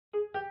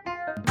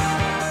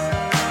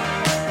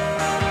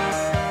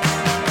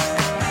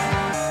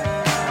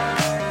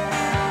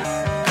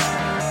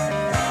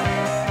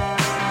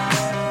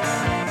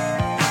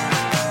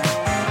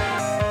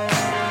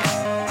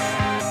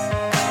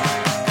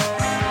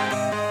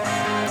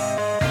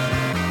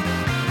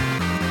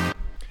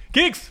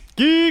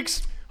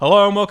Geeks!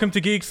 Hello and welcome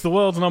to Geeks, the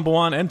world's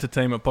 #1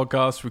 entertainment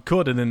podcast,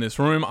 recorded in this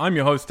room. I'm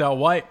your host, Al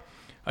White.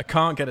 I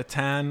can't get a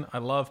tan. I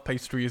love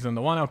pastries, and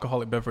the one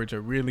alcoholic beverage I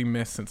really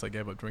miss since I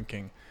gave up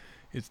drinking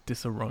is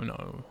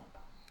Disaronno.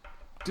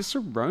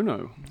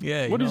 Disaronno?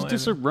 Yeah. What is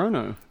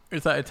Disaronno?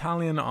 It's that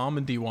Italian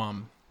almondy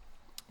one.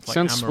 It's like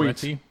sounds amaretti.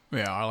 sweet.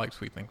 Yeah, I like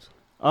sweet things.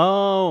 When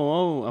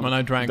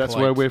I drank, that's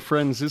where we're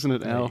friends, isn't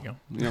it, Al? There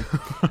you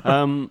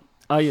go.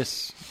 Yeah.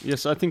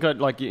 Yes. I think I'd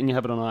like it, and you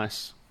have it on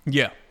ice.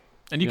 Yeah.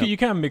 And you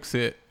can mix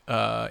it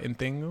in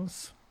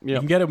things. You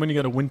can get it when you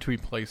go to wintry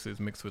places,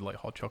 mixed with like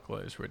hot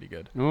chocolate. It's really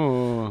good.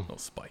 Oh, little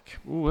spike.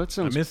 Oh, that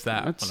sounds. I miss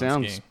that.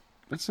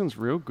 That sounds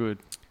real good.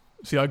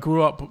 See, I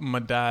grew up. My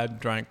dad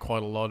drank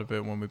quite a lot of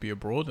it when we'd be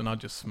abroad, and I'd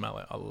just smell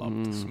it. I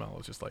loved the smell. It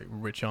was just like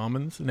rich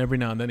almonds, and every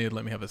now and then he'd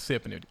let me have a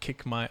sip, and it would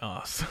kick my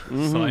ass.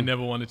 So I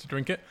never wanted to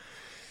drink it.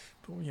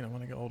 But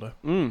when I get older,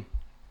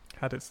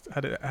 had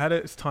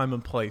its time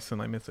and place,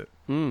 and I miss it.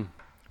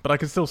 But I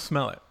can still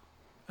smell it.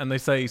 And they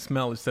say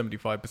smell is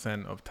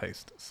 75% of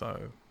taste,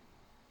 so...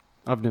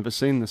 I've never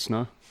seen the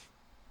snow.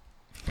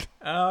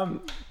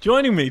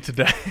 Joining me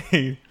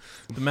today,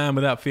 the man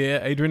without fear,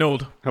 Adrian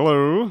Auld.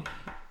 Hello.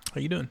 How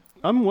you doing?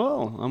 I'm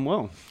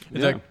well.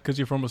 Is that because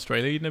you're from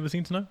Australia, you've never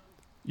seen snow?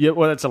 Yeah,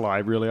 well, that's a lie,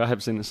 really. I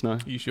have seen the snow.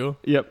 Are you sure?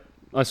 Yep.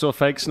 I saw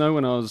fake snow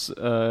when I was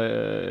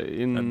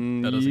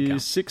in year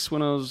 6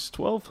 when I was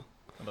 12.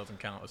 That doesn't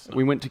count as snow.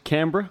 We went to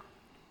Canberra,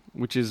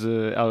 which is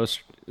our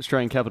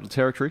Australian Capital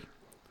Territory.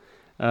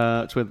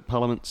 It's where the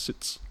Parliament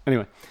sits.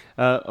 Anyway,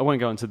 I won't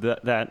go into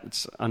that.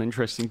 It's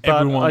uninteresting.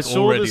 But Everyone's I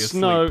saw already the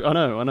snow. asleep. I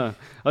know.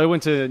 I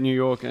went to New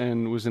York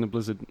and was in a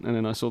blizzard, and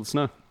then I saw the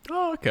snow.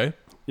 Oh, okay.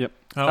 Yep.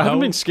 I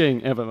haven't been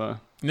skiing ever, though.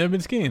 You never been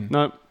skiing?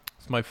 No.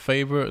 It's my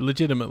favorite,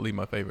 legitimately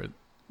my favorite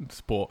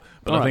sport.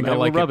 But All I think right, I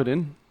like we'll rub it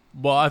in.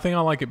 Well, I think I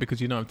like it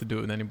because you don't have to do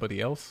it with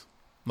anybody else.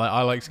 Like,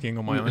 I like skiing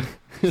on my own,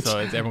 so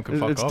everyone can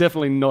fuck off. It's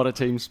definitely not a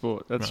team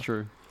sport. That's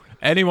true.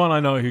 Anyone I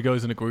know who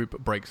goes in a group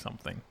breaks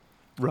something.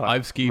 Right.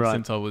 I've skied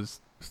since I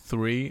was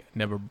 3,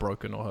 never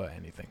broken or hurt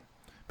anything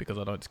because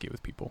I don't ski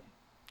with people.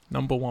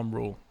 #1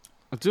 rule.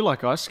 I do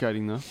like ice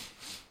skating, though.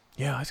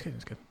 Yeah, ice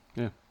skating's good.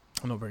 Yeah.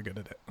 I'm not very good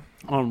at it.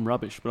 I'm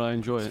rubbish, but I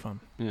enjoy it. It's fun.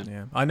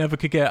 Yeah. I never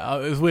could get...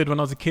 it was weird. When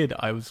I was a kid,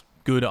 I was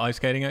good at ice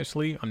skating,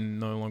 actually. I'm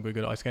no longer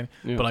good at ice skating.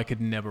 Yeah. But I could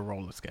never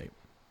roller skate.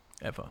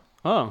 Ever.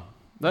 Oh,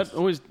 that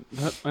always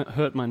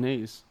hurt my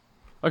knees.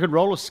 I could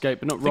roller skate,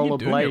 but not rollerblade. You're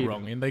doing it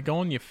wrong, and they go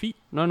on your feet.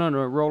 No,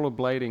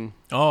 rollerblading.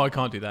 Oh, I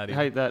can't do that either.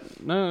 I hate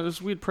that. No,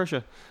 it's weird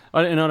pressure.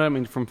 And I don't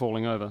mean from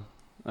falling over.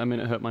 I mean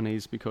it hurt my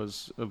knees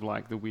because of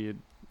like the weird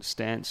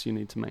stance you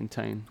need to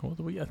maintain. Well,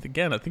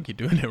 again, I think you're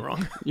doing it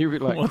wrong. You're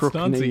like what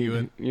stance are you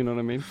in? You know what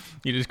I mean?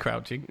 You're just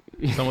crouching.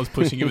 Someone's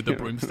pushing you with the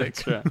broomstick.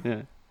 That's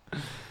right,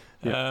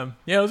 yeah.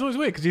 It was always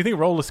weird because you think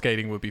roller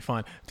skating would be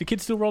fine. Do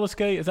kids still roller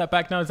skate? Is that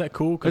back now? Is that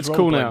cool? It's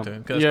cool now.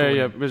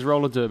 Yeah. There's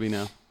roller derby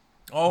now.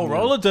 Oh,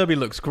 roller derby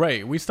looks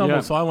great. We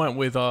stumbled, so I went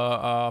with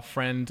our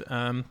friend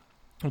of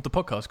the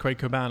podcast, Craig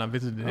Coban. I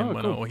visited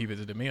him or he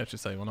visited me, I should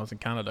say, when I was in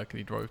Canada because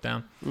he drove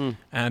down.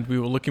 And we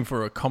were looking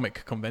for a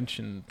comic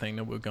convention thing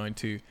that we were going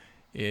to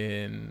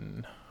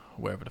in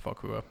wherever the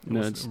fuck we were. It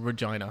was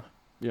Regina.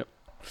 Yep.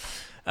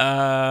 We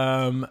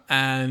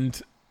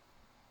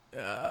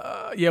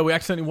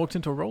accidentally walked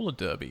into a roller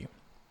derby.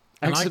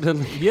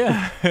 Accidentally?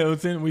 It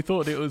was in. We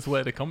thought it was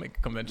where the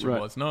comic convention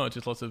was. No,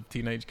 just lots of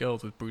teenage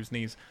girls with bruised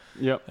knees.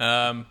 Yep.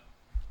 I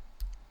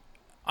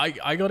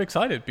got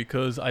excited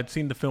because I'd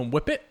seen the film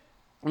Whip It.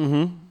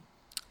 Mm-hmm.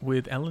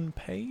 With Ellen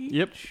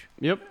Page.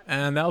 Yep.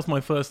 And that was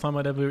my first time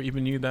I'd ever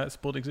even knew that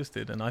sport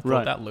existed, and I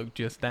thought that looked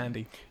just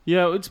dandy.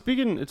 Yeah, it's big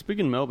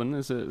in Melbourne.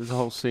 There's a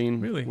whole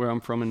scene where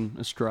I'm from in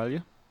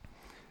Australia.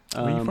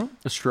 Where are you from?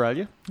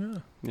 Australia. Yeah.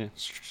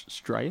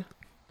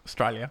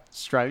 Australia.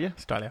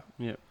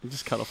 Yeah, you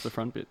just cut off the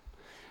front bit.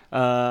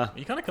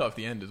 You kind of cut off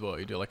the end as well.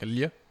 You do like a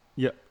L.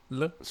 Yeah.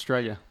 L.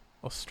 Australia.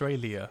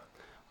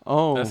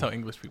 Oh. That's how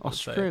English people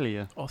say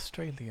it.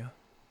 Australia.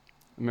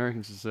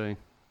 Americans would say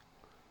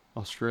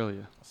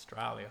Australia.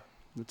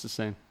 It's the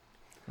same.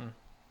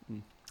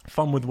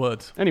 Fun with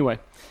words. Anyway.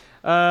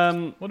 What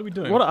are we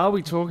doing? What are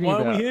we talking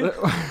about? Why are we here?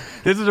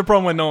 This is a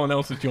problem when no one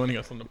else is joining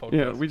us on the podcast.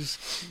 Yeah, we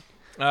just...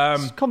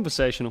 it's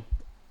conversational.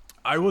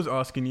 I was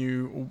asking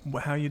you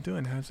how you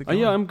doing. How's it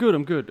going? I'm good.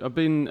 I've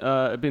been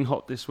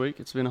hot this week.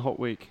 It's been a hot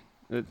week.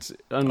 It's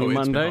only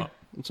Monday.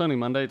 It's only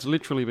Monday. It's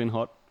literally been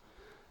hot.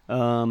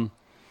 And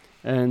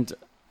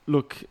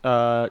look,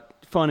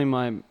 finding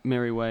my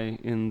merry way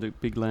in the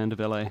big land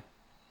of LA.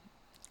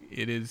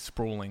 It is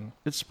sprawling.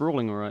 It's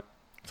sprawling, all right.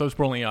 So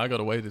sprawling, I got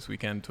away this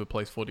weekend to a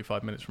place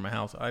 45 minutes from my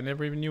house. I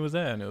never even knew it was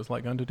there, and it was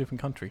like going to a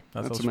different country.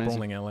 That's how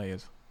sprawling LA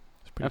is.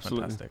 It's pretty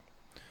fantastic.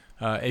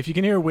 If you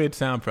can hear a weird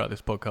sound throughout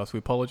this podcast, we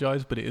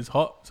apologize, but it is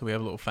hot, so we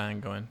have a little fan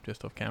going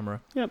just off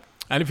camera. Yep.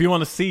 And if you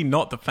want to see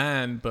not the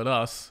fan, but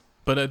us,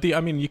 but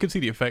you can see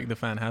the effect the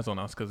fan has on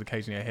us because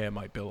occasionally our hair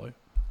might billow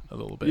a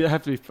little bit. You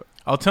have to be.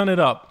 I'll turn it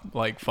up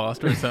like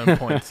faster at certain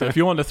points. So if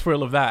you want the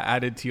thrill of that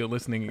added to your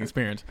listening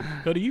experience,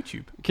 go to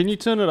YouTube. Can you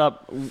turn it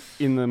up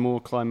in the more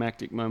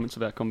climactic moments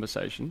of our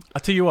conversation? I'll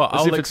tell you what,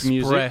 As if it's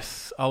music?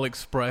 I'll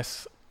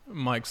express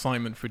my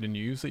excitement for the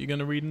news that you're going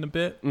to read in a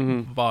bit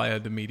via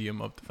the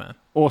medium of the fan.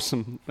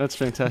 Awesome. That's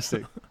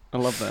fantastic. I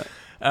love that.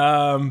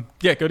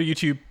 Go to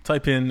YouTube,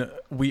 type in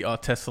We Are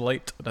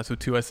Tessellate. That's with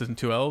 2 S's and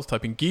 2 L's.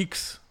 Type in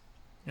Geeks,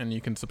 and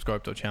you can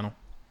subscribe to our channel.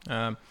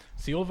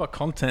 See all of our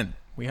content.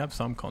 We have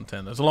some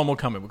content. There's a lot more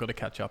coming. We've got to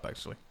catch up,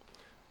 actually,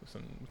 with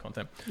some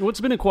content. Well,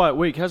 it's been a quiet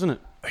week, hasn't it?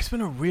 It's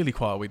been a really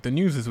quiet week. The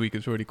news this week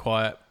is really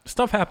quiet.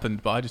 Stuff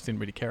happened, but I just didn't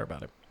really care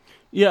about it.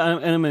 Yeah,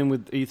 and I mean,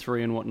 with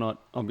E3 and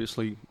whatnot,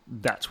 obviously,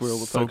 that's where all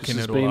the focus Soaking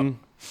has it all been. up.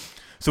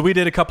 So we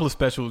did a couple of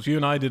specials. You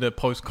and I did a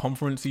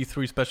post-conference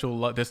E3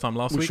 special this time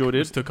last week. Sure did.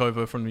 Which took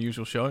over from the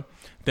usual show.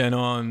 Then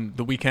on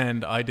the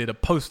weekend, I did a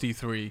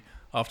post-E3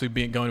 after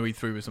going to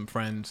E3 with some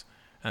friends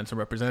and some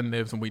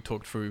representatives, and we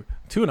talked through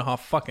 2.5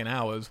 fucking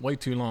hours, way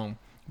too long.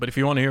 But if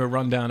you want to hear a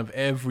rundown of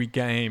every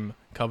game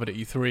covered at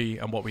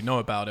E3 and what we know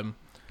about him,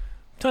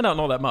 turned out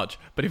not that much.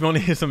 But if you want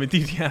to hear some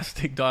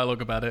enthusiastic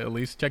dialogue about it, at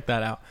least check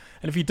that out.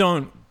 And if you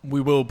don't,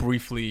 we will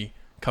briefly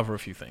cover a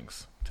few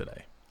things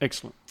today.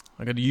 Excellent.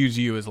 I'm going to use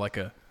you as like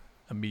a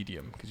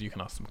medium because you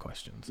can ask some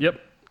questions. Yep.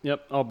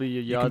 I'll be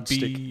a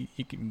yardstick,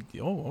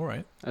 all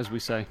right. as we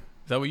say. Is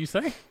that what you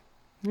say?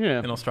 Yeah.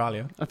 In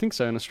Australia? I think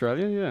so, in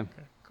Australia, yeah.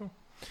 Okay, cool.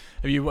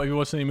 Have you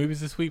watched any movies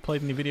this week?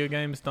 Played any video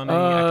games? Done any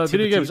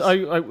activities?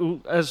 Video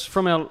games. As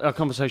from our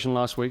conversation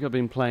last week, I've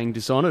been playing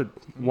Dishonored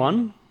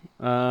 1,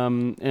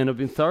 and I've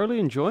been thoroughly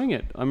enjoying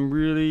it. I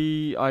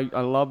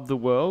love the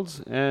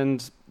world,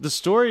 and the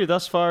story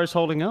thus far is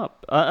holding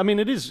up. I mean,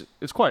 it's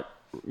quite,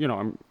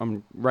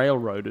 I'm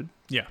railroaded.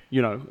 Yeah.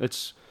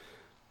 It's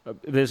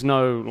there's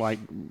no like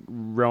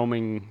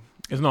roaming.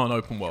 It's not an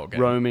open world game.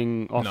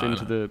 Roaming off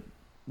into the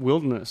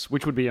wilderness,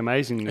 which would be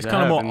amazing. It's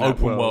kind of more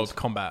open world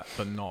combat,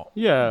 but not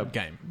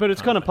game. But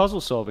it's kind of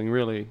puzzle solving,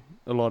 really,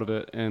 a lot of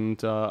it,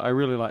 and I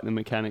really like the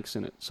mechanics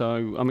in it.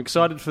 So I'm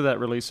excited for that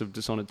release of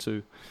Dishonored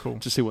 2. Cool.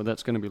 To see what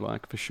that's going to be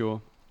like for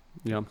sure.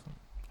 Yeah.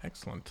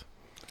 Excellent.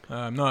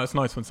 No, it's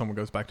nice when someone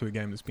goes back to a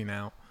game that's been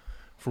out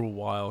for a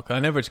while.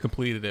 I never actually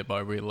completed it, but I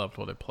really loved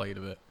what I played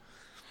of it.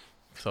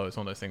 So it's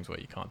one of those things where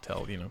you can't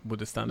tell,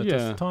 would it stand the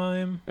test of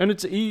time? And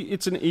it's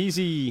an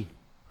easy.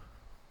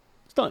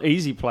 It's not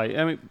easy play.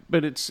 I mean,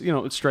 but it's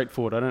it's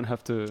straightforward. I don't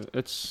have to.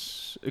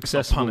 It's accessible.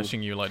 It's not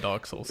punishing you like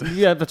Dark Souls.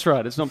 Yeah, that's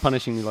right. It's not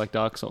punishing you like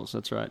Dark Souls.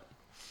 That's right.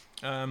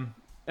 And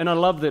I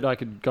love that I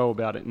could go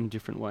about it in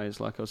different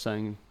ways, like I was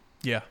saying.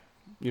 Yeah,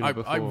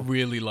 before. I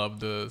really love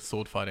the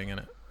sword fighting in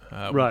it.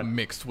 Right.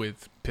 Mixed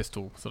with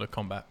pistol sort of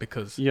combat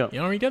because you don't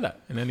really get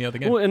that in any other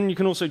game. Well, and you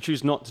can also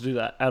choose not to do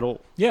that at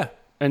all. Yeah.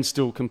 And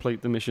still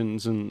complete the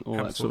missions and all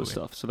Absolutely. that sort of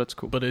stuff. So that's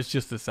cool. But it's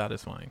just as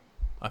satisfying,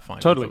 I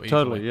find.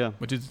 Totally, yeah.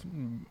 Which is,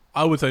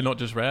 I would say, not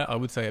just rare. I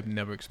would say I've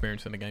never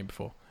experienced in a game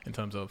before in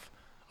terms of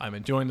I'm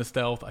enjoying the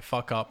stealth, I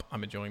fuck up,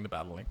 I'm enjoying the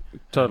battling.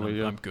 Totally,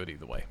 yeah. I'm good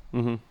either way.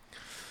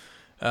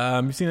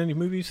 Mm-hmm. You seen any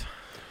movies?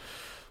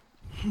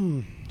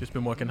 Just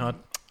been working hard?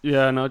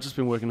 Yeah, no, I've just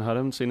been working hard. I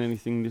haven't seen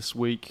anything this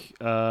week.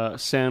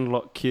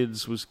 Sandlot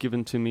Kids was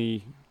given to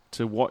me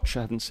to watch.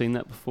 I hadn't seen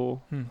that before.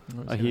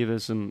 I hear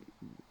there's some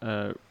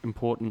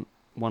important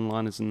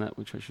one-liners in that,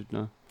 which I should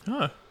know.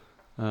 Oh.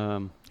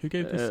 Who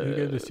gave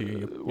this to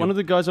you? One of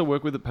the guys I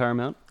work with at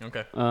Paramount.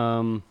 Okay.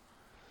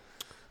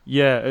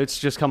 Yeah, it's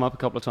just come up a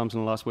couple of times in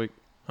the last week.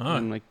 Oh.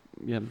 And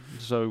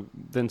so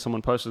then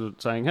someone posted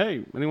it saying,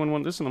 "Hey, anyone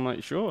want this?" And I'm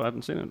like, "Sure, I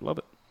haven't seen it. Love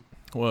it."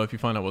 Well, if you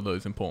find out what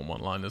those important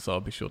one-liners are,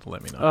 be sure to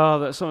let me know. Oh,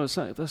 that's what I was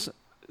saying. That's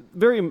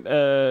very.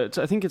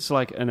 I think it's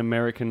like an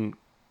American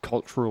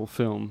cultural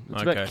film.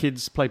 It's about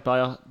kids play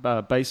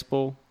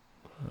baseball.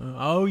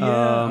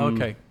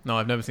 Okay. No,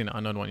 I've never seen it. I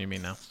know the one you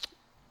mean now.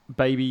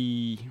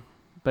 Baby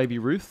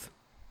Ruth.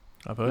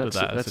 I've heard of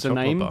that. That's a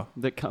name bar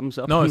that comes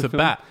up. No, it's a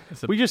bat.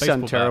 We just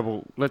sound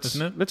terrible. Let's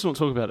not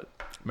talk about it.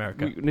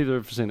 America. Neither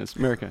of us seen it. It's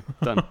America.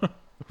 Done.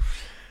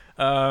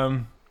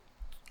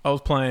 I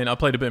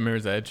played a bit of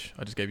Mirror's Edge.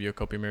 I just gave you a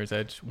copy of Mirror's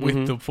Edge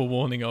with the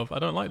forewarning of I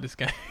don't like this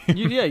game.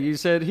 You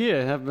said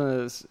here have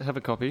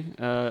a copy.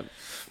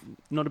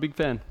 Not a big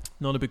fan.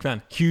 Not a big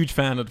fan. Huge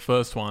fan of the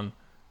first one.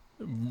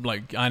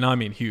 And I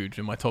mean huge,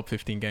 in my top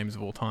 15 games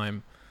of all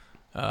time.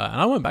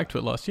 And I went back to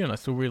it last year and I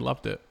still really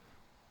loved it.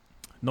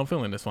 Not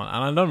feeling this one.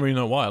 And I don't really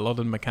know why. A lot of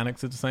the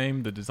mechanics are the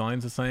same. The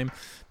design's the same.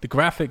 The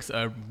graphics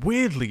are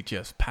weirdly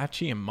just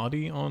patchy and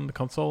muddy on the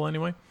console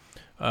anyway.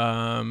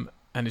 And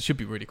it should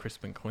be really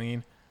crisp and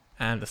clean.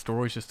 And the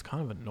story's just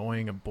kind of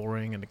annoying and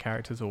boring. And the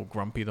characters are all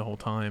grumpy the whole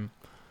time.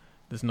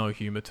 There's no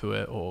humor to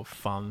it or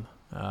fun.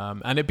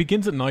 And it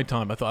begins at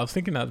nighttime. I was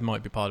thinking that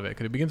might be part of it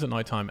because it begins at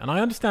nighttime. And I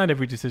understand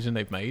every decision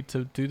they've made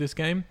to do this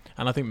game.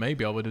 And I think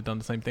maybe I would have done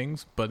the same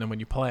things. But then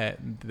when you play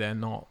it, they're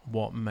not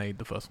what made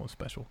the first one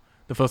special.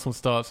 The first one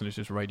starts and it's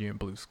just radiant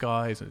blue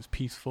skies and it's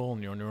peaceful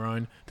and you're on your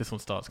own. This one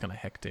starts kind of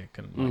hectic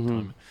and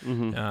nighttime.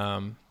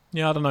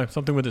 Yeah, I don't know.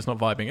 Something with it's not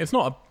vibing. It's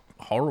not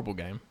a horrible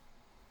game.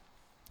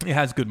 It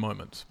has good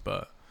moments,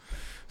 but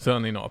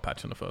certainly not a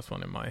patch on the first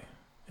one in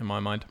my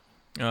mind.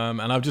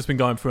 And I've just been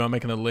going through. I'm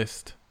making a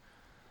list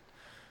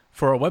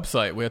for our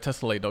website. We're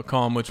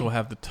teslalate.com, which will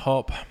have the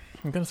top.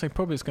 I'm going to say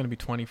probably it's going to be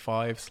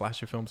 25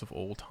 slasher films of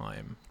all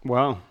time.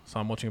 Wow.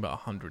 So I'm watching about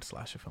 100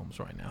 slasher films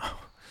right now.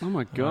 Oh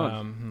my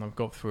God. And I've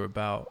got through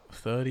about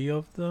 30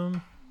 of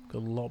them. Got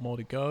a lot more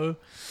to go.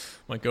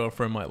 My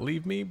girlfriend might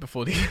leave me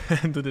before the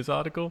end of this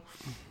article.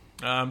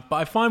 But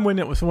I find when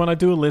I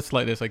do a list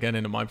like this, I get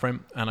into my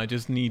frame, and I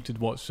just need to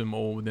watch them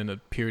all within a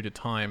period of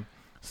time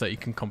so that you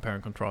can compare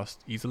and contrast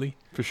easily.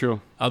 For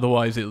sure.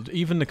 Otherwise,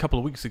 even a couple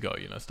of weeks ago,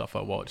 stuff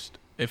I watched,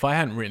 if I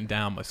hadn't written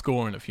down my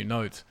score and a few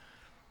notes,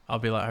 I'll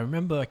be like, I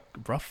remember like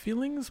rough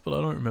feelings, but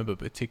I don't remember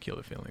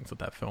particular feelings of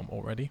that film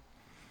already.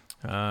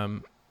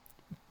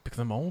 Because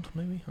I'm old,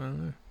 maybe? I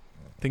don't know.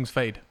 Things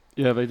fade.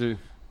 Yeah, they do.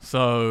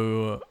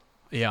 So,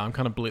 yeah, I'm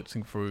kind of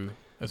blitzing through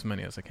as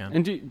many as I can.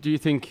 And do you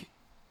think...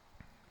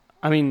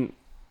 I mean,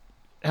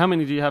 how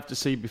many do you have to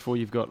see before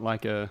you've got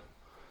like a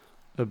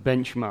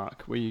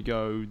benchmark where you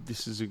go,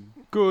 this is a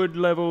good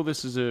level,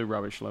 this is a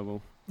rubbish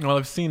level? Well,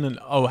 I've seen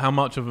how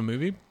much of a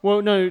movie?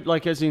 Well, no,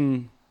 like as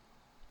in...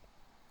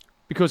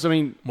 Because, I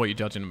mean... What you're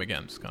judging them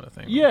against kind of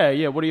thing.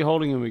 Yeah, what are you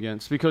holding them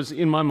against? Because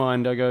in my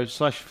mind, I go,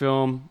 slash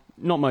film,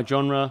 not my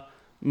genre,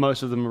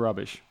 most of them are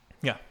rubbish.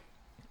 Yeah.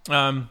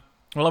 Well,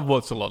 I've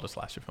watched a lot of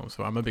slasher films,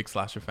 so I'm a big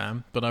slasher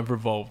fan, but I've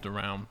revolved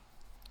around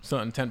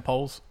certain tent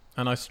poles.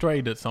 And I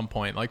strayed at some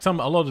point. Like a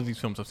lot of these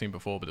films I've seen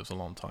before, but it was a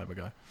long time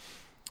ago.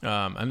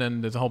 And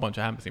then there's a whole bunch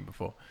I haven't seen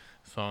before.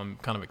 So I'm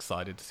kind of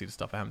excited to see the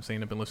stuff I haven't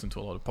seen. I've been listening to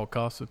a lot of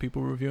podcasts with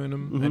people reviewing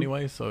them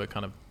anyway. So it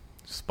kind of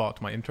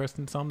sparked my interest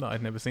in some that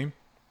I'd never seen.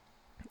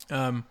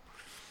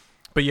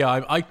 But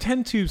yeah, I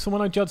tend to... So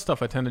when I judge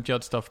stuff, I tend to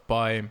judge stuff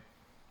by...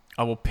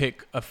 I will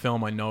pick a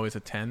film I know is a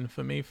 10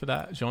 for me for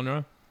that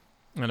genre.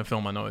 And a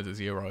film I know is a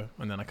 0,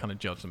 and then I kind of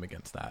judge them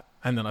against that.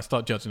 And then I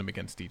start judging them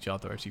against each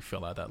other as you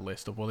fill out that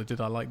list of, well,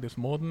 did I like this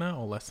more than that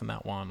or less than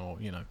that one, or,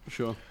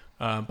 Sure.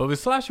 But with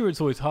slasher,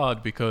 it's always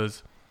hard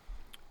because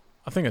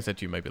I think I said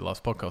to you maybe the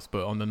last podcast,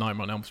 but on the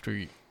Nightmare on Elm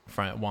Street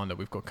one that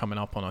we've got coming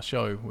up on our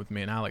show with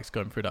me and Alex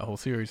going through that whole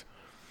series,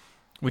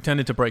 we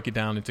tended to break it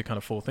down into kind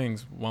of 4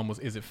 things. 1 was,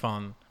 is it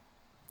fun?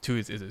 2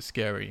 is it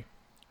scary?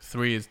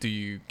 3 is, do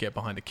you get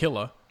behind the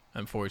killer?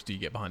 And 4 is, do you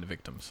get behind the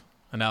victims?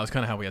 And that was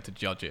kind of how we had to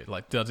judge it.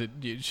 Like,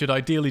 should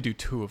ideally do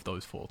 2 of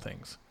those 4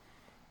 things.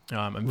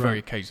 And very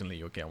occasionally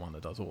you'll get one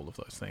that does all of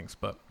those things.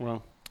 But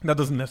that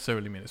doesn't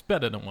necessarily mean it's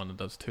better than one that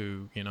does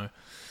 2,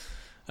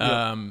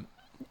 And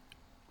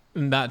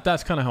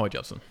that's kind of how I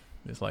judge them.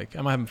 It's like,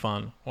 am I having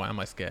fun or am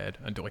I scared?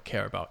 And do I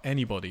care about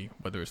anybody,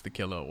 whether it's the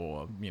killer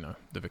or,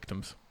 the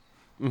victims?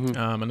 And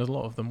there's a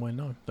lot of them where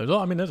no. There's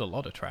a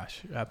lot of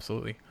trash,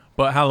 absolutely.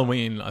 But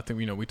Halloween, I think,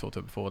 we talked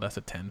about before, that's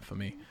a 10 for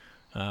me.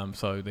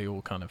 So they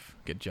all kind of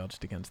get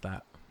judged against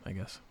that, I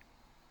guess.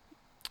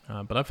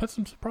 But I've had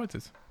some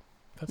surprises.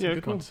 Had some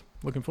good ones.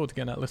 Looking forward to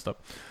getting that list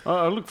up.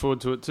 I look forward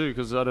to it too,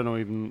 because I don't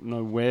even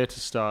know where to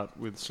start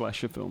with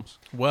slasher films.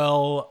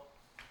 Well,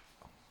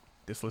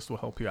 this list will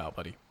help you out,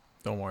 buddy.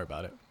 Don't worry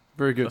about it.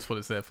 Very good. That's what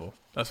it's there for.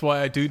 That's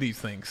why I do these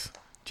things,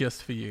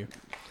 just for you.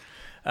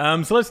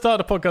 So let's start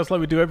the podcast like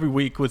we do every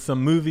week with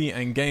some movie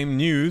and game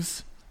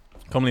news,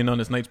 commonly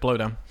known as Nate's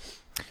Blowdown.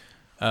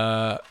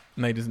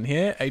 Nate isn't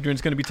here.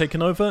 Adrian's going to be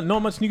taking over.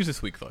 Not much news this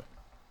week, though.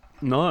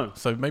 No.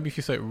 So maybe if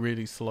you say it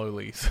really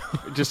slowly, so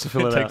just to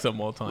fill it out. Takes up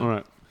more time. All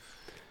right.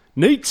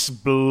 Nate's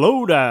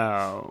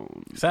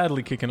Blowdown.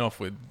 Sadly kicking off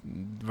with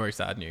very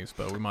sad news,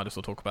 but we might as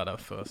well talk about that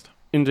first.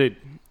 Indeed.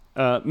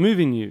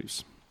 Movie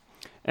news.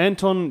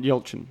 Anton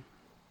Yelchin.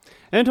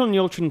 Anton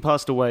Yelchin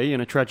passed away in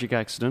a tragic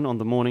accident on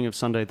the morning of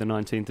Sunday the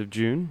 19th of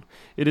June.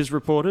 It is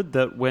reported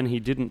that when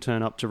he didn't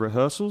turn up to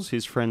rehearsals,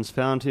 his friends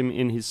found him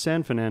in his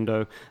San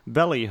Fernando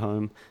Valley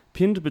home,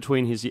 pinned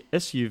between his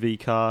SUV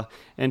car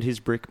and his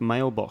brick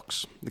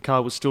mailbox. The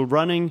car was still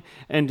running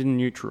and in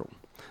neutral.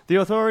 The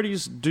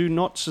authorities do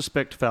not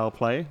suspect foul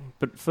play,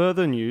 but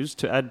further news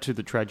to add to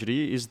the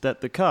tragedy is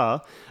that the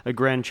car, a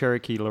Grand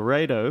Cherokee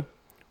Laredo,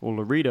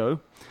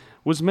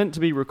 was meant to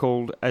be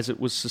recalled as it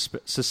was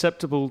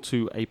susceptible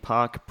to a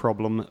park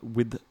problem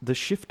with the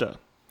shifter.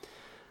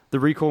 The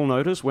recall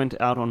notice went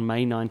out on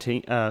May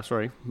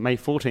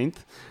 14th,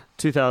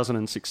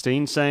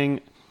 2016, saying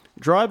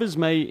drivers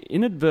may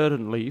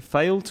inadvertently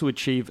fail to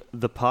achieve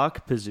the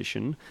park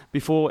position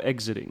before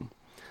exiting.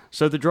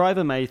 So the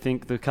driver may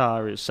think the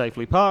car is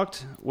safely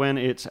parked when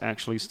it's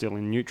actually still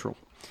in neutral.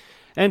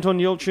 Anton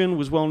Yelchin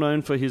was well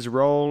known for his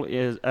role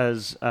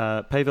as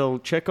Pavel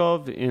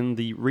Chekhov in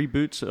the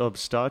reboots of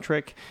Star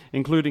Trek,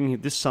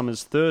 including this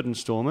summer's 3rd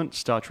installment,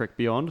 Star Trek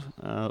Beyond.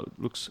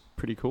 Looks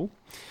pretty cool.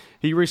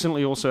 He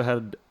recently also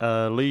had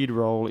a lead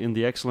role in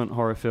the excellent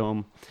horror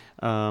film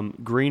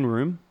Green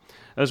Room,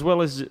 as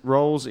well as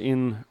roles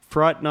in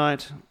Fright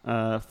Night,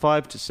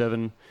 5 to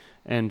 7,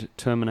 and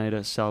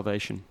Terminator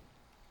Salvation.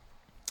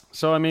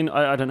 So, I mean,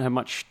 I don't have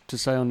much to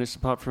say on this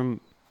apart from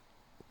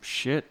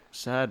shit.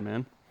 Sad,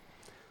 man.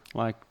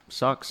 Like,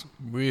 sucks.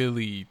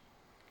 Really,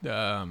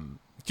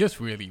 just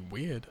really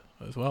weird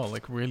as well.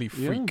 Like, really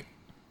freak. Yeah.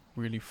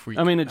 Really freak.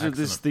 I mean,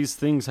 accident. these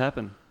things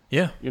happen.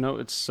 Yeah. You know,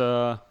 it's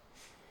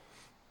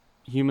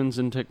humans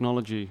and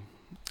technology.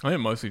 I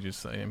think mostly just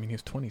say, I mean,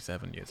 he's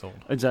 27 years old.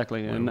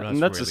 Exactly, Well, and that's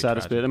that's the really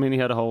saddest tragic. bit. I mean,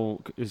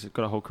 he's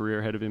got a whole career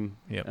ahead of him,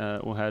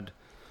 Yep. or had,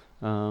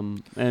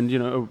 and you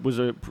know, was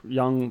a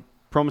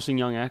promising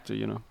young actor.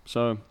 You know,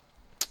 so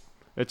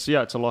it's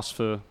a loss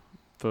for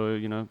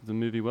you know the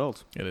movie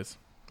world. It is.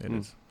 It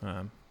is.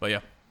 But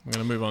yeah, I'm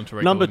going to move on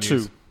to Number regular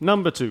news. two.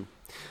 Number 2.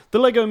 The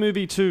Lego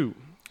Movie 2.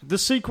 The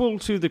sequel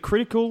to the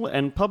critical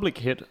and public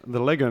hit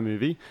The Lego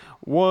Movie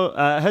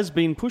has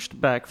been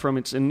pushed back from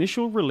its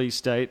initial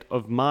release date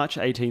of March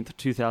 18th,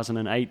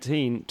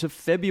 2018 to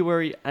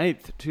February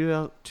 8th,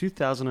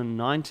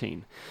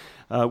 2019,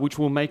 which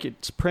will make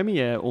its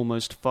premiere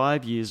almost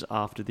 5 years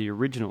after the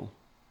original.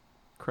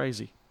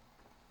 Crazy.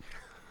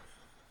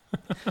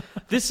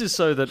 This is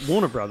so that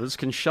Warner Brothers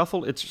can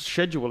shuffle its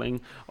scheduling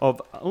of...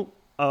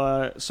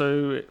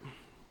 So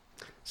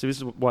this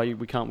is why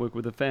we can't work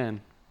with a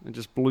fan. It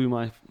just blew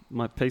my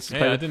piece of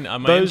paper.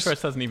 My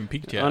interest hasn't even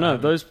peaked yet. I know.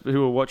 Those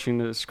who are watching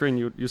the screen,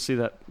 you'll see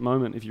that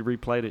moment. If you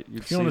replayed it,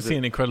 If you want to see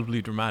an incredibly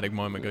dramatic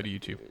moment, go to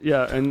YouTube.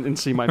 Yeah, and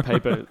see my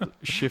paper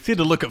shift. See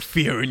the look of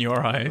fear in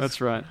your eyes.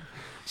 That's right.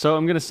 So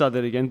I'm going to start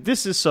that again.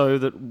 This is so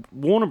that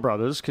Warner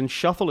Brothers can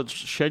shuffle its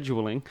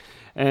scheduling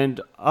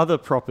and other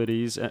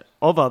properties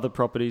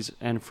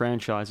and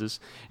franchises,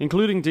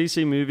 including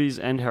DC movies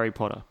and Harry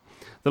Potter.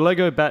 The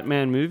Lego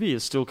Batman movie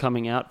is still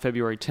coming out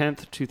February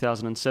 10th,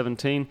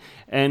 2017,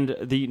 and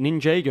the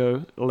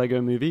Ninjago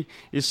Lego movie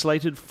is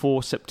slated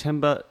for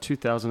September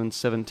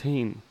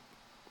 2017.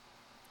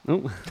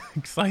 Oh.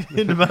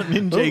 Excited about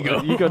Ninjago.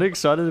 Oh, you got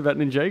excited about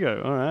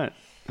Ninjago. All right.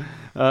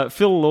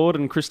 Phil Lord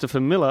and Christopher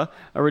Miller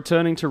are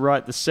returning to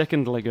write the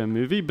second Lego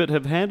movie, but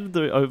have handed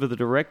over the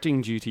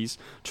directing duties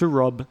to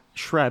Rob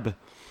Schrab,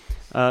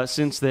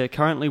 since they're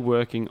currently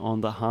working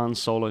on the Han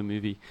Solo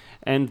movie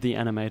and the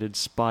animated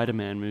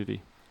Spider-Man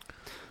movie.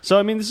 So,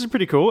 I mean, this is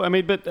pretty cool. I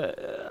mean, but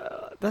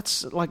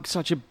that's like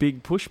such a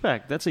big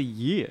pushback. That's a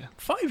year.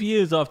 5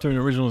 years after an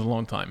original is a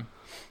long time.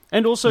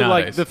 And also,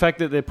 Nowadays. like, the fact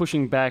that they're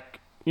pushing back,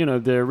 you know,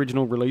 their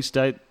original release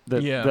date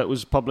that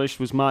was published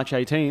was March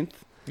 18th.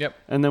 Yep.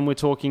 And then we're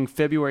talking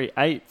February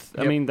 8th.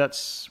 I Yep. mean,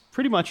 that's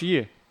pretty much a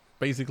year.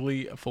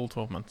 Basically, a full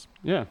 12 months.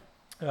 Yeah.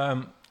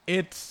 I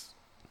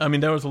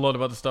mean, there was a lot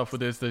of other stuff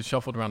with this. They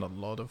shuffled around a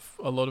lot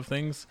of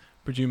things.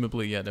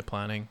 Presumably, yeah, they're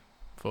planning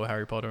for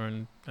Harry Potter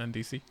and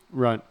DC.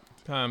 Right.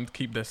 To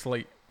keep their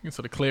slate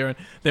sort of clear. And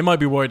they might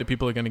be worried that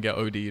people are going to get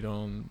OD'd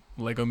on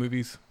Lego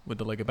movies with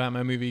the Lego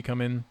Batman movie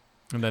come in.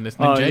 And then this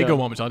Ninjago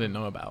one, which I didn't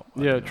know about.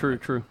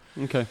 True.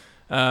 Okay.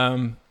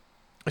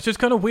 It's just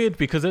kind of weird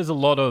because there's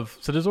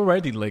there's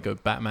already Lego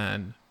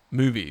Batman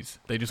movies.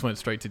 They just went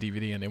straight to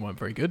DVD and they weren't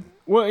very good.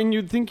 Well, and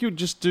you'd think you'd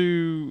just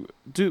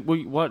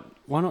why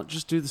not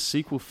just do the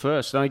sequel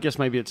first? And I guess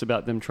maybe it's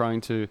about them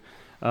trying to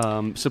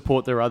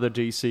support their other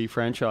DC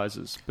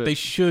franchises. But They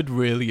should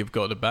really have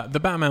got the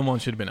Batman one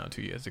should have been out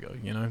 2 years ago.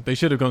 You know, they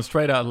should have gone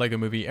straight out of Lego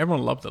movie.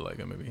 Everyone loved the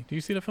Lego movie. Do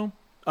you see the film?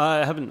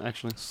 I haven't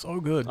actually. So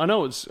good. I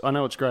know it's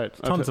great.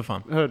 Tons of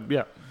fun.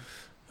 Yeah.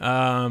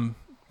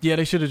 Yeah,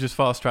 they should have just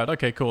fast tracked.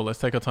 Okay, cool. Let's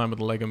take our time with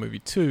the Lego Movie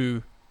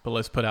 2, but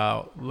let's put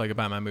out Lego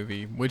Batman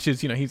movie, which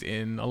is, you know, he's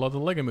in a lot of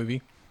the Lego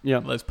movie. Yeah.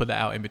 Let's put that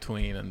out in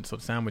between and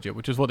sort of sandwich it,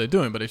 which is what they're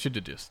doing, but they should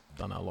have just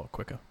done that a lot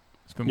quicker.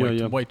 It's been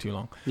way too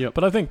long. Yeah.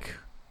 But I think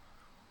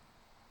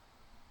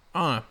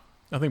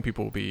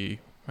people will be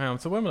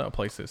around. So when will that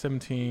place it?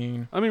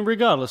 17. I mean,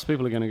 regardless,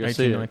 people are going to go 18,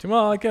 see 19.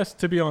 Well, I guess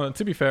to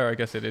be fair, I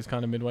guess it is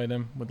kind of midway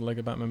then with the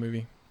Lego Batman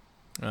movie.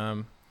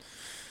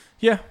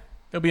 Yeah,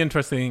 it'll be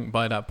interesting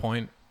by that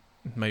point.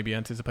 Maybe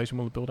anticipation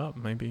will build up,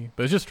 maybe.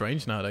 But it's just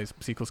strange nowadays.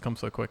 Sequels come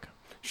so quick.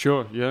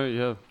 Sure,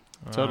 yeah,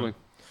 totally.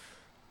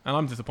 And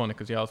I'm disappointed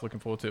because, I was looking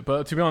forward to it.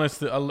 But to be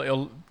honest,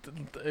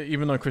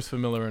 even though Christopher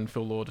Miller and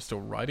Phil Lord are still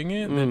writing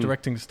it, their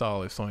directing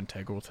style is so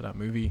integral to that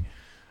movie.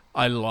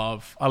 I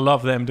love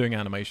them doing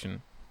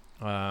animation.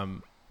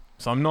 So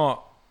I'm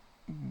not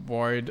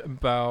worried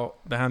about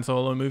the Han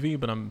Solo movie,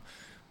 but I'm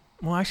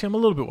a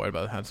little bit worried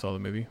about the Han Solo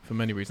movie for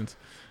many reasons.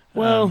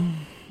 Well,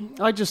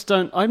 I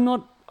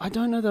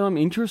don't know that I'm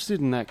interested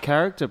in that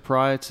character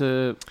prior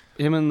to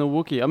him and the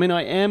Wookiee. I mean,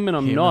 I am and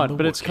I'm not,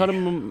 but it's kind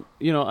of,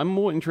 you know, I'm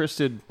more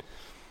interested.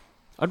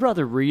 I'd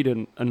rather read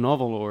a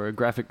novel or a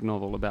graphic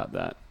novel about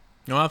that.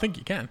 No, I think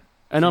you can.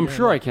 And I'm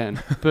sure I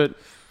can, but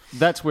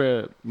that's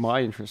where my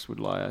interest would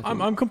lie, I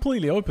think. I'm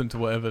completely open to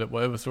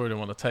whatever story they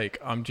want to take.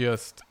 I'm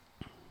just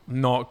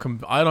not...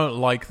 I don't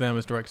like them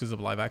as directors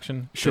of live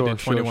action. They did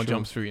 21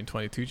 Jump Street and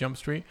 22 Jump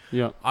Street.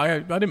 Yeah. I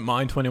didn't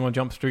mind 21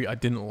 Jump Street. I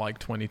didn't like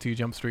 22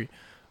 Jump Street.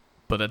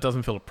 But that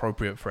doesn't feel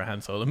appropriate for a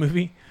Han Solo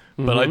movie.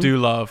 Mm-hmm. But I do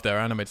love their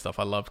animated stuff.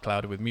 I loved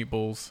Clouded with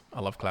Meatballs.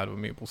 I love Clouded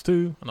with Meatballs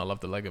 2. And I love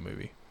the Lego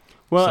movie.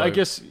 Well, I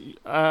guess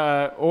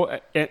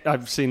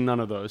I've seen none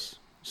of those.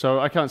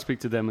 So I can't speak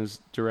to them as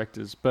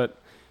directors.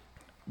 But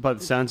by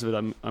the sounds of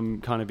it,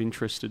 I'm kind of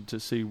interested to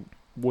see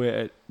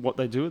what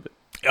they do with it.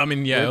 I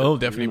mean, yeah, Yeah, it'll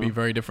definitely you be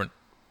very different.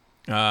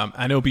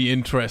 And it'll be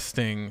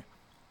interesting,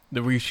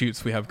 the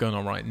reshoots we have going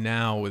on right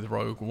now with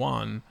Rogue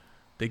One,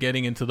 they're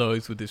getting into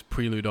those with this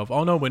prelude of,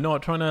 oh no, we're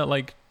not trying to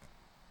like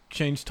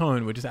change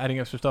tone, we're just adding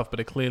extra stuff, but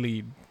it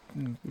clearly,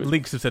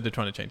 leaks have said they're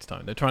trying to change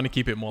tone. They're trying to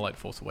keep it more like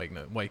Force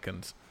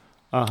Awakens,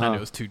 and it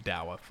was too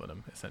dour for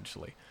them,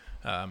 essentially.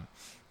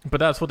 But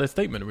that's what their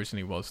statement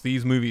originally was.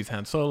 These movies,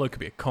 Han Solo,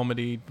 could be a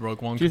comedy,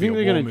 Rogue One could be a war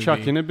movie. Do you think they're going to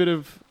chuck in a bit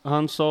of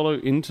Han Solo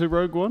into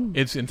Rogue One?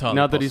 It's entirely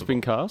now possible. that he's been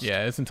cast?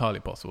 Yeah, it's entirely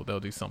possible. They'll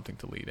do something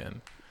to lead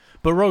in.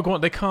 But Rogue One,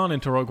 they can't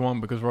into Rogue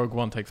One because Rogue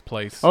One takes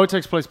place... Oh, it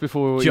takes place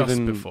before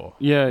just before.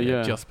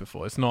 Yeah. Just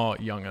before. It's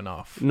not young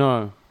enough.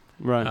 No,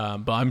 right.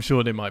 But I'm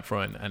sure they might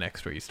throw in an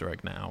extra Easter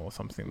egg now or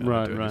something that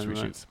they're doing these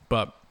reshoots. Right.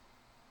 But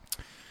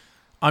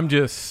I'm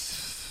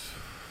just...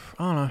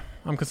 I don't know.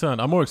 I'm concerned.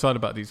 I'm more excited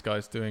about these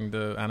guys doing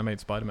the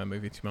animated Spider-Man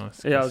movie, to be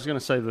honest. Yeah, I was going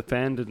to say the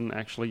fan didn't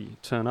actually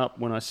turn up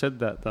when I said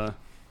that, though.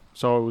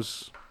 So I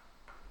was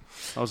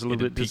a little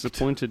bit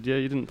disappointed. Yeah,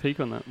 you didn't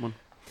peak on that one.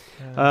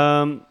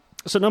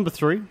 So number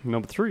three.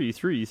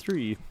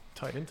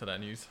 Tied into that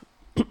news.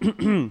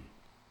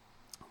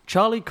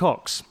 Charlie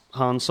Cox,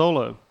 Han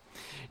Solo.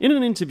 In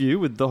an interview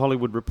with The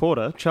Hollywood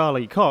Reporter,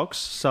 Charlie Cox,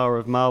 star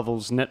of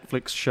Marvel's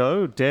Netflix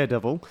show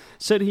Daredevil,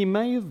 said he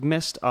may have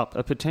messed up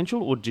a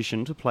potential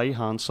audition to play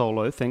Han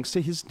Solo thanks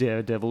to his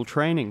Daredevil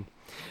training.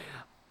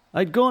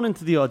 I'd gone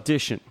into the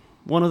audition.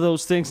 One of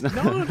those things...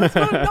 No, that's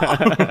not...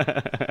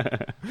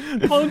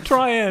 No. Don't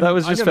try it. That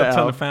was just for Al.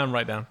 Turn the fan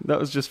right down. That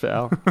was just for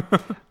Al.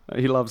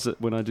 He loves it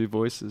when I do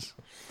voices.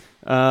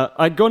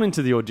 I'd gone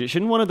into the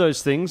audition. One of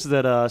those things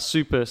that are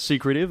super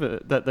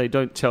secretive, that they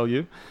don't tell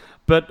you.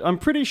 But I'm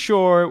pretty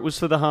sure it was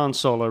for the Han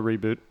Solo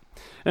reboot.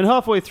 And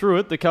halfway through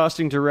it, the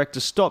casting director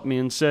stopped me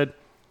and said,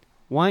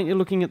 "Why aren't you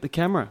looking at the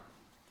camera?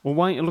 Or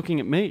why aren't you looking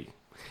at me?"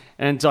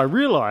 And I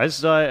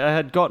realized I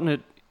had gotten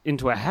it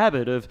into a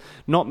habit of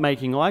not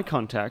making eye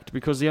contact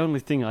because the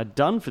only thing I'd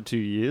done for 2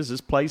 years is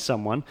play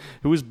someone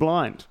who was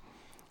blind.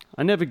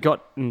 I never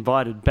got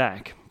invited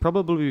back,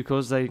 probably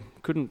because they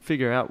couldn't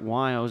figure out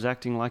why I was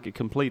acting like a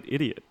complete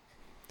idiot.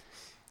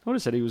 I would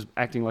have said he was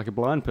acting like a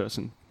blind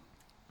person.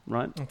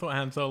 Right? I thought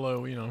Han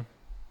Solo,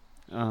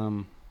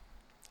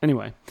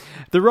 Anyway,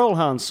 the role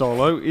Han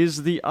Solo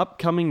is the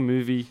upcoming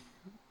movie...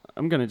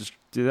 I'm going to just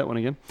do that one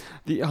again.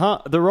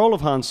 The role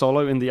of Han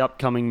Solo in the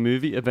upcoming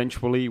movie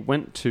eventually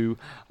went to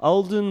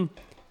Alden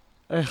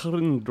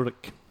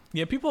Ehrenreich.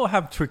 Yeah, people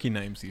have tricky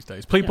names these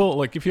days. People,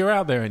 like, if you're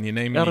out there and you're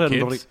naming your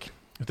kids...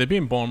 If they're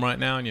being born right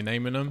now and you're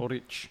naming them,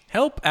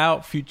 help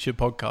out future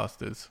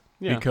podcasters.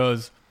 Yeah.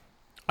 Because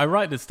I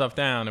write this stuff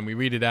down and we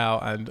read it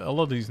out and a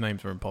lot of these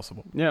names are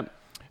impossible. Yeah.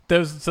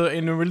 So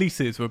in the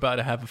releases, we're about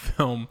to have a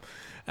film,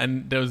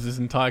 and there was this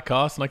entire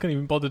cast, and I couldn't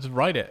even bother to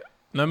write it.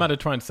 No matter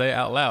trying to say it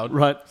out loud.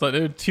 Right. It's like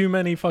there are too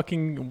many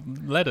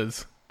fucking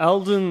letters.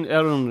 Alden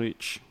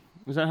Ehrenreich.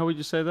 Is that how would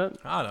you say that?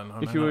 I don't know.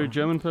 If you were a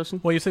German person?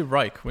 Well, you say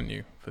Reich, wouldn't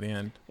you, for the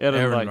end?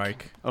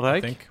 Ehrenreich.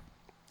 I think.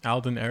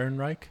 Alden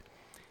Ehrenreich?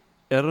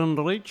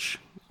 Ehrenreich?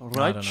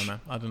 I don't know,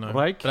 man. I don't know.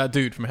 Reich? That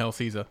dude from Hell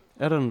Caesar.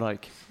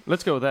 Ehrenreich.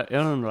 Let's go with that.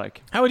 Ehrenreich.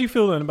 How would you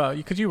feel then about...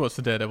 Because you watched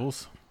the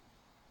Daredevils.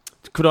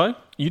 Could I?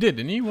 You did,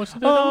 didn't you? Watch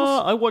the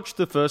Daredevils? I watched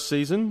the first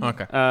season.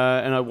 Okay.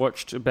 And I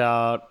watched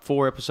about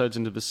 4 episodes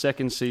into the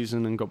second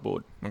season and got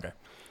bored. Okay.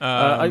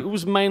 It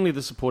was mainly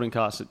the supporting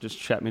cast that just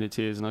shat me to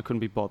tears, and I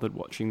couldn't be bothered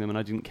watching them, and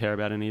I didn't care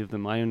about any of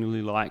them. I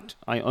only liked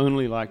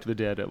the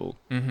Daredevil.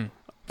 Mm-hmm.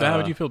 So how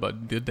would you feel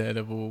about the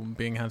Daredevil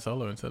being Han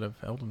Solo instead of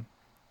Eldon?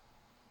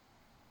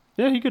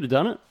 Yeah, he could have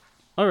done it.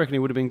 I reckon he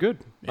would have been good.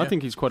 Yeah. I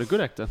think he's quite a good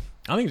actor.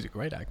 I think he's a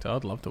great actor.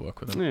 I'd love to work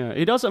with him. Yeah,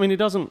 he does. I mean, he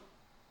doesn't...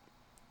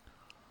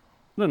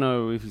 I don't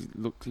know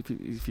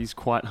if he's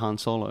quite Han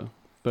Solo,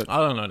 but I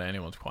don't know that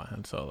anyone's quite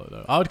Han Solo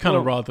though. I would kind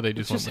of rather they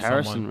just went with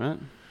Harrison, someone. right?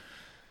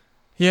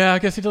 Yeah, I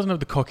guess he doesn't have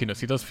the cockiness.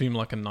 He does seem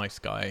like a nice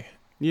guy,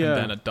 yeah, and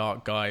then a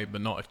dark guy,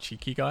 but not a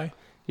cheeky guy.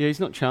 Yeah,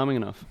 he's not charming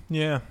enough.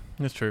 Yeah,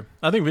 that's true.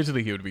 I think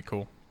visually he would be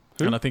cool,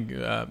 Who? And I think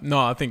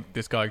I think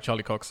this guy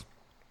Charlie Cox.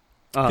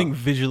 I think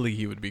visually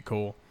he would be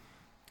cool,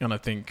 and I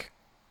think.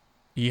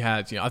 He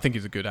has, I think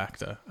he's a good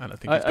actor, and I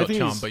think he's got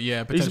charm. But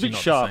yeah, potentially he's a bit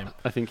not sharp. the same.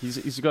 I think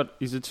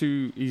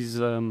he's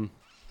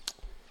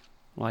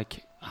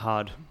like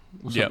hard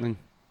or something. Yep.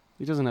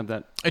 He doesn't have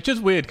that. It's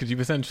just weird because you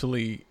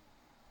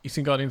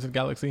seen Guardians of the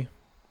Galaxy?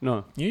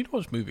 No. You need to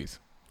watch movies.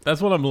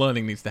 That's what I'm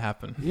learning needs to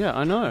happen. Yeah,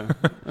 I know.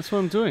 That's what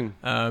I'm doing.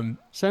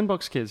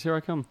 Sandbox Kids, here I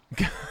come.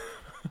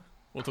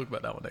 We'll talk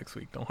about that one next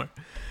week. Don't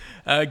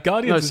worry.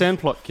 Guardians. No,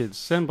 Sandplot Kids.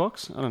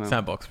 Sandbox? I don't know.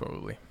 Sandbox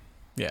probably.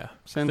 Yeah,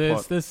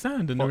 Sandplot. There's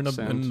sand, and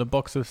they're in a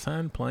box of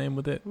sand playing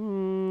with it.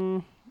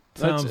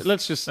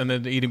 Let's just and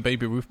then eating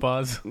baby Ruth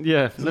bars.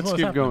 Yeah, let's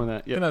keep going with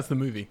that. Yeah, that's the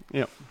movie.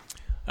 Yeah.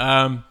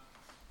 What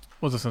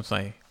was I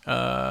going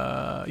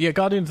to say?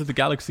 Guardians of the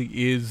Galaxy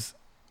is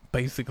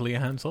basically a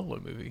Han Solo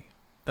movie.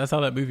 That's how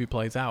that movie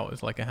plays out.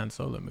 It's like a Han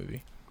Solo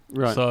movie.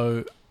 Right.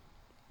 So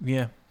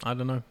yeah, I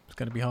don't know. It's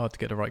going to be hard to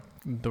get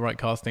the right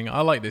casting.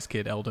 I like this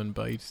kid, Eldon,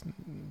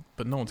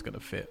 but no one's going to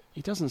fit.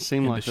 He doesn't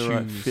seem In like the the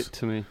right shoes. fit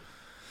to me.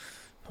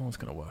 No one's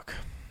going to work.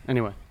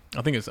 Anyway,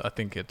 I think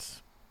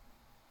it's.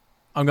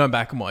 I'm going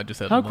back on what I just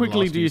said. how on the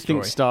quickly last do you news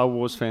think story. Star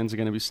Wars fans are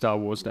going to be Star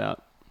Warsed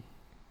out?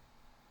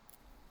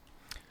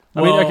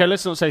 I Well, mean, okay,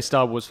 let's not say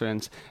Star Wars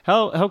fans.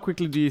 How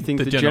quickly do you think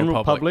The the general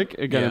general public,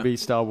 public are going to yeah, be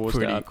Star Warsed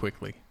pretty out?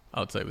 quickly?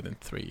 I'd say within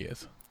 3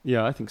 years.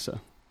 Yeah, I think so.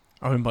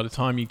 I mean, by the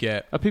time you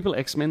get Are people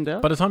X-Men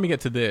out?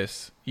 to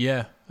this,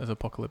 yeah, as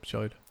Apocalypse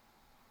showed.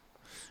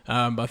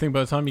 But I think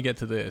by the time you get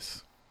to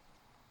this,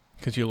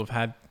 because you'll have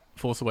had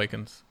Force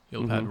Awakens,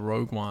 you'll have had Mhm.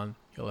 Rogue One,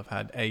 you'll have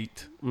had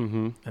 8,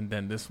 Mm-hmm. and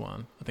then this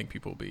one. I think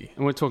people will be.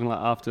 And we're talking like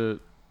after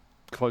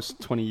close to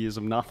 20 years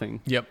of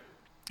nothing. Yep.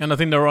 And I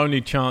think their only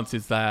chance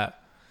is that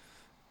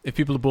if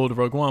people are bored of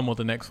Rogue One, well,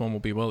 the next one will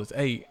be, well, it's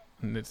 8,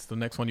 and it's the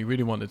next one you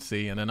really wanted to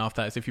see. And then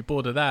after that, it's if you're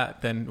bored of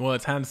that, then, well,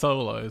 it's Han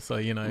Solo. So,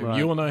 you know, Right.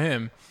 you all know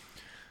him.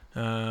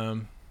 So I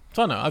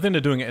don't know. I think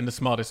they're doing it in the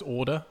smartest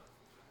order.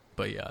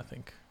 But yeah, I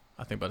think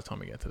by the time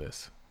we get to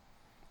this,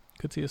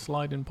 could see a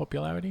slide in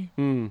popularity.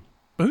 Mm.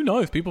 But who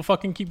knows? People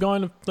fucking keep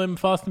going to them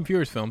Fast and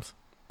Furious films.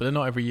 But they're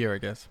not every year, I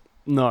guess.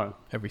 No.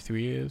 Every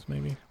 3 years,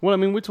 maybe. Well, I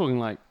mean, we're talking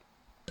like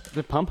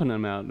they're pumping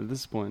them out at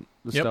this point,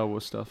 the Yep. Star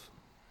Wars stuff.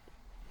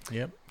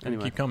 Yep.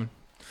 Anyway. Keep coming.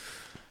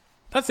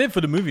 That's it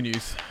for the movie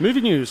news.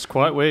 Movie news,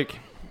 quite weak.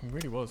 It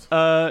really was.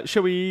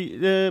 Shall we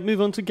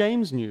move on to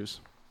games news?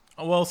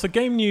 Well, so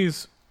game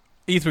news,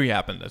 E3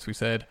 happened, as we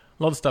said.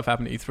 A lot of stuff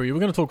happened at E3. We're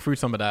going to talk through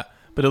some of that.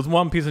 But there was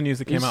one piece of news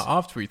that came Is- out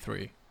after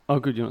E3. Oh,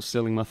 good, you're not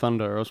stealing my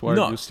thunder. I was worried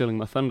No. you were stealing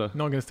my thunder.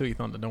 Not going to steal your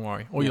thunder, don't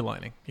worry. Or Yeah. your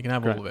lightning. You can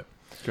have Great. all of it.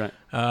 Great.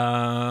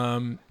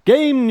 I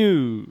Game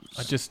news.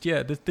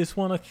 this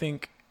one I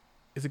think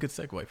is a good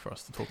segue for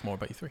us to talk more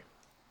about E3.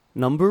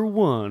 Number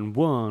one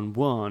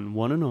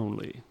and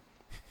only.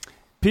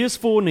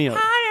 PS4 Neo.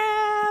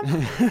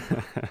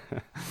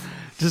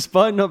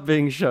 Despite not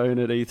being shown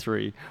at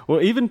E3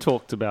 or even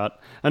talked about,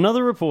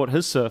 another report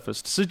has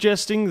surfaced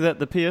suggesting that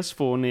the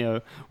PS4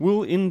 Neo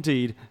will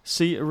indeed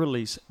see a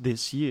release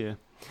this year.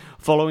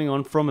 Following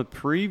on from a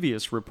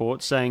previous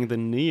report saying the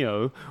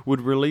Neo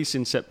would release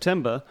in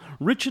September,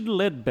 Richard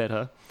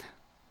Ledbetter,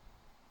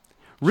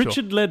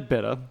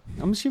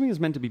 I'm assuming it's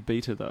meant to be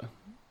beta though.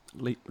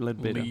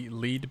 Ledbetter.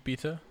 Lead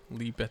better.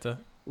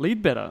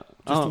 Leadbetter.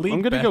 Just I'm lead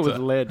going to go with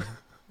better. lead.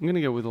 I'm going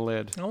to go with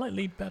lead. I like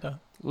lead better.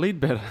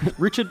 Leadbetter.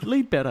 Richard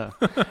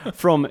Leadbetter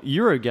from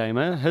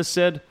Eurogamer has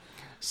said,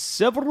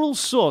 several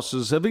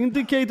sources have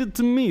indicated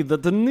to me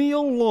that the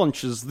Neo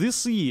launches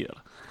this year,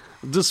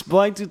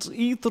 despite its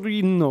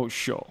E3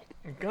 no-show.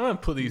 I'm going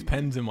to put these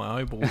pens in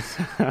my eyeballs.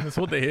 That's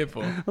what they're here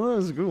for. Oh, that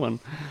was a good one.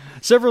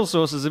 Several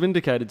sources have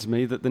indicated to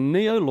me that the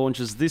Neo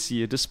launches this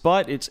year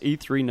despite its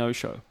E3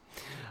 no-show.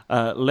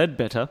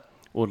 Leadbetter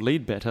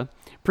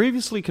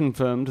previously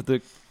confirmed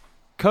the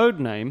code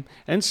name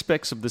and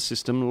specs of the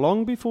system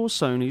long before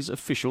Sony's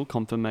official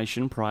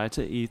confirmation prior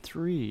to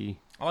E3.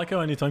 I like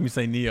how anytime you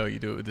say Neo, you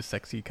do it with a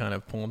sexy kind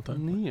of porn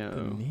tone.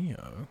 Neo.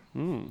 Neo.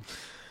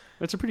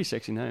 That's a pretty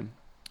sexy name.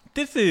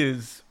 This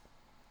is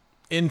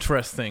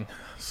interesting.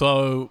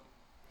 So,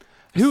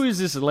 Who is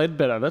this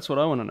Ledbetter? That's what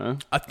I want to know.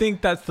 I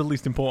think that's the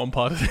least important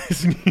part of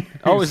this news.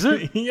 Oh, is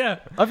it? Yeah.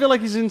 I feel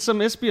like he's in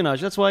some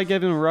espionage. That's why I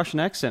gave him a Russian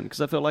accent, because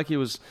I felt like he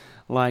was,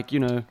 like, you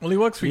know, Well, he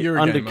works for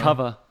Eurogamer.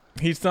 undercover.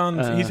 He's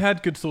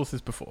had good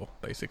sources before,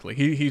 basically.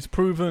 He's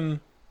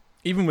proven,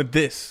 even with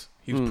this,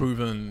 he's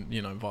proven,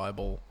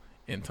 viable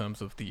in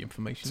terms of the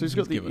information. So he's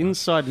got the given us.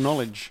 inside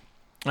knowledge.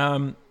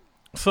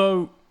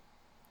 So,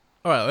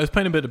 all right, let's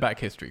paint a bit of back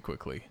history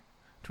quickly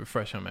to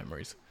refresh our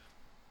memories.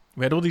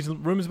 We had all these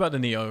rumors about the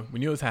Neo. We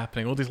knew it was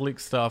happening. All this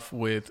leaked stuff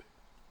with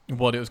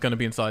what it was going to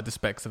be inside, the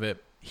specs of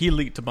it. He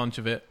leaked a bunch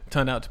of it.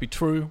 Turned out to be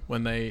true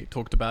when they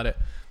talked about it.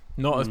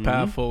 Not as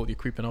powerful. You're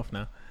creeping off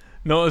now.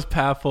 Not as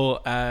powerful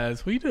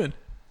as... What are you doing?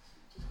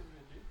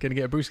 Gonna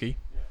get a brewski?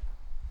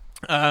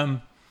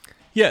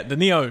 Yeah, the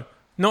Neo,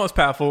 not as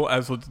powerful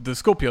as what the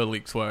Scorpio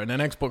leaks were. And then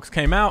Xbox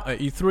came out at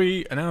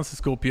E3, announced the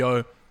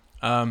Scorpio,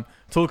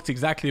 talked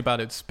exactly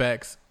about its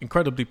specs,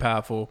 incredibly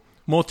powerful,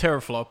 more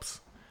teraflops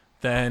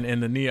than in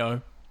the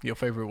Neo, your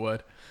favorite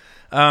word.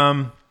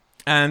 And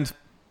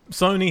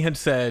Sony had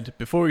said,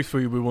 before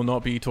E3, we will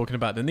not be talking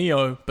about the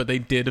Neo, but they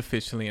did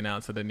officially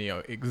announce that the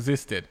Neo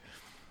existed.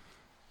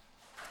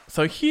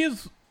 So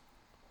here's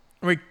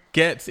where it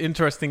gets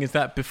interesting, is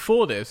that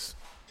before this,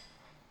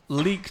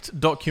 leaked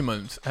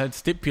documents had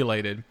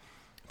stipulated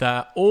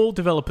that all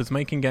developers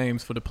making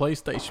games for the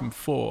PlayStation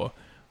 4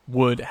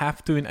 would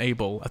have to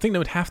enable,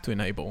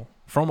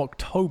 from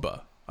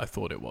October, I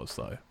thought it was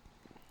though,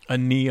 a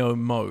Neo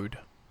mode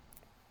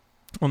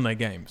on their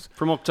games.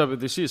 From October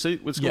this year. See,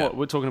 Yeah.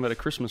 we're talking about a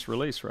Christmas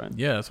release, right?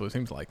 Yeah, that's what it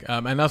seems like.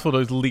 And that's what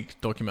those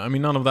leaked documents, I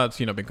mean, none of that's,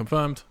 been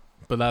confirmed,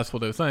 but that's what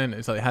they were saying,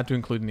 is that it had to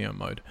include Neo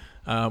mode,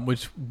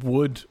 which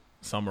would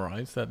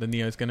summarize that the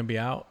Neo is going to be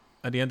out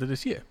at the end of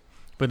this year.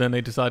 But then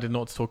they decided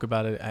not to talk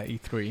about it at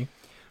E3.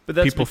 But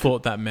that's People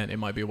thought that meant it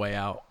might be a way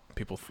out.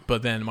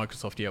 But then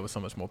Microsoft, was so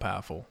much more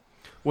powerful.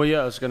 Well,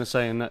 yeah, I was going to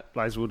say, and that,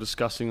 as we were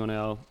discussing on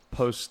our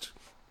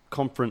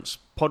post-conference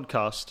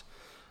podcast,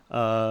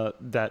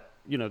 that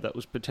that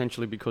was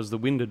potentially because the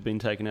wind had been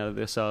taken out of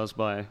their sails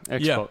by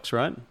Xbox,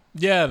 right?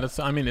 Yeah,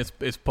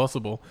 it's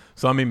possible.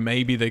 So I mean,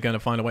 maybe they're going to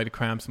find a way to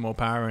cram some more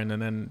power in, and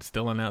then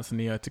still announce the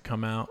Neo to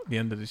come out the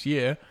end of this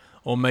year,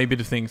 or maybe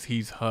the things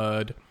he's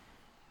heard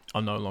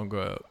are no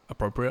longer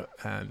appropriate,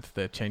 and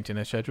they're changing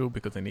their schedule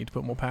because they need to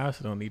put more power,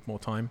 so they'll need more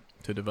time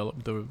to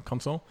develop the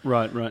console.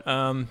 Right.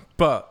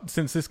 But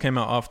since this came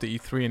out after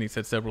E3, and he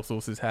said several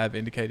sources have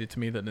indicated to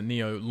me that the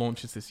Neo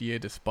launches this year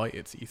despite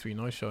its E3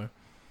 no-show,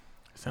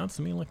 it sounds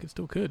to me like it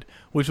still could,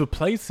 which would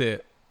place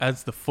it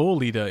as the fall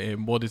leader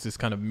in what is this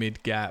kind of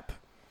mid-gap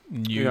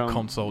new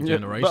console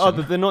generation.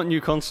 But they're not new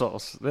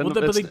consoles.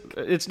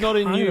 It's not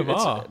a new.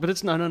 But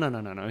it's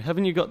no.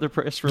 Haven't you got the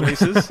press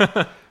releases?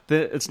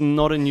 It's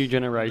not a new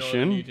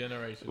generation.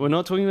 We're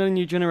not talking about a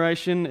new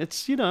generation.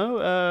 It's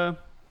a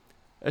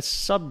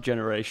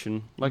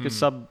sub-generation, like a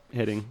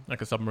subheading,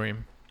 like a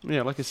submarine.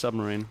 Yeah, like a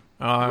submarine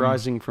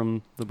rising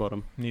from the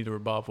bottom. Neither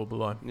above or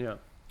below. Yeah,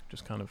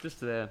 just kind of just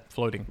there,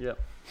 floating. Yeah.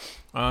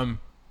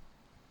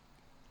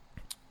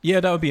 Yeah,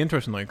 that would be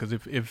interesting, though, because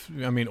if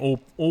I mean,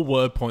 all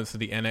word points to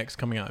the NX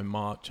coming out in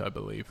March, I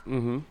believe.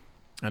 Mm-hmm.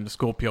 And the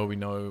Scorpio, we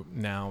know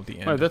now the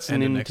end. Oh, that's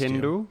end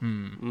Nintendo.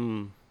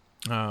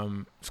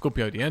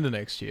 Scorpio the end of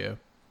next year.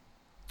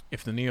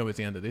 If the Neo is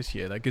the end of this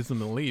year, that gives them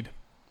the lead.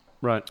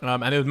 Right.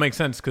 And it would make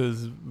sense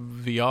because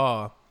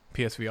PSVR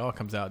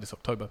comes out this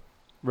October.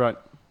 Right.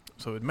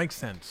 So it makes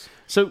sense.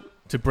 So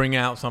to bring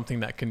out something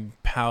that can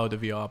power the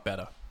VR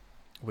better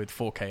with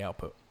 4K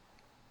output.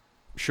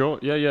 Sure.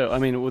 Yeah. I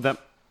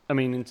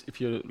mean, if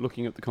you're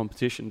looking at the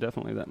competition,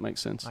 definitely that makes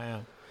sense. I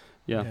am.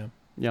 Yeah.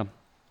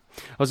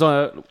 I was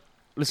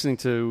listening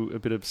to a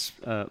bit of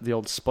the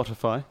old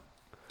Spotify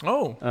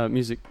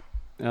music.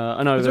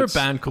 I know. Is there a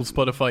band called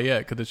Spotify yet?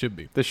 Because there should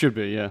be. There should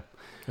be, yeah.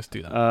 Let's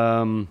do that.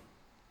 And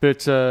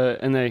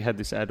they had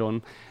this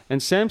add-on. And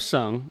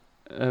Samsung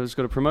has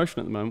got a promotion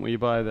at the moment where you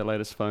buy their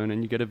latest phone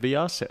and you get a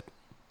VR set.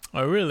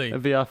 Oh, really? A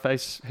VR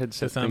face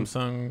headset the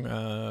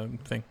Samsung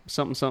thing.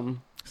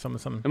 Something.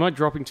 Something. Am I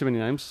dropping too many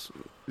names?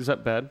 Is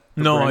that bad?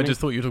 No, branding? I just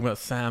thought you were talking about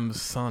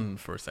Sam's son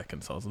for a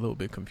second, so I was a little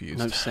bit confused.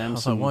 No, Samsung. I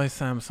was like, why is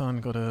Sam's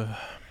son got a...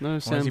 No,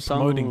 Samsung. Why is he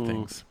promoting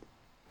things?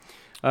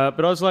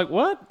 But I was like,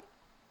 what?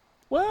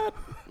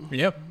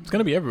 Yeah, it's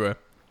going to be everywhere.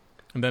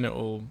 And then it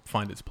will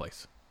find its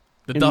place.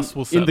 The dust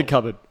will settle. In the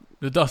cupboard.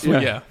 The dust will,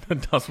 the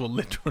dust will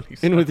literally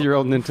settle. In with your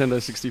old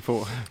Nintendo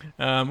 64.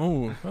 What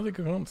was a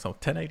good console?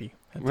 1080.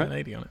 Had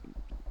 1080 on it.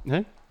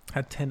 Hey?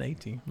 Had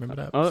 1080. Remember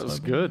that? Oh, that was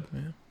good.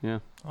 Yeah.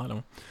 I don't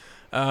know.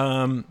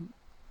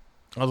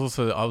 I was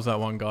that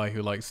one guy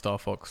who liked Star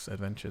Fox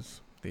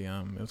Adventures. It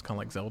was kind of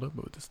like Zelda,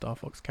 but with the Star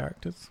Fox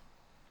characters.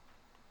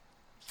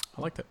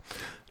 I liked it.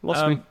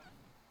 Lost me.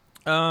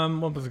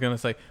 What was I going to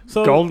say?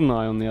 So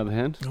GoldenEye, on the other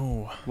hand.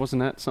 Oh,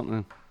 wasn't that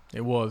something?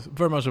 It was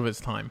very much of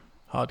its time.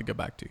 Hard to go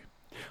back to.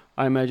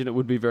 I imagine it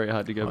would be very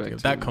hard to go back to.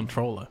 That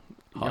controller.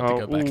 Hard to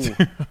go back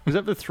to. Is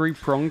that the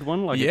 3-pronged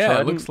one? Like yeah,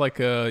 it looks like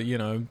a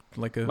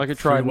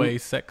three-way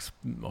sex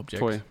object.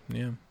 Toy.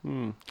 Yeah.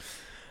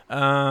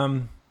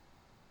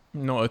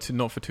 Not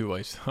for 2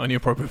 ways. Only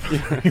appropriate for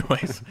 3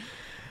 ways.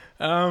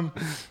 What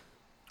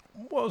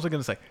was I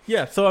going to say?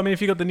 Yeah. So I mean,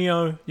 if you got the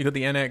Neo, you got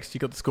the NX, you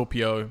got the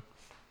Scorpio.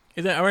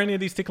 Are any of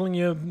these tickling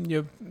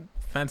your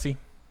fancy?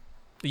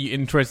 Are you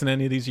interested in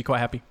any of these? Are you quite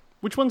happy?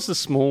 Which one's the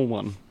small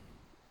one?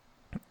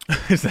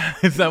 Is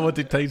that what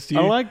dictates to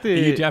you? I like the...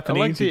 Are you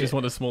Japanese? You just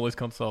want the smallest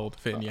console to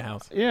fit in your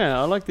house? Yeah,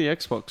 I like the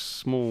Xbox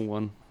small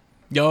one.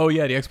 Oh,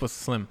 yeah, the Xbox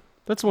Slim.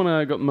 That's the one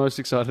I got most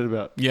excited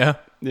about. Yeah?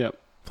 Yeah.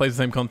 Plays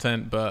the same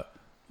content, but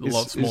a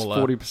lot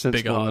smaller. 40%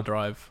 bigger smaller. hard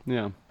drive.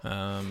 Yeah.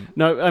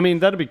 No, I mean,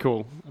 that'd be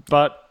cool.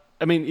 But...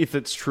 I mean, if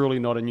it's truly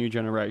not a new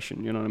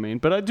generation, you know what I mean?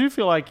 But I do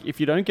feel like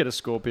if you don't get a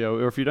Scorpio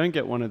or if you don't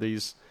get one of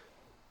these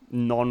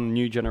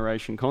non-new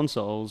generation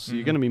consoles,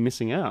 you're going to be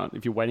missing out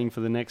if you're waiting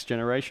for the next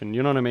generation.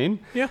 You know what I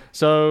mean? Yeah.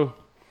 So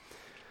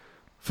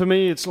for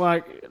me, it's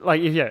like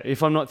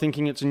if I'm not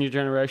thinking it's a new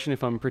generation,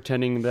 if I'm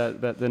pretending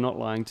that they're not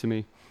lying to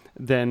me,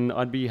 then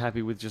I'd be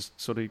happy with just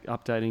sort of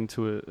updating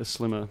to a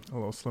slimmer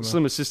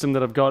system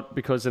that I've got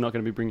because they're not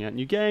going to be bringing out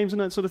new games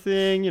and that sort of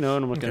thing, you know,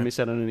 and I'm not going to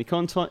miss out on any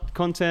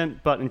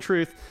content. But in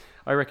truth,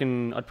 I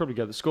reckon I'd probably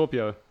go the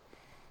Scorpio.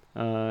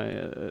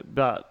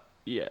 But,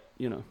 yeah,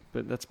 you know,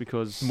 but that's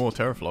because... More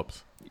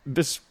teraflops.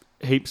 There's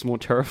heaps more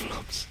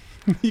teraflops.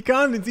 You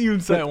can't even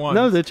say it once.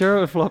 No, the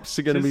teraflops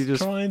are going to be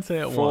just try and say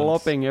it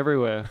flopping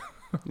everywhere.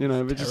 You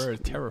know, but Terror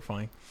is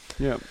terrifying.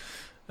 Yeah.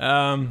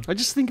 I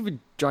just think of a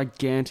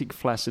gigantic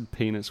flaccid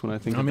penis when I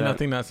think of that. I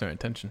think that's their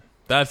intention.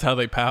 That's how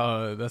they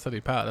power. That's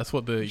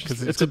what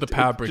because it's got the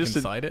power brick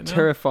inside it now.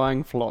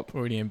 Terrifying flop.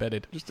 Already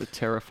embedded. Just a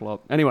teraflop.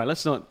 Anyway,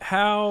 let's not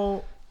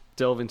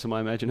delve into my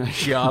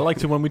imagination. Yeah, I like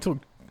to, when we talk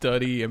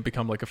dirty and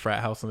become like a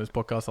frat house on this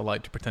podcast, I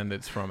like to pretend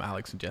it's from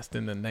Alex and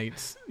Justin and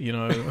Nate's, you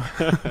know,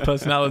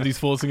 personalities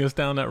forcing us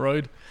down that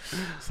road.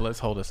 So let's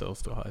hold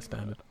ourselves to a higher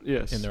standard.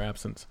 Yes. In their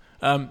absence.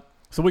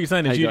 So what you're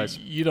saying is Hey, guys.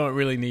 you don't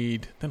really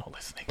need... They're not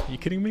listening. Are you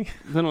kidding me?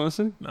 They're not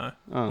listening? No.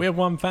 Oh. We have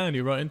one fan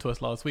who wrote into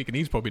us last week, and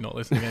he's probably not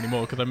listening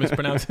anymore because I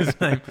mispronounced his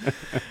name.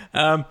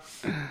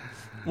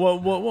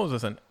 What was I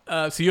saying?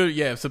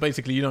 So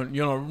basically you're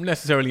not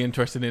necessarily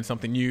interested in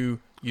something new.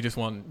 You just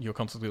want your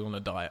console to be on a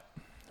diet.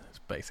 It's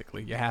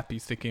basically, you're happy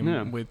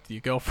sticking with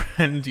your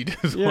girlfriend. You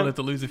just wanted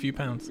to lose a few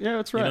pounds. Yeah,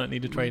 that's right. You don't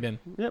need to trade in.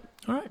 Yep.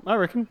 All right. I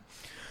reckon.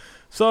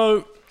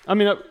 So, I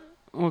mean,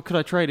 could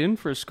I trade in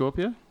for a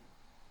Scorpio?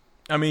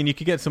 I mean, you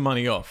could get some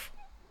money off.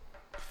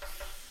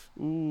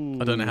 Ooh.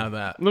 I don't know how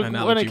that Look,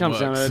 analogy when it comes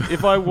works. down to it,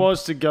 if I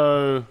was to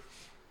go...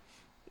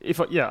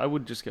 I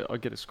would just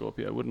I'd get a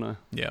Scorpio, wouldn't I?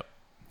 Yeah,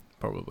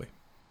 probably.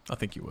 I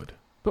think you would.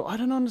 But I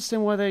don't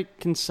understand why they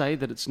can say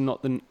that it's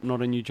not a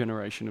new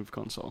generation of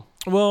console.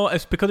 Well,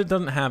 it's because it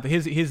doesn't have...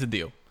 Here's the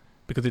deal.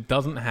 Because it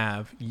doesn't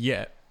have,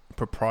 yet,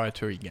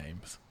 proprietary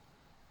games.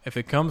 If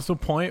it comes to a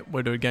point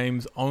where the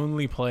game's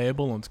only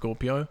playable on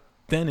Scorpio,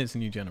 then it's a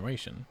new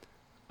generation.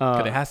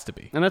 But it has to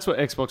be. And that's what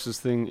Xbox's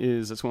thing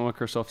is. That's what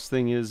Microsoft's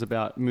thing is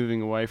about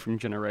moving away from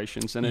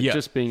generations and it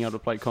just being able to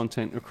play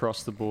content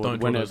across the board,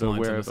 Don't whenever, draw those lines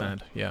in the wherever.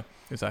 sand. Yeah,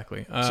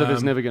 exactly. So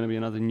there's never going to be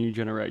another new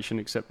generation,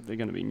 except they're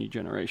going to be new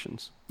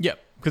generations. Yeah,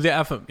 because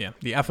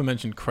the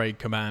aforementioned Craig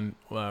Caban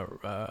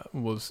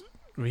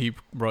he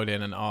wrote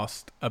in and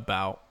asked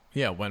about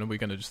when are we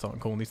going to just start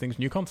calling these things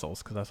new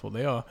consoles? Because that's what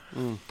they are.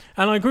 And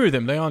I agree with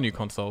him. They are new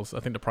consoles.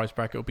 I think the price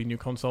bracket will be new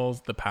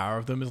consoles. The power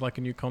of them is like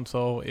a new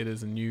console. It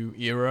is a new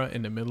era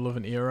in the middle of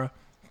an era.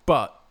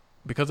 But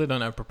because they don't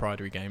have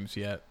proprietary games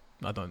yet,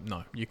 I don't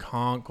know. You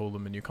can't call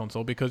them a new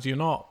console because you're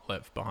not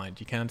left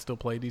behind. You can still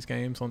play these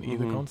games on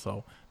either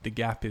console. The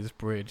gap is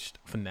bridged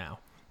for now.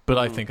 But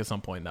I think at some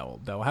point that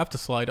will have to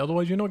slide.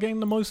 Otherwise, you're not getting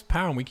the most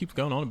power. And we keep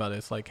going on about it.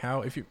 It's like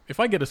how if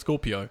I get a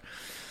Scorpio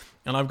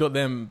and I've got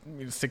them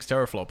 6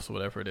 teraflops or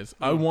whatever it is,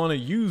 I want to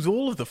use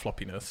all of the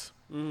floppiness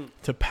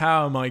to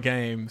power my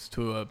games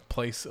to a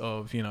place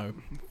of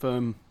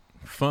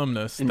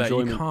firmness enjoyment that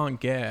you can't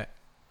get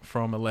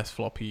from a less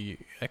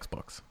floppy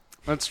Xbox.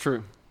 That's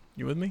true.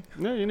 You with me?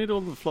 No, you need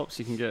all the flops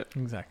you can get.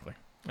 Exactly.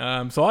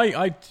 So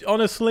I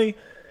honestly,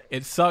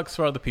 it sucks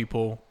for other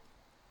people.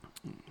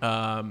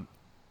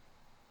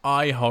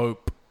 I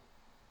hope.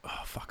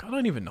 Oh, fuck, I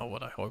don't even know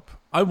what I hope.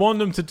 I want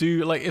them to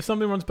do, like, if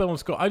something runs better on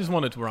Scorpio, I just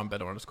want it to run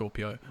better on a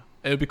Scorpio.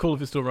 It would be cool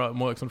if it still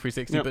works on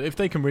 360, but if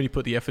they can really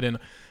put the effort in,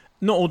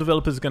 not all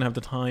developers are going to have the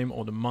time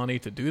or the money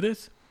to do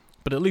this,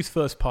 but at least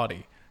first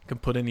party can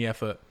put in the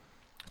effort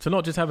to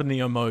not just have a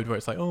Neo mode where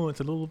it's like, oh,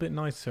 it's a little bit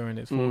nicer and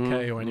it's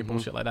 4K or any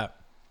bullshit like that.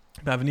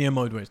 But have a Neo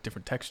mode where it's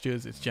different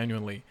textures, it's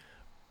genuinely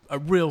a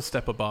real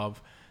step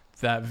above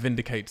that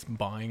vindicates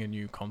buying a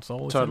new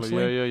console.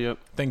 Totally, yeah.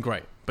 Then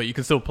great. But you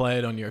can still play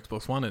it on your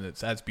Xbox One and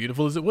it's as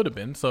beautiful as it would have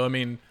been. So, I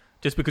mean,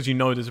 just because you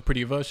know there's a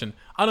prettier version,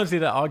 I don't see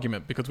that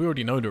argument because we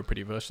already know there are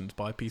prettier versions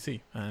by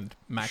PC and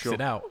max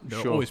it out. There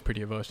are always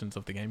prettier versions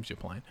of the games you're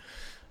playing.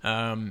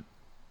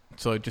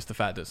 So just the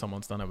fact that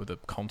someone's done it with a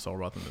console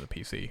rather than a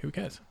PC, who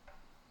cares?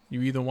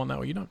 You either want that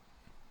or you don't.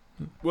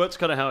 Well, that's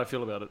kind of how I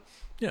feel about it.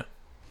 Yeah.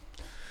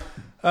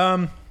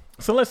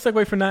 So let's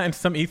segue from that into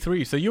some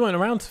E3. So you went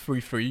around to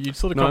E3, you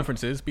saw the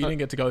conferences, but you didn't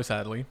get to go,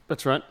 sadly.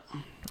 That's right.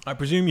 I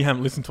presume you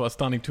haven't listened to our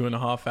stunning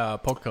 2.5 hour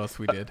podcast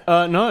we did.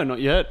 No,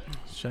 not yet.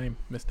 Shame,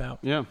 missed out.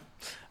 Yeah.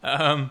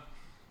 Is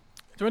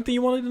there anything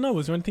you wanted to know?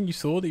 Was there anything you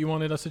saw that you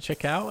wanted us to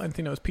check out?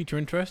 Anything that was piqued your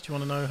interest? You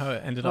want to know how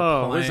it ended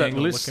up playing? Where's that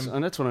list?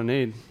 And that's what I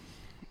need.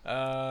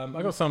 I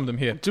got some of them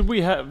here. Did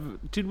we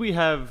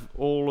have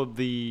all of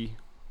the...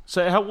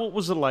 So what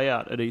was the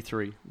layout at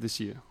E3 this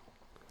year?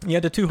 Yeah,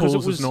 the two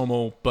halls was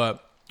normal,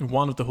 but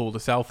one of the hall, the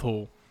South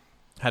Hall,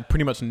 had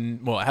pretty much...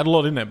 Well, it had a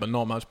lot in there, but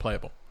not much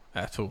playable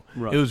at all.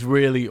 Right. It was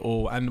really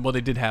all... And what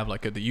they did have,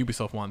 like the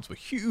Ubisoft ones, were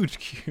huge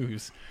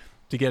queues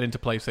to get into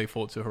play, say,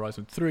 Forza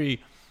Horizon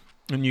 3.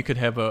 And you could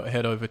head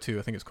over to,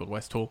 I think it's called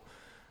West Hall,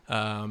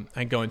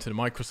 and go into the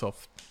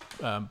Microsoft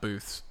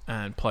booths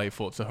and play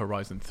Forza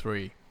Horizon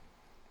 3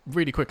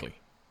 really quickly.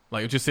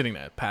 Like, just sitting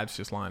there, pads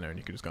just lying there, and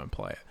you could just go and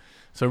play it.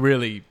 So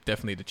really,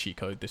 definitely the cheat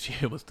code this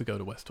year was to go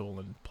to West Hall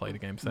and play the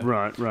games there.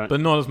 Right.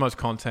 But not as much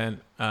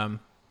content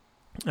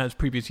as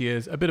previous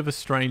years. A bit of a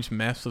strange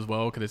mess as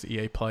well, because there's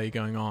EA Play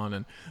going on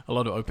and a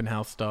lot of open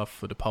house stuff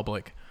for the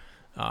public.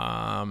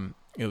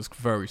 It was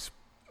very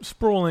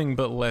sprawling,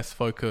 but less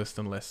focused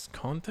and less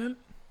content.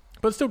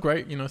 But still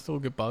great, still a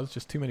good buzz.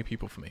 Just too many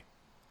people for me.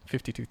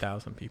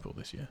 52,000 people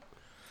this year.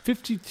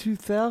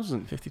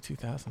 52,000?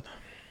 52,000.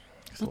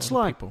 That's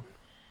like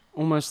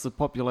almost the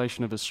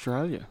population of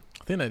Australia.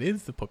 I think that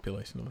is the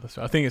population of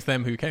Australia. I think it's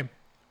them who came.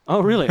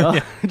 Oh, really? Oh,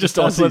 yeah, just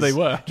that's Aussies. where they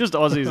were. Just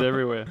Aussies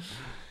everywhere.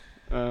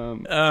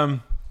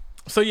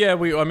 So yeah,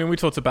 we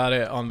talked about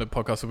it on the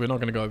podcast, so we're not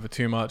going to go over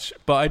too much.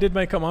 But I did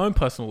make up my own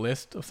personal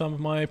list of some of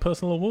my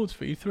personal awards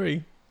for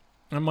E3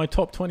 and my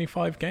top 20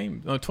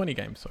 games at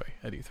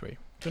E3.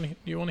 Do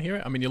you want to hear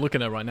it? I mean, you're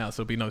looking at it right now,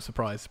 so it'll be no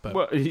surprise. But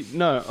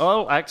no,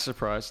 I'll act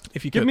surprised.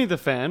 If you give me the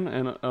fan,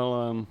 and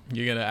I'll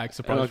you're gonna act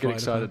surprised. And I'll get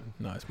excited.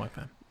 No, it's my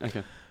fan.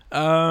 Okay.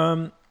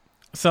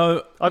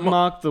 So I've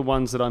marked the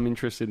ones that I'm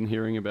interested in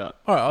hearing about.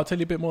 All right, I'll tell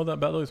you a bit more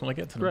about those when I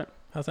get to them. Great.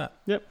 How's that?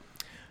 Yep.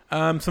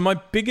 So my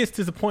biggest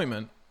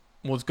disappointment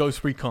was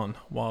Ghost Recon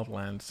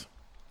Wildlands.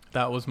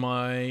 That was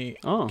my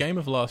game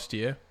of last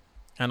year,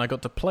 and I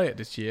got to play it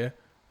this year,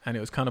 and it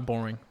was kind of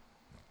boring.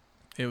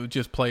 It was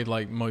just played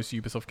like most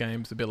Ubisoft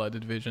games, a bit like The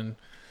Division.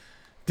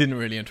 Didn't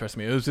really interest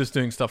me. It was just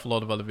doing stuff a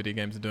lot of other video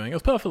games are doing. It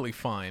was perfectly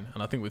fine,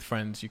 and I think with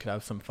friends you could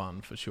have some fun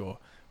for sure.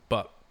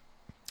 But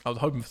I was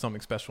hoping for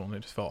something special, and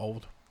it just felt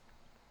old.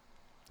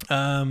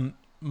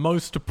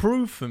 Most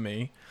approved for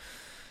me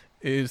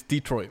is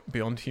Detroit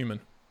Beyond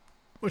Human,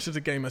 which is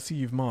a game I see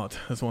you've marked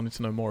as wanting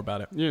to know more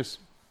about it. Yes.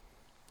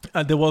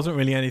 There wasn't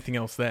really anything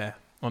else there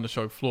on the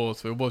show floor,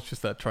 so it was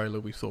just that trailer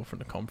we saw from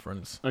the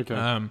conference. Okay.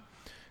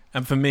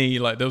 And for me,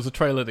 like, there was a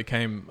trailer that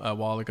came a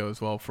while ago as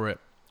well for it.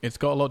 It's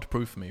got a lot to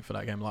prove for me for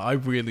that game. Like, I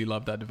really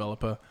love that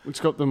developer. It's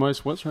got the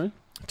most what, sorry?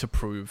 To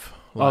prove.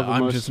 Like,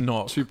 I'm just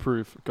not... To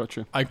prove.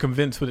 Gotcha. I'm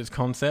convinced with its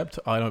concept.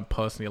 I don't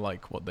personally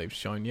like what they've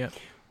shown yet,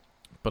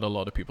 but a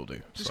lot of people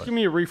do. Just give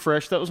me a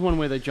refresh. That was one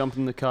where they jump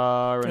in the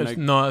car and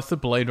No, it's the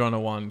Blade Runner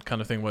one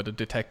kind of thing where the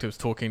detective's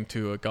talking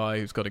to a guy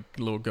who's got a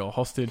little girl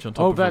hostage on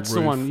top of a roof. Oh, that's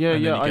the one. Yeah,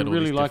 yeah. I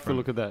really like the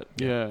look of that.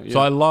 Yeah, yeah.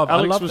 So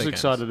Alex was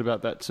excited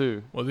about that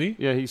too. Was he?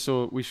 Yeah, he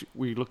saw.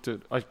 We looked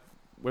at.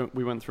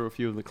 We went through a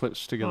few of the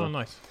clips together. Oh,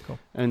 nice. Cool.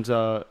 And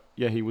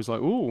yeah, he was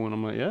like, "Ooh," and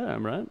I'm like, "Yeah,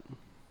 I'm right."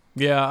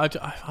 Yeah, I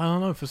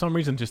don't know. For some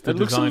reason, just the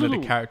design of the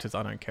characters,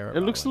 I don't care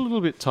about. It looks a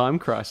little bit Time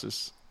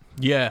Crisis.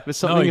 Yeah, there's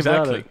something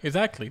about it.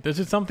 Exactly. There's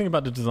just something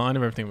about the design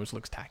of everything which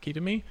looks tacky to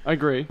me. I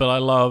agree. But I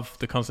love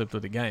the concept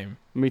of the game.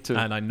 Me too.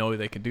 And I know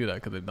they can do that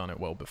because they've done it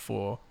well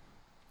before.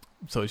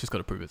 So it's just got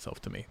to prove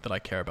itself to me that I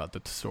care about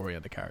the story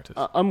and the characters.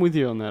 I'm with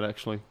you on that,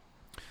 actually.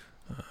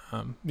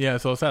 Yeah,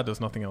 so I was sad there's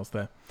nothing else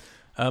there.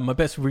 My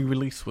best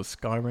re-release was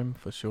Skyrim,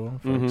 for sure.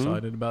 Very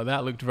excited about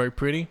that. Looked very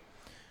pretty.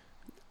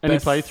 Any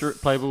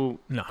playable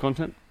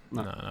content?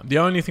 No. The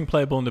only thing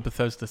playable in the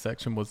Bethesda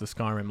section was the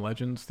Skyrim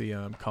Legends,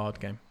 the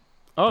card game.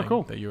 Oh,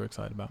 cool. That you were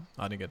excited about.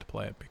 I didn't get to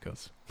play it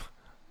because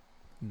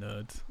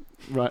nerds.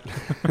 Right.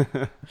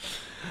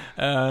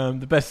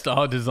 The best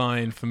art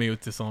design for me was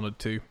Dishonored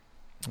 2.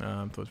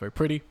 Thought it was very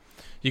pretty.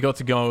 You got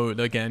to go,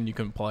 again, you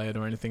couldn't play it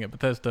or anything at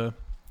Bethesda,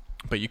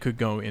 but you could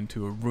go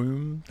into a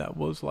room that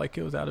was like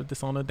it was out of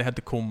Dishonored. They had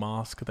the cool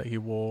mask that he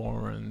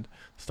wore and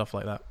stuff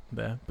like that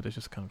there, but it's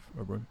just kind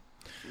of a room.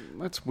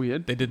 That's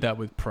weird. They did that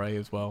with Prey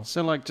as well.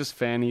 So like just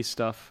fanny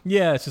stuff.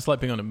 Yeah, it's just like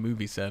being on a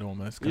movie set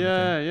almost.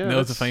 Yeah. And there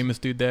was a famous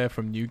dude there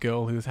from New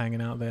Girl who was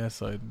hanging out there,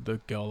 so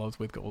the girl I was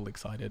with got all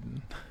excited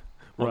and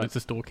wanted to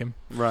stalk him.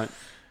 Right.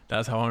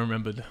 That's how I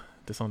remembered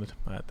Dishonored.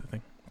 I had the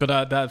thing.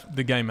 But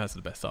the game has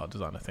the best art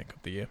design, I think,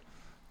 of the year.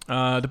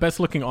 The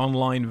best looking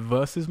online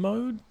versus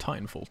mode,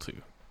 Titanfall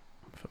 2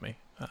 for me.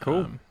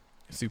 Cool.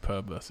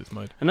 Superb versus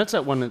mode. And that's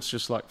that one that's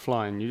just like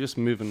flying. You're just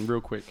moving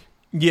real quick.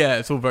 Yeah,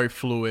 it's all very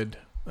fluid.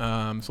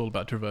 It's all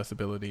about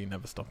traversability,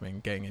 never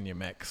stopping, getting in your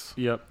mechs,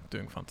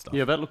 doing fun stuff.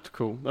 Yeah, that looked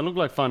cool. That looked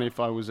like fun if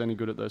I was any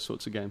good at those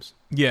sorts of games.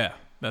 Yeah,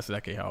 that's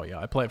exactly how. Yeah,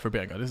 I play it for a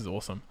bit and go, this is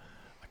awesome.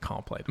 I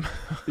can't play them.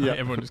 Yeah,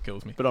 everyone just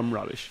kills me. But I'm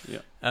rubbish.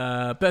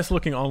 Yeah. Best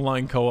looking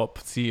online co-op,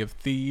 Sea of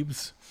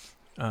Thieves.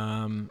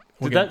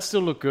 Did that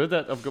still look good?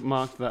 That I've got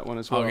marked that one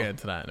as well. I'll get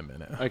into that in a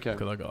minute. Okay.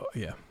 Because I got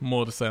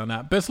more to say on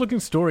that. Best looking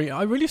story.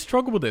 I really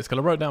struggled with this because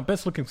I wrote down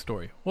best looking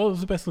story. What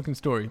was the best looking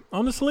story?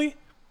 Honestly,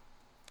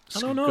 I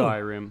don't know.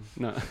 Skyrim.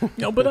 No.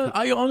 No, but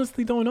I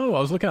honestly don't know. I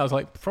was looking. I was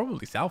like,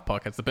 probably South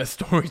Park has the best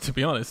story, to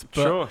be honest.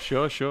 But,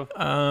 Sure.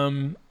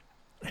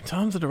 In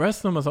terms of the rest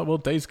of them, I was like, well,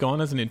 Days Gone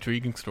has an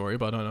intriguing story,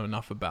 but I don't know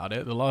enough about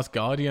it. The Last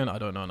Guardian, I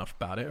don't know enough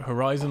about it.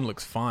 Horizon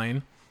looks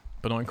fine,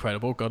 but not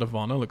incredible. God of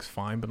Honor looks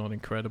fine, but not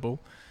incredible.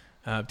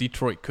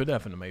 Detroit could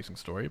have an amazing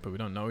story, but we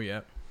don't know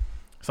yet.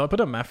 So I put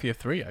up Mafia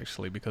 3,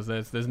 actually, because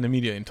there's an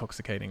immediate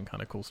intoxicating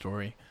kind of cool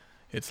story.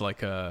 It's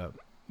like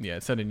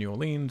it's set in New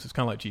Orleans. It's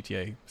kind of like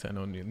GTA, set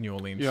in New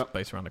Orleans,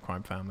 based around a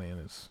crime family,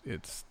 and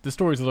it's the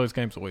stories of those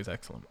games are always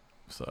excellent.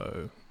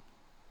 So,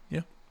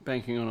 yeah.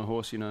 Banking on a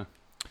horse,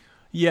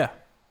 Yeah,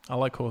 I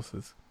like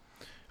horses.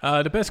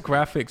 The best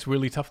graphics,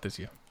 really tough this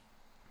year.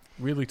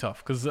 Really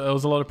tough, because there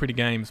was a lot of pretty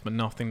games, but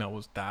nothing that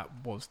was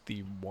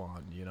the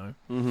one,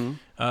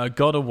 Mm-hmm.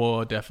 God of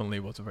War definitely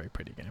was a very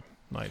pretty game.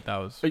 Like, that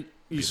was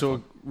You saw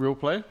real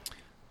play?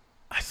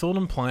 I saw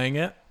them playing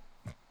it,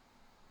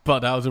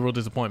 but that was a real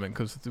disappointment,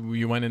 because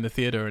you went in the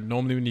theater, and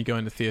normally when you go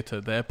in the theater,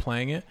 they're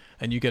playing it,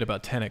 and you get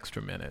about 10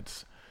 extra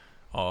minutes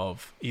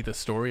of either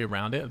story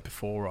around it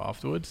before or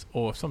afterwards,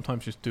 or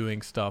sometimes just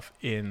doing stuff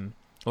in...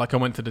 Like I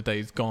went to the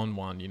Days Gone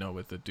one,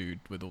 with the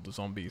dude with all the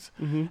zombies,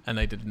 and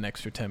they did an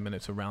extra 10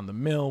 minutes around the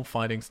mill,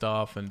 fighting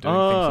stuff and doing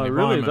things in the environment.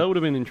 Really? That would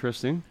have been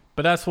interesting.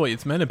 But that's what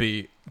it's meant to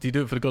be. Do you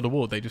do it for the God of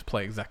War? They just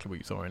play exactly what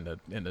you saw in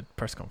the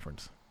press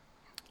conference.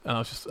 And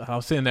I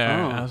was sitting there,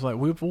 and I was like,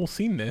 we've all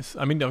seen this.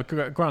 I mean,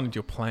 granted,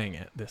 you're playing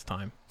it this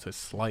time, so it's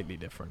slightly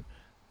different,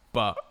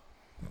 but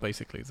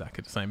basically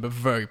exactly the same, but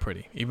very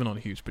pretty, even on a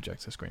huge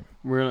projector screen.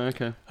 Really?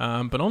 Okay.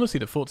 But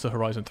honestly, the Forza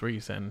Horizon 3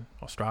 is in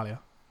Australia.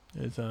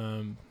 Is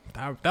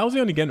that was the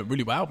only game that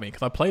really wowed me,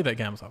 because I played that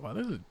game. I was like, wow,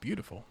 this is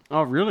beautiful.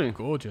 Oh, really?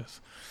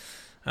 Gorgeous.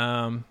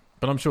 But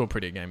I'm sure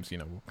prettier games,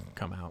 will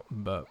come out.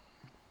 But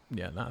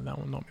yeah, that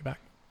one knocked me back.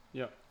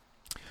 Yeah.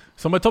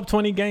 So my top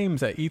 20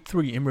 games at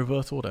E3 in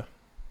reverse order.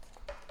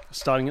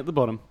 Starting at the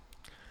bottom.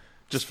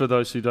 Just for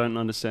those who don't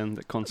understand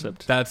the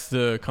concept. That's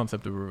the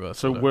concept of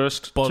reverse order. So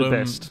worst bottom, to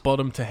best.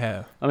 Bottom to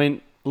hair. I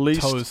mean,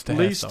 Toes to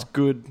least hairstyle.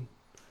 good.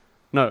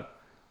 No.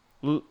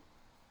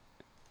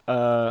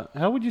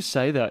 How would you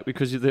say that?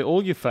 Because they're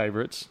all your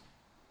favorites.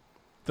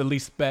 The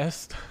least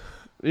best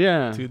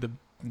Yeah. to the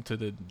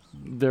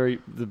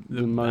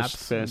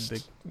most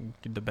best.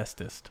 The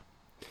bestest.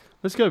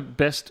 Let's go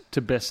best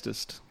to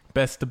bestest.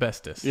 Best to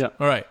bestest. Yeah.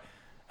 All right.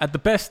 At the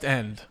best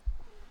end,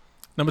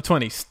 number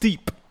 20,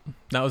 Steep.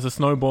 That was a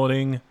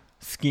snowboarding,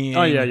 skiing,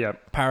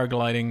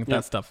 paragliding,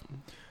 that stuff.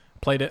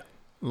 Played it,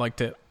 liked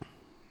it.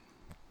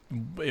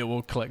 It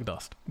will collect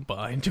dust, but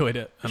I enjoyed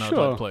it, and I'd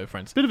like to play with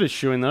friends. Bit of a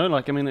shoe-in, though.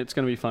 Like, I mean, it's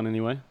going to be fun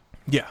anyway.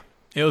 Yeah.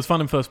 It was fun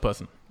in first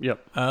person.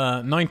 Yep.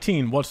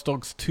 19, Watch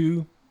Dogs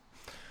 2.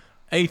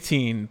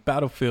 18,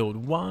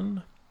 Battlefield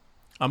 1.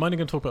 I'm only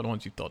going to talk about the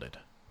ones you dotted,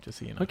 just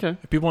so you know. Okay.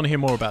 If people want to hear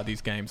more about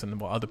these games and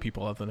what other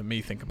people other than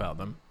me think about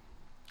them,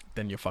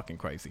 then you're fucking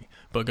crazy.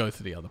 But go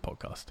to the other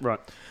podcast. Right.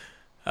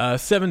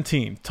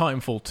 17,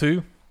 Titanfall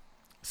 2.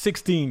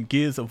 16,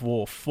 Gears of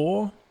War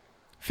 4.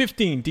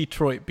 15,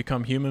 Detroit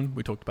Become Human.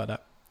 We talked about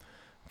that.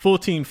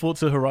 14,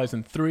 Forza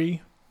Horizon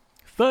 3.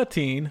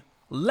 13,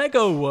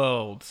 Lego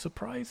World.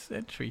 Surprise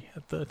entry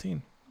at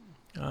 13.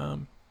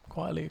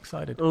 Quietly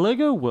excited.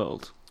 Lego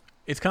World.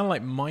 It's kind of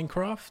like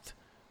Minecraft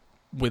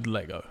with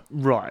Lego.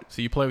 Right.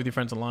 So you play with your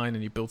friends online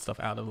and you build stuff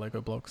out of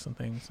Lego blocks and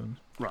things. And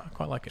right. I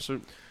quite like it.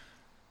 So,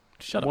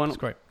 shut up. It's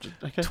great.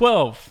 Okay.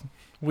 12,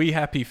 We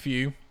Happy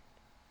Few.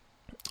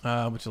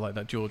 Which is like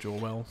that George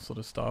Orwell sort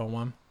of style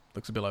one.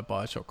 Looks a bit like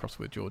Bioshock crossed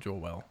with George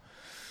Orwell.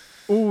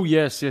 Oh,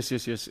 yes. And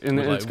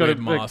with it's got a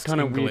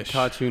kind of weird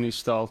cartoony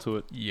style to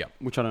it. Yeah.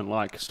 Which I don't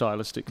like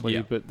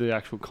stylistically, but the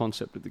actual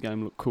concept of the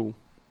game looked cool.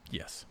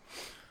 Yes.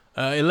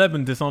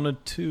 11,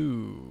 Dishonored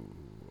 2.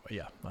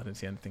 Yeah, I didn't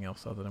see anything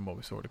else other than what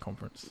we saw at the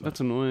conference. So. That's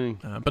annoying.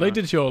 But they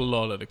did show a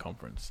lot at the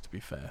conference, to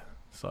be fair.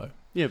 So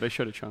yeah, they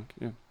showed a chunk,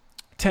 yeah.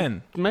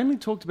 10. Mainly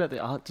talked about the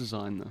art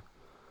design, though.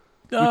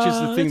 Which is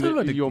the thing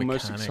that you're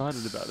most mechanics.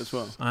 excited about as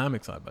well. I am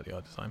excited about the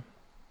art design.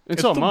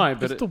 It's not mine,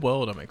 but it's the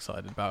world I'm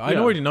excited about. Yeah.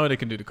 I already know they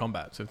can do the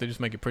combat, so if they just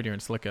make it prettier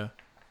and slicker,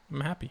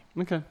 I'm happy.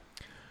 Okay.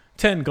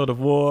 10, God of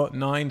War.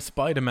 9,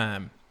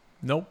 Spider-Man.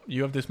 Nope,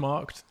 you have this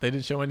marked. They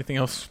didn't show anything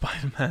else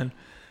Spider-Man.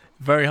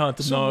 Very hard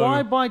to know. So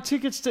why buy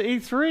tickets to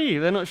E3?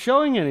 They're not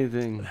showing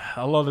anything.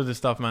 A lot of the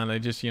stuff, man, they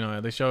just,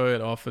 they show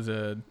it off as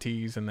a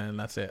tease and then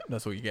that's it.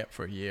 That's what you get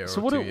for a year so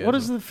or 2 years. What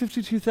is the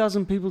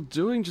 52,000 people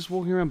doing just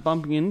walking around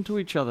bumping into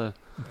each other?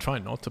 I'm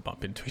trying not to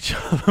bump into each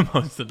other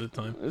most of the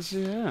time.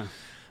 Yeah.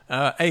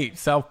 8,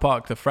 South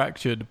Park, The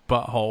Fractured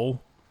Butthole.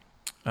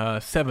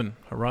 7,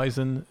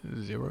 Horizon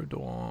Zero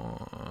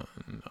Dawn.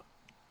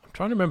 I'm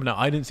trying to remember now.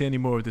 I didn't see any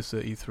more of this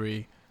at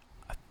E3.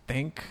 I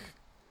think...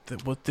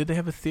 did they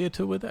have a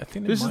theater with it? I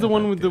think this is the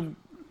one with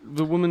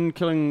the woman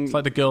killing. It's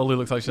like the girl who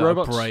looks like she's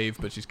robots. like brave,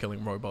 but she's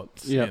killing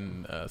robots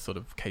in sort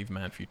of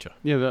caveman future.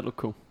 Yeah, that looked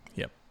cool.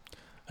 Yep.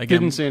 Again,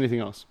 didn't see anything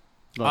else.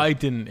 I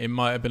didn't. It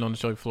might have been on the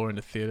show floor in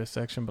the theater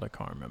section, but I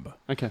can't remember.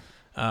 Okay.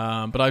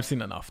 But I've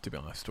seen enough to be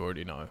honest to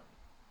already know.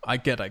 I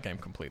get that game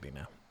completely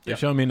now. They've Yep.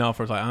 shown me enough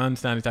where it's like I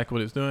understand exactly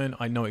what it's doing.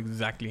 I know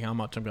exactly how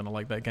much I'm going to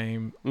like that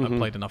game. Mm-hmm. I've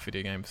played enough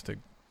video games to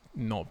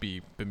not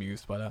be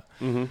bemused by that.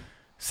 Mm-hmm.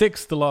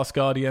 6, The Last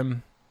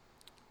Guardian.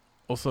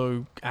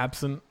 Also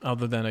absent,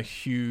 other than a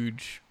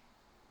huge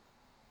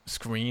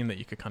screen that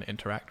you could kind of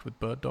interact with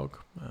Bird Dog.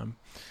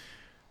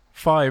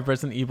 5,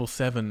 Resident Evil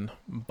 7,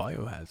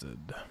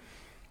 Biohazard.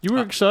 You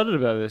were excited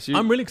about this.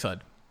 I'm really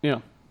excited. Yeah.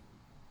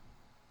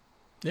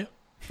 Yeah.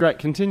 Great,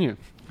 continue.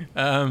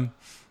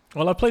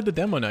 Well, I played the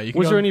demo now. You can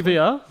Was there any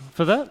VR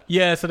for that?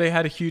 Yeah, so they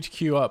had a huge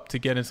queue up to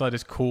get inside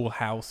this cool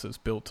house that's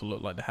built to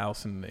look like the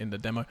house in the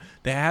demo.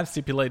 They have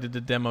stipulated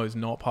the demo is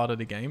not part of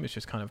the game. It's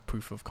just kind of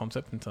proof of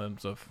concept in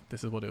terms of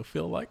this is what it'll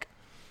feel like.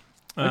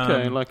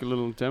 Okay, like a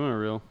little demo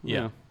reel.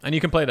 Yeah. And you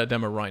can play that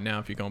demo right now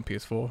if you go on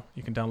PS4.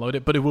 You can download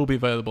it, but it will be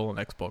available on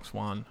Xbox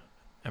One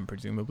and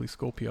presumably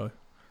Scorpio,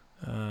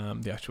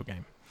 the actual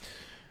game.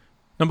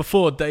 Number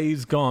 4,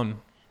 Days Gone.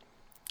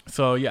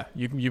 So, yeah,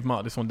 you've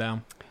marked this one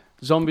down.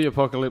 Zombie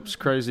apocalypse,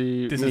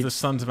 crazy. This is the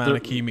Sons of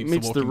Anarchy meets The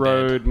Walking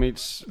Road, Dead.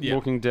 meets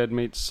Walking Dead,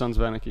 meets Sons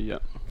of Anarchy, yeah.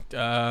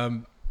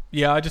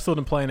 Yeah, I just saw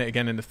them playing it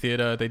again in the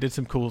theater. They did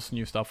some cool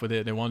new stuff with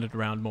it. They wandered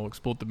around more,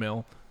 explored the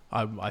mill.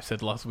 I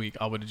said last week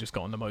I would have just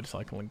got on the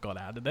motorcycle and got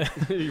out of there.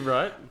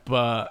 Right.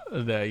 But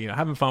they're,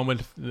 having fun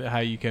with how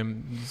you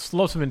can... There's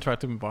lots of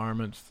interactive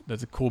environments.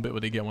 There's a cool bit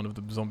where they get one of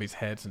the zombies'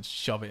 heads and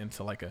shove it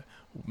into like a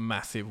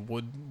massive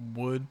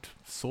wood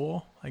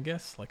saw, I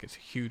guess. Like it's a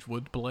huge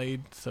wood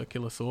blade,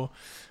 circular saw.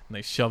 And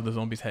they shove the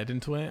zombie's head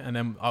into it. And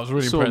then I was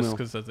really impressed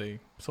because there's a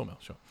sawmill,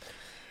 sure.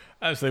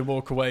 As they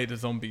walk away, the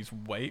zombie's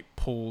weight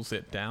pulls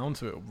it down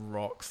so it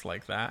rocks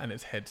like that. And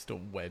its head's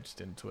still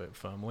wedged into it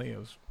firmly. It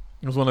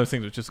was one of those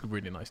things that was just a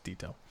really nice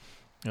detail.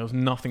 There was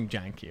nothing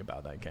janky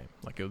about that game.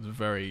 Like, it was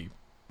very,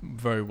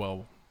 very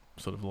well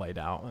sort of laid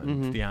out,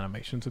 and the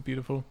animations are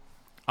beautiful.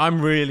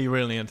 I'm really,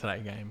 really into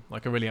that game.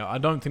 Like, I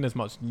don't think there's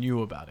much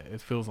new about it.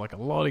 It feels like a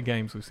lot of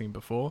games we've seen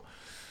before,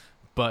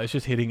 but it's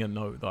just hitting a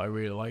note that I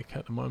really like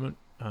at the moment.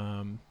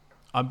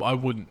 I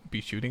wouldn't be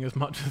shooting as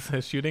much as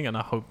they're shooting, and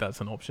I hope that's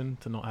an option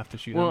to not have to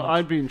shoot. Well, that much.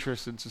 I'd be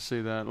interested to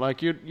see that.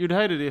 Like, you'd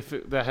hate it if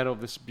they had all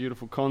this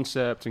beautiful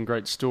concept and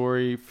great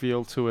story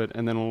feel to it,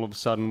 and then all of a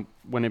sudden,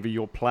 whenever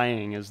you're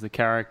playing as the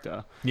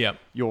character,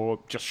 you're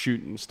just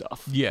shooting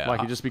stuff. Yeah.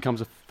 Like, it just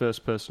becomes a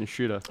first-person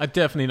shooter. I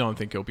definitely don't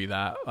think it'll be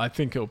that. I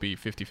think it'll be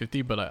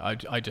 50-50, but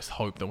I just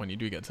hope that when you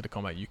do get to the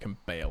combat, you can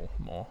bail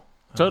more.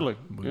 Totally,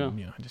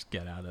 Just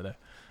get out of there.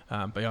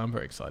 But yeah, I'm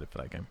very excited for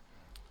that game.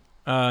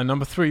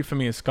 Number 3 for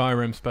me is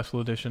Skyrim Special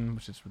Edition,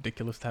 which is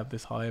ridiculous to have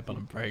this high, but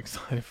I'm very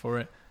excited for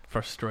it.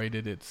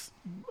 Frustrated, it's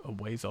a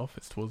ways off.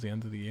 It's towards the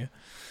end of the year.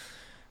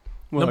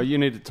 Well, you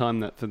need to time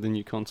that for the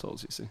new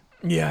consoles, you see.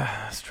 Yeah,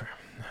 that's true.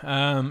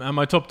 And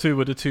my top 2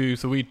 were the 2.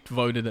 So we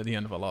voted at the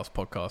end of our last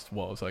podcast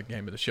what was our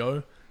game of the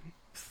show.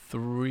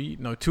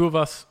 2 of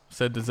us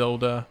said the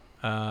Zelda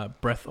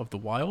Breath of the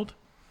Wild,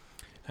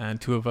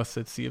 and 2 of us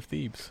said Sea of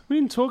Thieves. We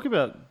didn't talk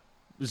about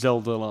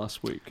Zelda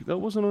last week. That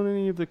wasn't on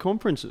any of the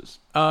conferences.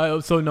 So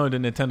no, the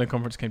Nintendo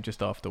conference came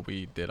just after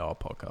we did our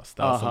podcast.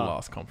 That was the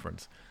last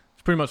conference.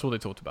 It's pretty much all they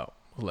talked about.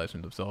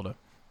 Legend of Zelda.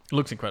 It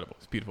looks incredible.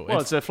 It's beautiful. Well,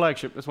 it's their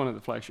flagship. It's one of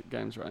the flagship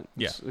games, right?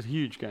 It's yeah, a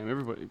huge game.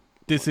 Everybody.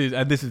 This is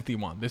the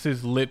one. This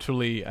is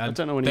literally. And I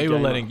don't know when they were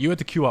letting you had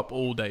to queue up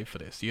all day for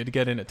this. You had to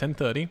get in at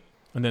 10:30,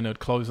 and then it would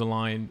close the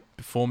line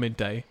before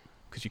midday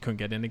because you couldn't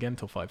get in again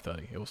until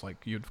 5:30. It was like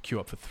you'd queue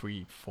up for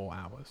 3-4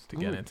 hours to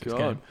get into this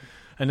game.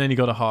 And then you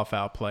got a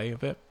half-hour play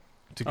of it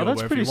to go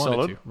wherever you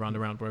wanted to. Round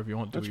around wherever you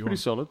want to. That's pretty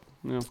solid.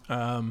 Yeah.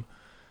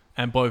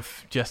 And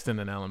both Justin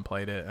and Alan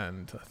played it,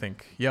 and I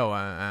think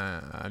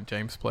and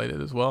James played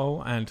it as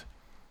well. And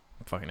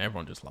fucking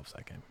everyone just loves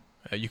that game.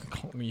 You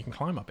can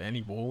climb up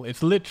any wall.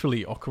 It's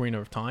literally Ocarina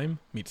of Time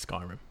meets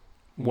Skyrim.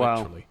 Wow.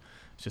 Literally.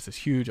 It's just this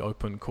huge,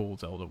 open, cool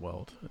Zelda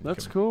world.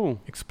 That's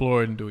cool.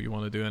 Explore it and do what you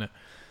want to do in it.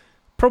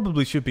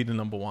 Probably should be the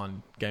number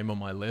 1 game on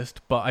my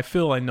list, but I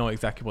feel I know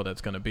exactly what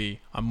that's going to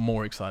be. I'm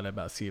more excited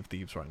about Sea of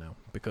Thieves right now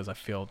because I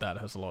feel that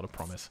has a lot of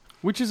promise.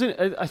 Which is,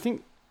 I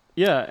think,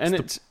 yeah, and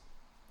it's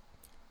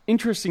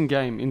interesting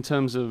game in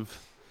terms of,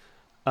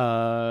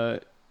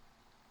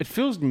 it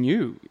feels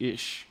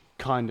new-ish,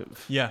 kind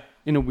of. Yeah.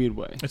 In a weird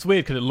way. It's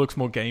weird because it looks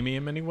more gamey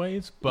in many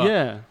ways, but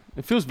yeah,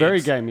 it feels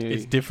very gamey.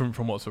 It's different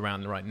from what's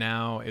around right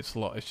now. It's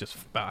just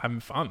about having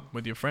fun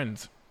with your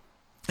friends.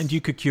 And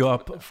you could queue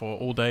up for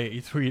all day at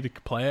E3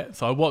 to play it.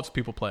 So I watched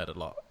people play it a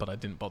lot, but I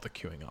didn't bother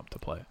queuing up to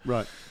play it.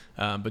 Right.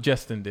 But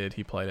Justin did.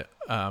 He played it.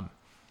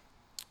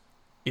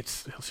 It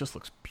just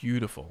looks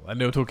beautiful. And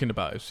they were talking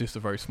about it's just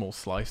a very small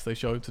slice they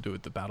showed to do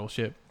with the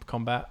battleship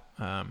combat,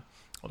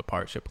 or the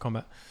pirate ship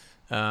combat.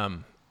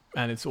 And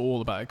it's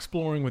all about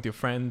exploring with your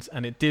friends.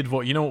 And it did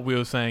what we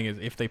were saying is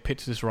if they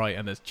pitch this right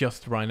and there's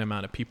just the right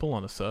amount of people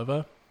on a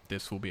server,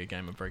 this will be a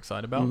game I'm very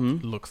excited about. Mm-hmm.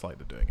 It looks like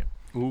they're doing it.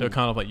 Ooh. They're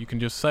kind of like you can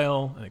just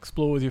sail and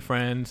explore with your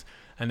friends,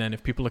 and then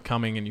if people are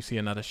coming and you see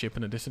another ship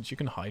in the distance, you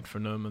can hide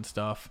from them and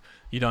stuff.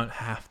 You don't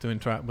have to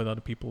interact with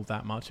other people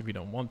that much if you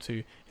don't want to.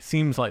 It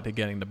seems like they're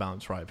getting the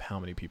balance right of how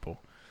many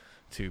people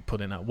to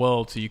put in that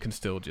world, so you can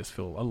still just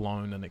feel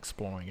alone and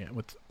exploring it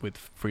with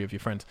 3 of your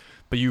friends.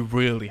 But you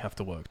really have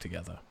to work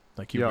together,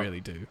 like you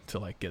really do, to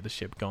like get the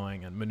ship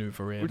going and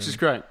maneuver in. Which is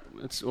great.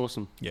 It's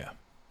awesome. Yeah.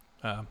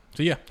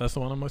 So yeah, that's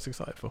the one I'm most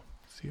excited for.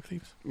 Sea of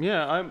Thieves.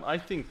 Yeah, I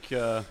think.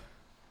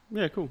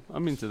 Yeah, cool.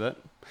 I'm into that.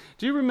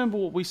 Do you remember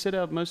what we said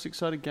our most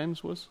excited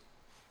games was?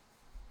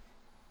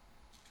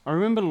 I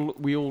remember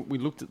we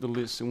looked at the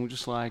list and we're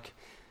just like,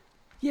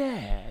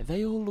 yeah,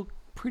 they all look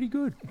pretty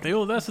good.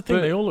 That's the thing.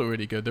 They all look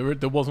really good.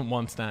 There wasn't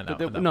one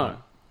standout. No.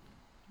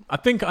 I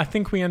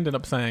think we ended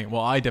up saying.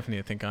 Well, I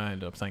definitely think I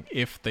ended up saying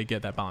if they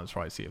get that balance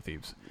right, Sea of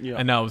Thieves. Yeah.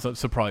 And that was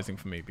surprising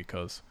for me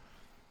because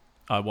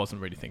I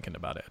wasn't really thinking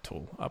about it at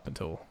all up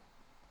until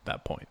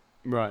that point.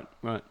 Right.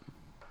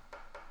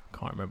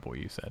 Can't remember what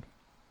you said.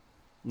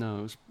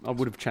 No, I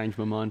would have changed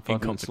my mind 5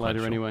 minutes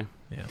later anyway.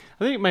 Yeah.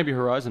 I think maybe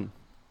Horizon.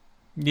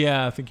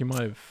 Yeah, I think you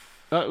might have.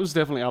 That was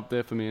definitely up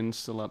there for me and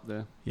still up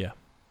there. Yeah.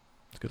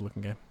 It's a good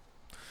looking game.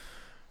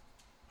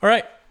 All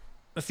right.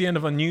 That's the end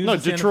of our news. No,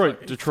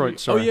 Detroit,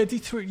 sorry. Oh, yeah,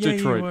 Detroit. Yeah,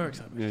 Detroit. You were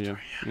excited.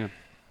 Yeah.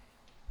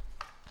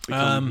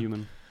 Become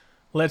human.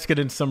 Let's get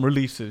into some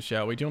releases,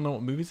 shall we? Do you know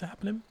what movies are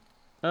happening?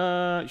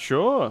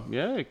 Sure.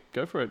 Yeah,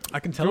 go for it. I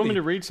can tell you. Do you want me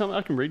to read something?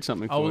 I can read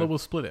something for you. We'll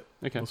split it.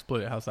 Okay. We'll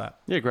split it. How's that?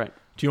 Yeah, great.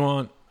 Do you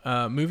want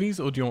movies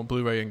or do you want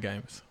Blu-ray and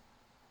games?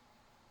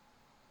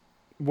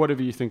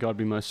 Whatever you think I'd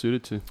be most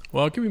suited to.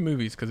 Well, I'll give you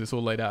movies because it's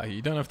all laid out here.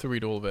 You don't have to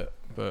read all of it,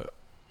 but,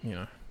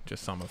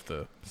 just some of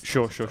the...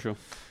 Sure.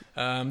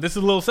 This is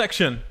a little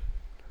section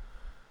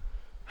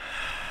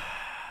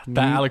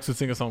that Alex would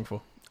sing a song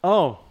for.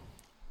 Oh.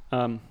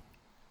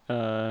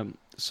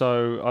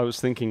 So I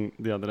was thinking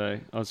the other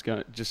day, so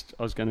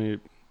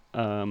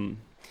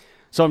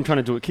I'm trying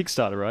to do a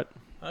Kickstarter, right?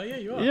 Oh, yeah,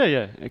 you are.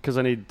 Yeah, because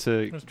I need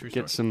to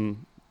get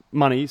some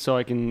money so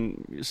I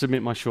can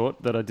submit my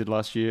short that I did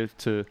last year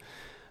to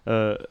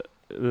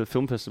the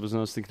film festivals, and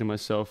I was thinking to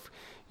myself,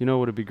 you know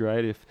what would be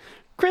great if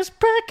Chris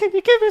Pratt, can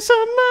you give me some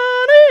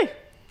money?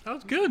 That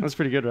was good. That's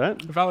pretty good, right?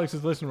 If Alex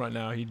is listening right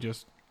now, he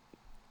just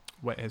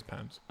wet his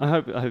pants. I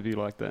hope you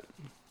like that.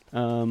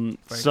 Very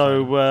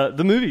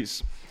The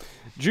movies,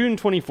 June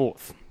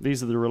 24th.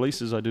 These are the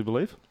releases, I do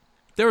believe.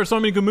 There are so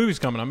many good movies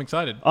coming. I'm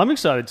excited. I'm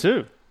excited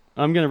too.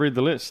 I'm going to read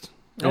the list.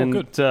 Oh, and,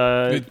 good.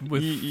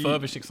 With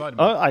Furbish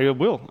excitement. Oh, I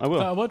will. Is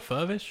that a word?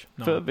 Furbish?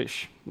 No.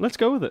 Furbish. Let's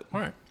go with it.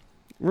 All right.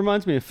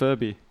 Reminds me of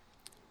Furby.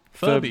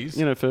 Furbies?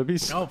 You know,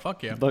 Furbies? Oh,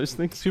 fuck yeah. Those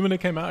things. See, when they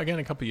came out again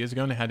a couple of years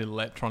ago and they had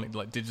electronic,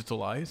 like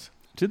digital eyes.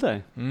 Did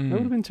they? That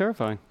would have been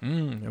terrifying.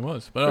 It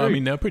was. But I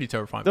mean, they're pretty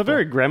terrifying. They're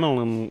very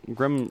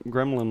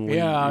gremlin.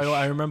 Yeah,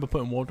 I remember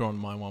putting water on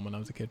my one when I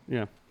was a kid.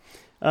 Yeah.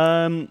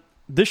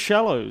 The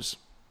Shallows.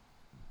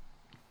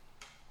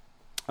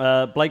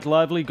 Blake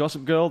Lively,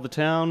 Gossip Girl, The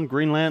Town,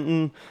 Green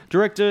Lantern.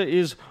 Director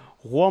is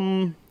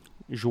Juan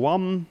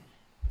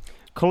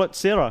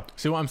Collet-Serra.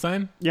 See what I'm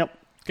saying? Yep.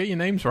 Get your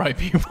names right,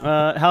 people.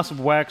 House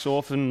of Wax,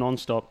 Orphan,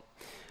 Nonstop.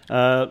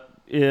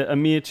 A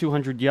mere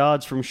 200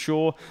 yards from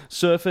shore,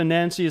 surfer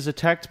Nancy is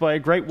attacked by a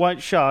great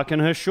white shark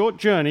and her short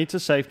journey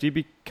to safety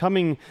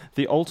becoming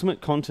the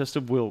ultimate contest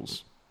of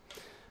wills.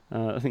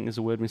 I think there's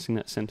a word missing in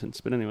that sentence,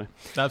 but anyway.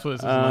 That's what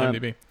it says on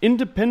IMDb.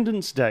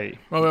 Independence Day.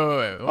 Wait.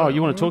 Oh,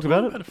 you want to talk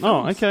about it?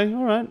 Oh, okay,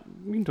 all right.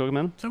 We can talk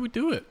about it. That's how we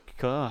do it.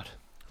 God.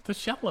 The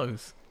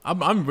Shallows.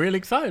 I'm really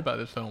excited about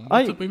this film.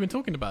 We've been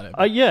talking about it.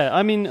 Yeah,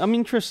 I mean, I'm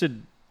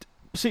interested.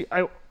 See,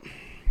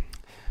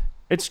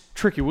 it's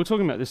tricky. We were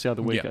talking about this the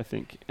other week, I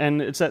think.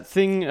 And it's that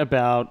thing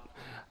about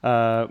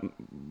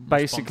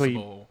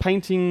basically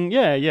painting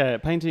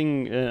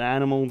an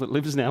animal that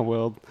lives in our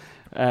world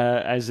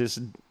as this,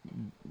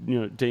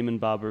 demon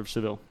barber of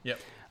Seville. Yep.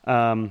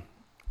 And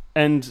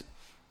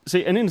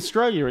in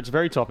Australia, it's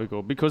very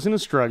topical because in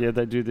Australia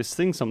they do this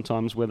thing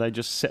sometimes where they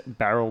just set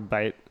barrel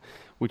bait,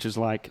 which is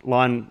like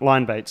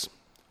line baits,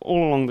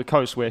 all along the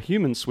coast where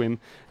humans swim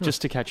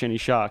just to catch any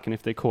shark, and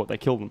if they're caught, they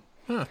kill them.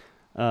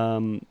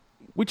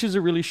 Which is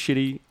a really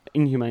shitty,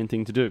 inhumane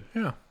thing to do.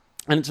 Yeah.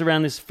 And it's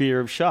around this fear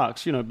of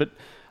sharks, but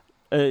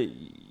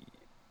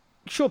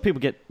sure, people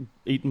get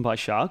eaten by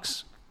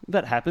sharks.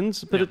 That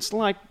happens, but it's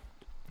like...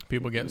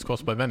 People get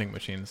squashed by vending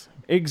machines.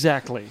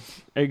 Exactly.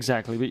 But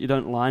you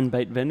don't line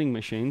bait vending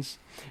machines.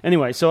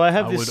 Anyway, so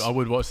I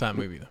would watch that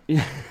movie, though.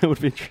 Yeah, it would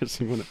be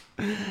interesting, wouldn't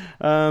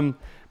it?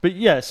 But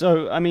yeah,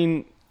 so, I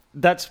mean,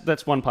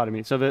 that's one part of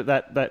me. So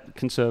that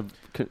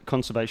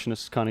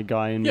conservationist kind of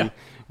guy in me,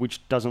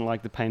 which doesn't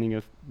like the painting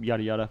of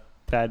yada yada,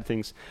 bad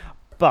things.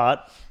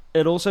 But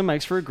it also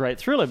makes for a great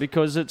thriller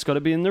because it's got to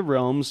be in the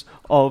realms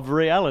of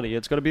reality.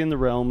 It's got to be in the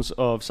realms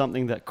of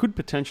something that could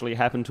potentially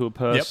happen to a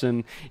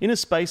person in a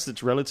space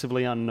that's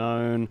relatively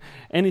unknown.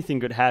 Anything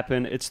could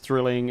happen. It's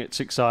thrilling. It's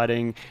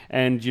exciting.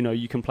 And,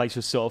 you can place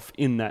yourself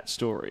in that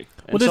story.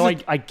 And so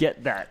I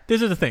get that.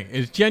 This is the thing.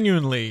 Is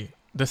genuinely,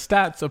 the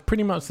stats are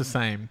pretty much the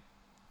same,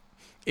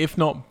 if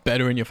not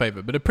better in your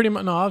favor. But they're pretty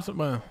much... from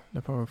the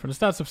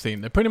stats I've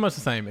seen, they're pretty much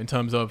the same in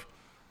terms of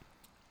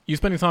you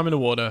spending time in the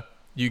water,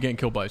 you getting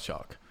killed by a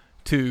shark.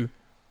 To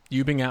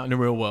you being out in the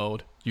real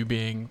world, you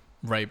being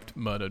raped,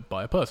 murdered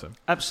by a person.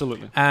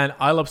 Absolutely. And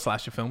I love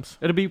slasher films.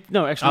 I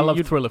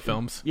love thriller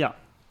films. Yeah.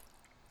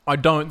 I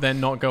don't then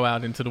not go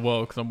out into the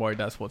world because I'm worried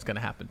that's what's going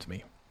to happen to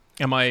me.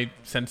 Am I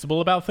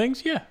sensible about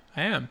things? Yeah,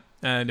 I am.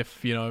 And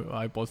if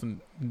I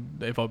wasn't,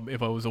 if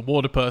I was a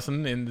water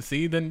person in the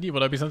sea, then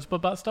would I be sensible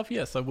about stuff?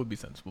 Yes, I would be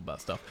sensible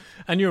about stuff.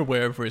 And you're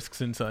aware of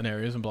risks in certain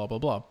areas and blah blah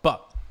blah.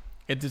 But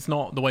it's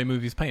not the way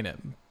movies paint it.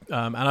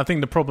 And I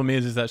think the problem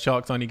is that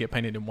sharks only get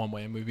painted in one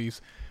way in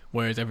movies,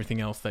 whereas everything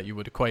else that you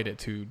would equate it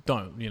to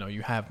don't.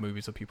 You have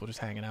movies of people just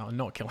hanging out and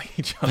not killing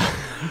each other.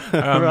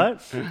 Right.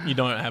 You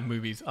don't have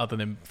movies other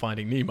than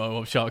Finding Nemo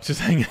of sharks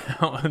just hanging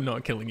out and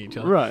not killing each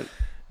other. Right.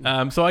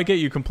 So I get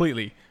you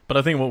completely. But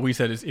I think what we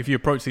said is if you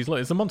approach these,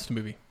 it's a monster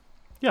movie.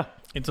 Yeah.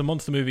 It's a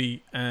monster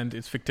movie and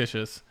it's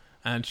fictitious.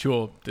 And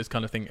sure, this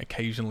kind of thing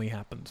occasionally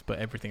happens, but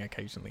everything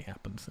occasionally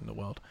happens in the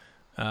world.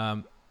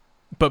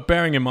 But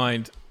bearing in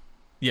mind,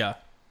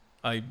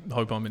 I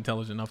hope I'm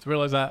intelligent enough to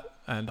realize that,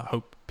 and I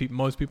hope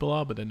most people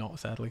are, but they're not,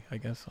 sadly, I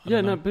guess.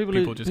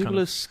 People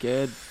are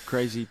scared,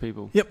 crazy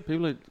people. Yep.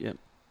 People are,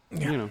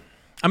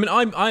 I mean,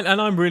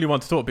 I'm really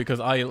want to talk because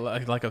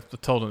like I've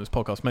told on this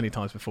podcast many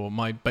times before,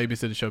 my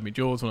babysitter showed me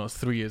Jaws when I was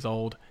 3 years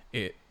old.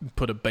 It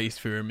put a base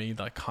fear in me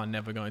that I can't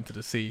never go into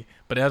the sea.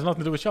 But it has nothing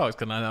to do with sharks,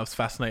 because I was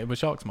fascinated with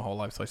sharks my whole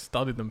life, so I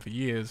studied them for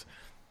years,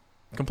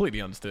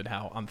 completely understood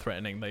how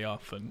unthreatening they are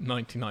for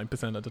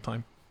 99% of the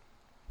time.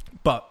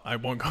 But I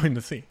won't go in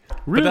the sea.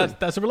 Really? But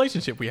that's a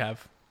relationship we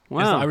have.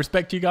 Wow. I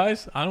respect you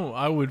guys.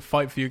 I would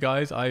fight for you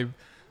guys. I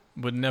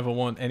would never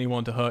want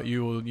anyone to hurt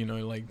you or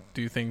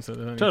do things that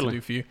they don't need to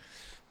do for you.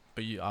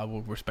 But I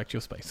will respect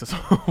your space as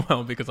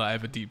well because I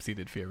have a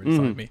deep-seated fear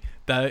inside me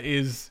that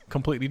is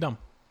completely dumb.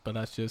 But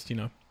that's just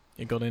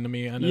it got into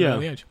me at an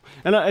early age.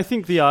 And I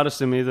think the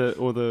artist in me,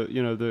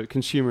 the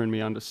consumer in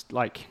me,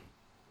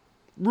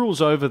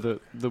 rules over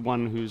the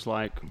one who's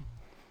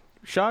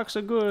Sharks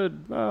are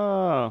good.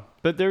 Ah.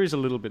 But there is a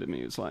little bit of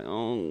me. It's like,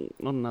 oh,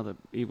 not another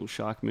evil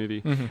shark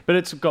movie. Mm-hmm. But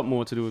it's got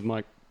more to do with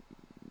my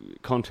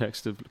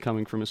context of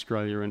coming from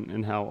Australia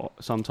and how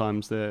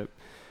sometimes I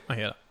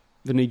hear that.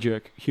 the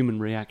knee-jerk human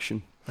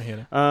reaction. I hear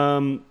that.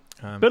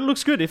 But it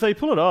looks good. If they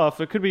pull it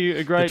off, it could be a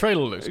the great,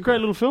 trailer looks great cool.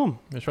 little film.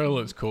 The trailer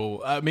looks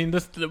cool. I mean,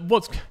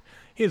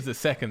 here's the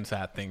second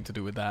sad thing to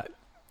do with that,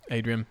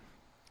 Adrian.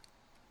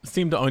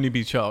 Seem to only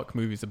be shark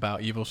movies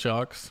about evil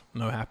sharks.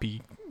 No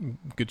happy,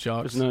 good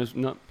sharks. There's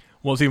no.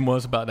 What's even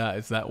worse about that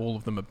is that all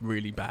of them are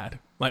really bad.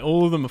 Like,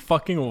 all of them are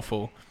fucking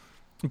awful.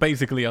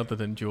 Basically, other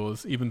than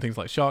Jaws. Even things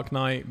like Shark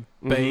Night,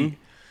 Bait,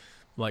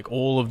 like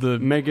all of the...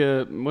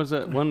 Mega... What's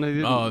that one they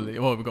did?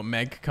 We've got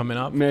Meg coming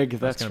up. Meg,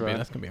 that's gonna right.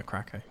 That's going to be a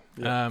cracker.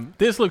 Yeah.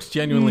 This looks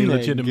genuinely, Meg.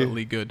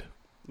 legitimately good.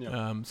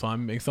 Yeah. So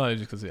I'm excited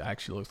just because it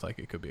actually looks like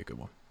it could be a good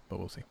one. But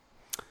we'll see.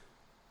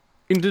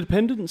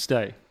 Independence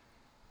Day.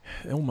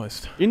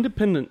 Almost.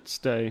 Independence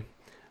Day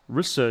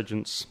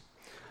Resurgence.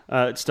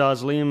 It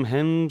stars Liam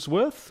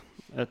Hemsworth.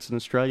 That's an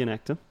Australian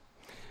actor.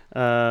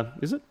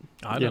 Is it?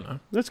 I don't know.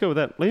 Let's go with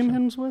that. Liam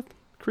Hemsworth?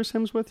 Chris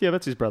Hemsworth? Yeah,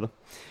 that's his brother.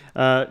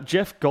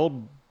 Jeff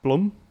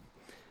Goldblum.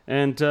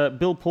 And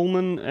Bill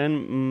Pullman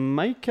and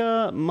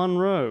Maika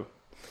Monroe.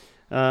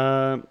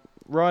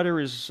 Writer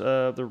is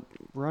the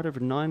writer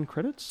of 9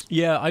 credits.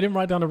 Yeah, I didn't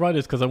write down the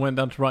writers because I went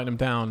down to write them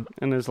down.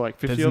 And there's like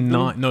 50 There's of them?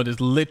 9. No, there's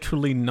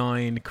literally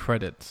 9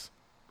 credits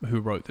who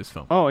wrote this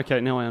film. Oh,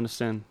 okay, now I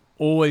understand.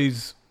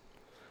 Always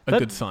a That-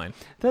 good sign.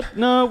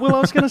 I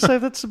was going to say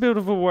that's a bit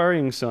of a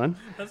worrying sign.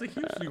 That's a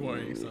hugely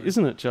worrying sign.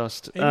 Isn't it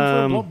just? Even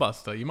for a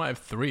blockbuster, you might have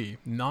 3.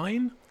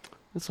 9?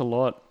 That's a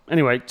lot.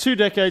 Anyway, 2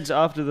 decades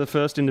after the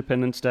first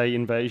Independence Day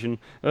invasion,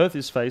 Earth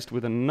is faced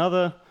with a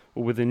new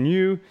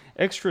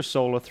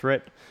extrasolar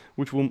threat,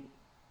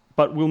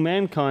 but will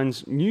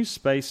mankind's new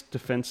space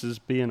defenses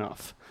be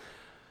enough?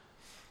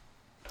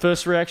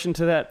 First reaction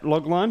to that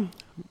logline?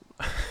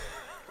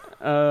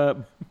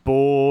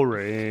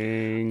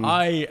 Boring.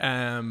 We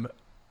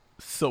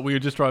were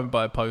just driving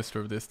by a poster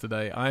of this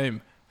today. I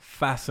am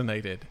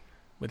fascinated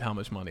with how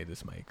much money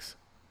this makes.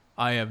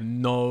 I have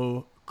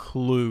no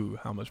clue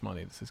how much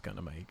money this is going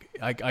to make.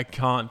 I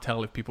can't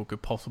tell if people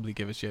could possibly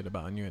give a shit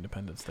about a new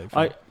Independence Day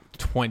film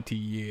 20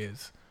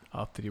 years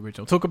after the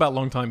original. Talk about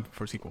long time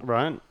for a sequel.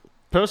 Right.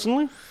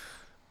 Personally,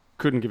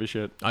 couldn't give a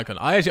shit. I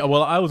couldn't. I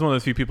was one of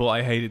those few people.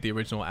 I hated the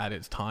original at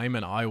its time,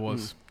 and I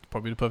was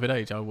probably the perfect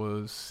age. I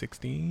was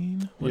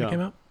 16 when it came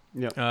out.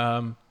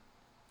 Yeah.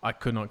 I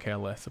could not care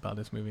less about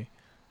this movie,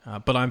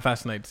 but I'm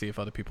fascinated to see if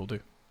other people do.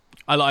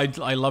 I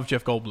love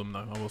Jeff Goldblum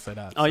though. I will say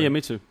that. Oh yeah,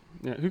 me too.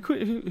 Yeah,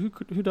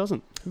 who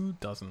doesn't? Who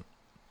doesn't?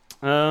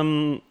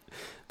 The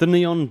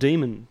Neon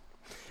Demon.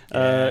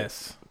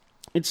 Yes.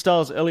 It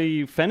stars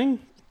Elle Fanning,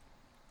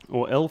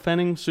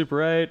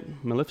 Super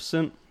 8,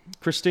 Maleficent,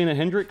 Christina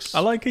Hendricks.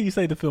 I like how you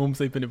say the films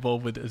they've been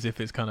involved with as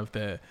if it's kind of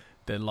their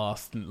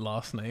last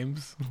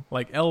names.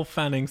 Like Elle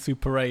Fanning,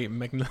 Super 8,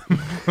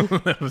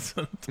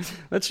 Maleficent.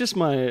 That's just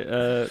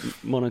my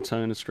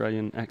monotone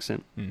Australian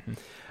accent. Mm-hmm.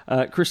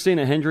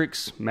 Christina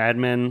Hendricks, Mad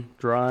Men,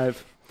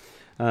 Drive.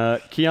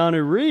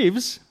 Keanu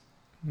Reeves.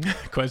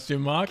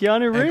 Question mark.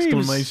 Keanu Reeves.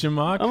 Exclamation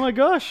mark. Oh my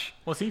gosh.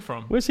 What's he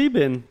from? Where's he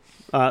been?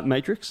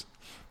 Matrix.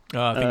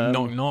 I think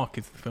Knock Knock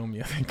is the film,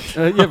 I think.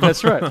 Yeah,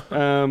 that's right.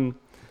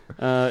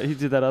 He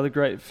did that other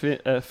great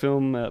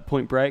film,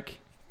 Point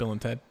Break. Bill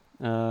and Ted.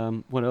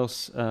 What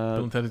else?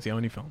 Bill and Ted is the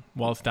only film.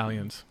 Wild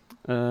Stallions.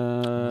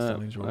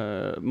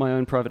 My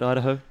Own Private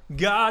Idaho.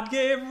 God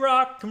gave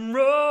rock and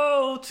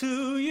roll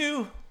to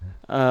you.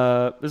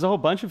 There's a whole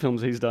bunch of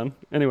films he's done.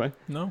 Anyway.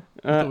 No?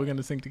 I thought we were going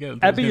to sing together.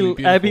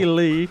 Abby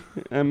Lee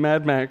and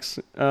Mad Max.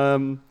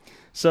 I'm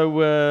just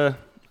going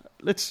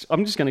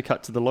to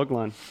cut to the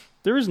logline.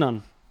 There is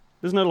none.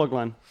 There's no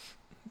logline.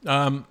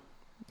 No,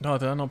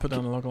 did I not put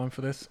down the logline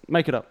for this?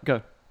 Make it up.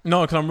 Go.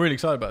 No, because I'm really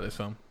excited about this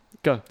film.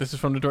 Go. This is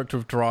from the director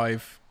of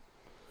Drive.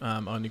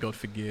 Only God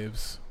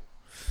Forgives.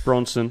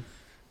 Bronson.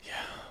 Yeah,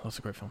 lots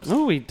of great films.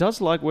 Oh, he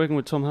does like working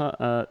with Tom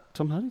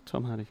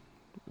Hardy.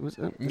 Was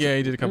that? Yeah,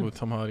 he did a couple with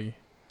Tom Hardy.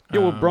 Yeah,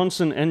 well,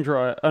 Bronson and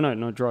Drive. Oh,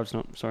 no, Drive's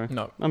not. Sorry.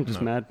 No. I'm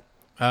just mad.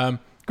 Um,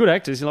 Good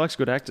actors. He likes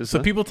good actors.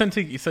 So people tend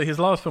to... So his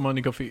last film,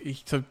 Only God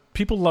Forgives... So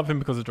people love him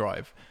because of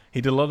Drive.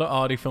 He did a lot of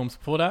arty films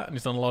before that, and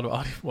he's done a lot of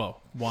arty... Well,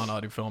 one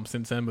arty film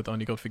since then with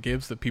Only God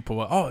Forgives that people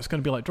were, it's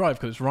going to be like Drive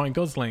because it's Ryan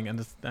Gosling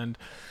and...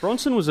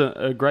 Bronson was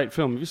a great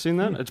film. Have you seen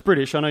that? It's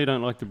British. I know you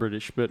don't like the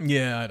British, but...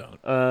 Yeah, I don't.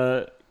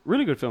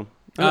 Really good film.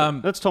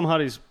 That's Tom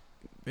Hardy's...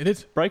 It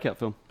is. Breakout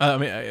film. I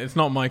mean, it's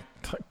not my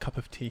cup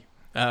of tea,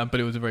 but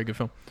it was a very good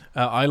film.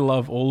 I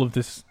love all of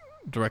this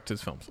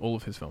director's films, all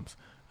of his films.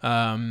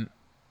 And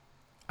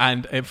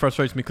it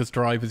frustrates me because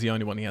Drive is the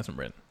only one he hasn't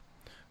written.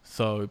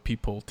 So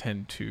people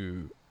tend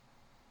to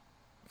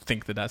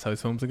think that that's how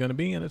his films are going to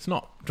be, and it's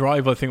not.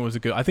 Drive, I think, was a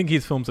good... I think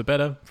his films are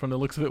better from the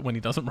looks of it when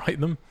he doesn't write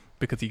them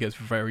because he gets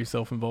very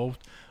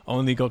self-involved.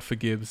 Only God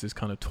Forgives is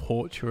kind of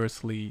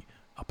tortuously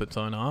up its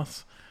own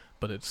ass,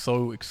 but it's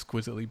so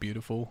exquisitely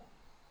beautiful.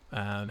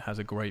 and has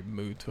a great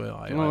mood to it.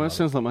 I that love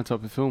sounds like my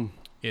type of film.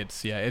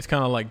 It's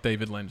kind of like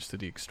David Lynch to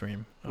the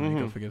extreme. I mean,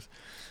 God forgives.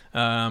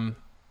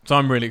 So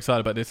I'm really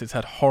excited about this. It's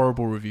had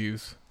horrible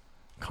reviews.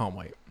 Can't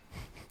wait.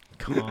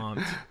 Can't.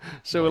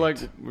 So we're like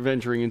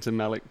venturing into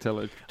Malik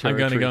territory. I'm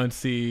going to go and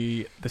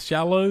see The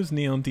Shallows,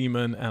 Neon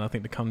Demon, and I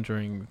think The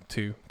Conjuring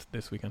 2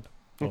 this weekend.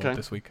 Okay.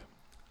 This week.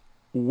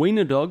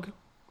 Wiener Dog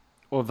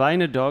or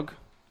Wiener Dog.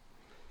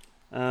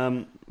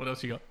 What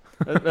else you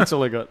got? That's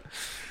all I got.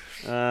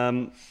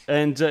 And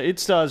it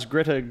stars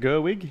Greta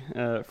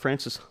Gerwig,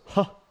 Francis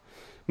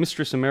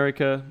Mistress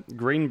America,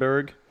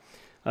 Greenberg,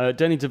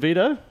 Danny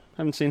DeVito.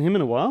 Haven't seen him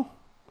in a while.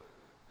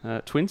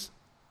 Twins.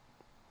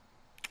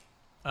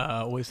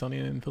 Always Sunny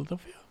in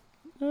Philadelphia.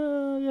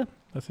 Yeah,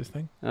 That's his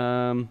thing.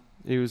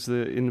 he was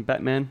in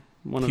Batman.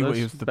 He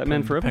was the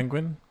Batman Forever.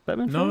 Penguin.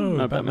 Batman No,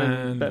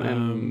 Forever?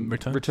 Batman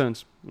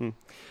Returns.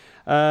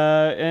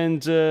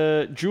 And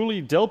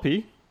Julie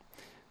Delpy,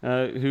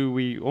 who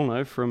we all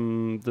know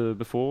from the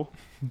Before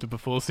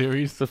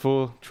series.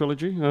 Before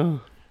trilogy.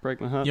 Oh, break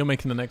my heart. You're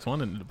making the next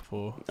one in the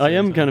Before series, I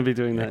am going to be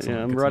doing that. Excellent,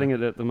 Yeah, I'm good writing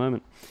it at the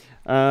moment.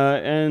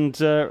 And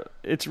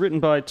it's written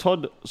by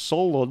Todd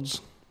Solondz,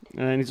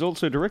 and he's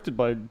also directed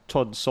by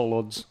Todd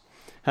Solondz.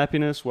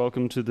 Happiness,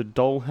 Welcome to the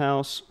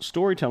Dollhouse,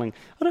 Storytelling.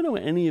 I don't know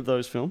any of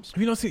those films.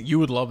 Have you not seen? You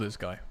would love this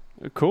guy.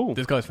 Cool.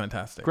 This guy's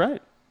fantastic.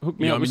 Great. Hook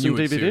me up with you some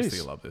would DVDs.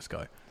 seriously love this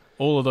guy.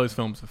 All of those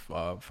films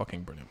are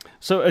fucking brilliant.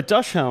 So a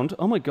Dachshund.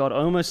 Oh my god! I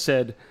almost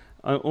said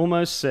when I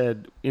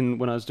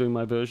was doing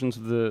my versions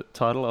of the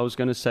title, I was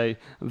going to say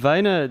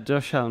Wiener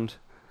Dachshund.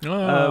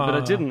 But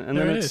I didn't. And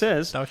then it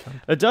says,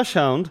 a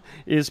dachshund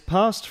is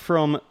passed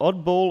from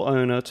oddball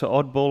owner to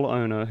oddball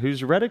owner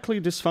whose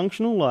radically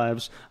dysfunctional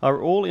lives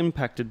are all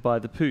impacted by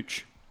the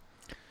pooch.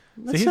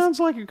 That sounds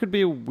like it could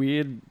be a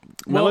weird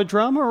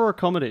melodrama or a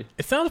comedy.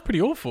 It sounds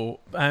pretty awful.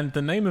 And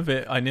the name of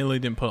it, I nearly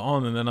didn't put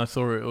on, and then I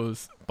saw it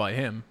was by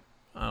him.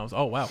 And I was,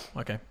 oh, wow,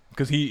 okay.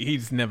 Because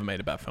he's never made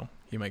a bad film.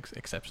 He makes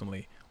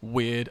exceptionally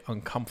weird,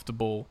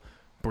 uncomfortable,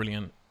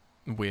 brilliant,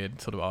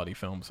 weird sort of arty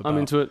films. I'm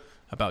into it.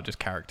 About just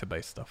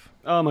character-based stuff.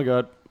 Oh my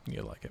god.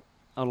 You'll like it.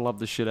 I love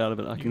the shit out of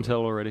it. I can tell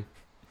already.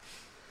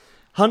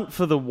 Hunt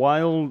for the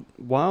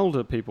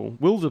wilder people.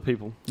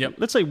 Yep.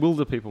 Let's say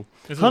wilder people.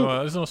 This is an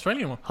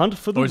Australian one. Hunt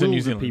for the wilder wilder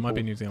New Zealand? people. It might be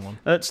a New Zealand one.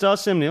 It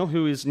stars Sam Neill,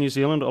 who is New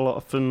Zealand.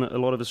 Often a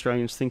lot of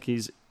Australians think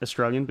he's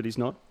Australian, but he's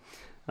not.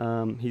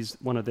 He's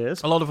one of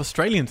theirs. A lot of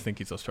Australians think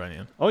he's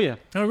Australian. Oh, yeah.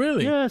 Oh,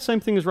 really? Yeah, same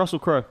thing as Russell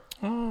Crowe.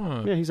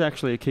 Oh. Yeah, he's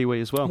actually a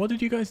Kiwi as well. What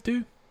did you guys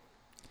do?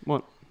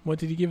 What? What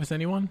did you give us,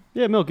 anyone?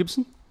 Yeah, Mel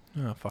Gibson.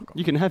 Oh, fuck off.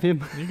 You can have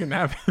him. You can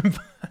have him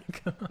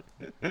back.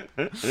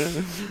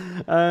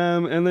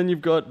 And then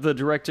you've got the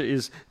director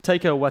is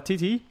Taika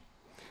Waititi,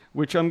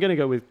 which I'm going to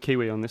go with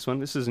Kiwi on this one.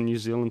 This is a New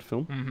Zealand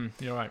film.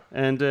 Mm-hmm, you're right.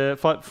 And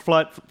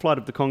Flight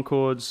of the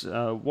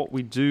Conchords, What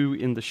We Do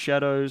in the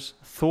Shadows,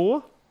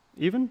 Thor,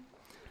 even.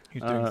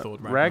 He's doing Thor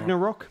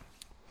Ragnarok.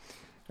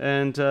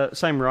 And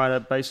same writer,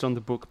 based on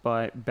the book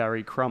by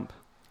Barry Crump.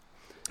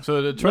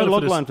 So the trailer no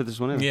logline for this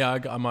one, Yeah,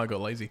 I might have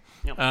got lazy.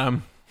 Yep.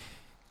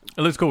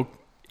 It looks cool.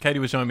 Katie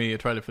was showing me a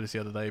trailer for this the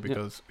other day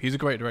because he's a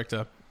great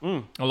director.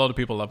 A lot of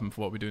people love him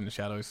for What We Do in the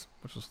Shadows,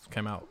 which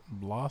came out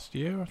last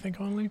year, I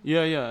think, only.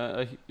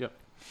 Yeah.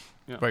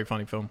 Very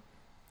funny film.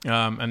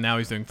 And now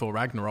he's doing Thor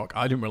Ragnarok.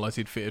 I didn't realize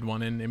he'd fitted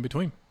one in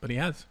between, but he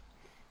has.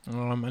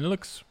 And it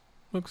looks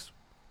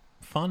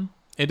fun.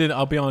 It did.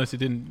 I'll be honest. It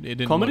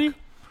didn't. Comedy? Look,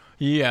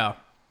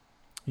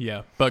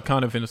 yeah, but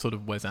kind of in a sort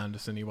of Wes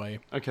Anderson-y way.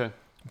 Okay.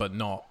 But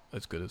not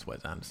as good as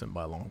Wes Anderson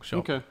by a long shot.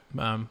 Okay.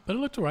 But it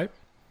looked alright.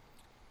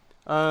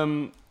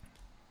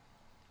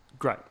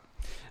 Great.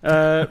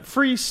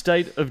 Free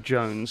State of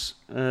Jones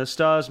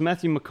stars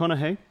Matthew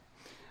McConaughey.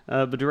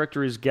 The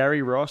director is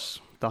Gary Ross,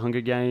 The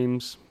Hunger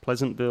Games,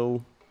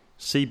 Pleasantville,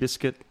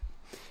 Seabiscuit.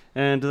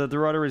 And the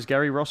writer is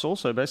Gary Ross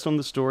also, based on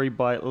the story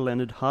by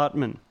Leonard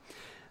Hartman.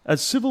 A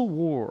civil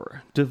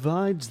war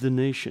divides the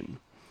nation.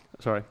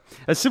 A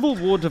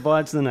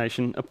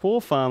poor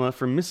farmer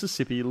from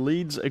Mississippi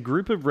leads a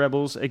group of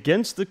rebels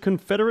against the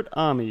Confederate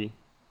Army.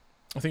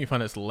 I think you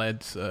find it's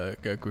Led's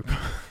group.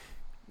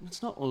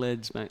 It's not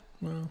Led's, mate.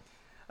 Well,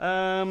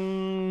 I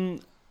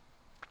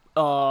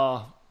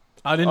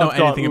didn't know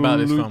anything about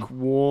this film.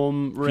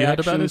 Lukewarm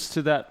reactions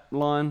to that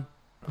line.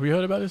 Have you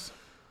heard about this?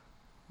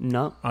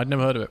 No. I'd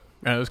never heard of it.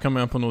 It was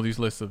coming up on all these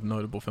lists of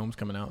notable films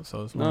coming out. So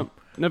I was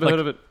never heard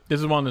of it. This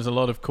is one. There's a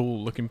lot of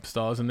cool looking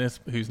stars in this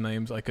whose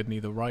names I could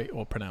neither write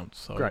or pronounce.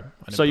 So great.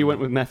 So you went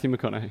with Matthew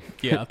McConaughey.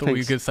 Yeah, I thought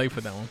we could safe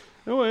with that one.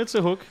 Oh, it's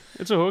a hook.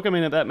 I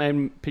mean,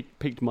 that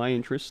piqued my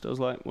interest. I was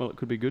like, well, it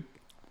could be good.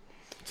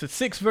 So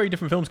 6 very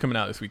different films coming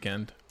out this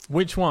weekend.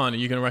 Which one are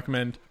you going to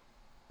recommend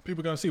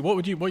people going to see?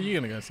 What are you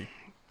going to go see?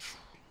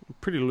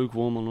 Pretty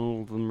lukewarm on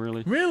all of them,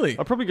 really. Really?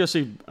 I'll probably go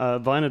see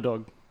Wiener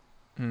Dog.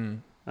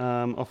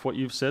 Off what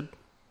you've said.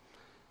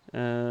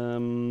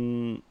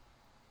 Okay.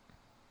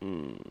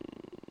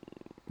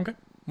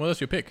 Well,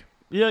 that's your pick.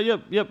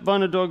 Yep.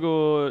 Wiener Dog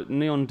or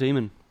Neon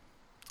Demon.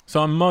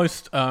 So I'm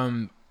most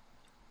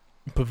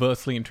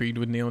perversely intrigued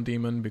with Neon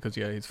Demon because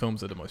his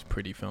films are the most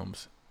pretty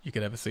films you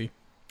could ever see.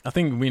 I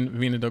think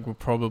Wiener Dog will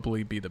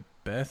probably be the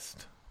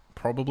best,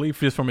 probably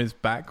just from his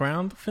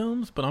background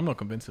films, but I'm not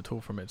convinced at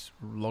all from its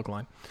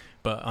logline.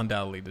 But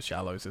undoubtedly, The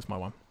Shallows is my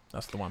one.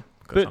 That's the one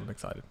because I'm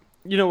excited.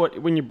 You know what?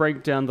 When you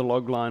break down the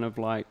logline of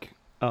like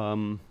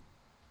The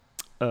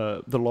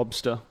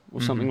Lobster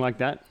or something like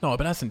that, no,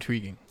 but that's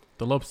intriguing.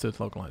 The Lobster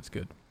logline's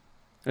good.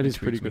 It is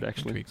pretty good,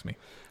 actually. Intrigues me.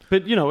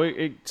 But you know,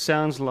 it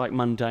sounds like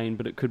mundane,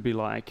 but it could be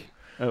like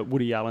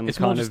Woody Allen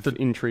kind of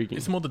intriguing.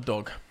 It's more the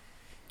dog.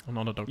 I'm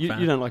not a dog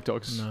fan. You don't like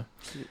dogs? No.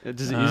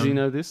 Does Izzy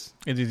know this?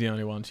 Izzy's the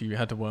only one. She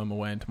had to worm her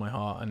way into my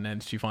heart, and then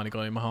she finally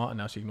got in my heart, and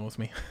now she ignores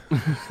me.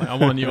 Like, I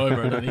won you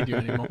over. I don't need you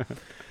anymore.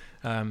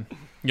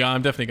 Yeah,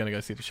 I'm definitely going to go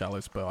see The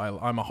Shallows, but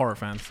I'm a horror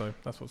fan, so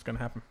that's what's going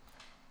to happen.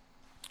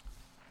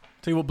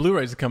 Tell you what,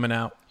 Blu-rays are coming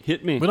out.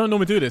 Hit me. We don't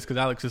normally do this because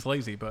Alex is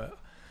lazy, but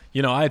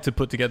you know, I had to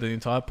put together the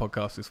entire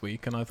podcast this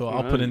week, and I thought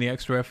I'll put in the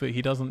extra effort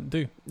he doesn't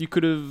do. You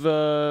could have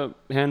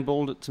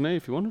handballed it to me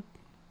if you wanted.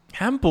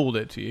 Handballed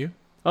it to you?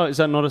 Oh, is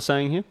that not a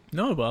saying here?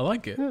 No, but I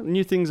like it. Yeah,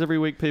 new things every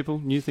week, people.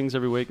 New things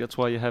every week. That's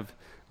why you have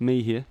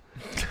me here.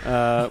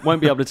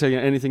 Won't be able to tell you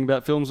anything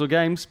about films or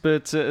games,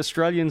 but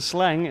Australian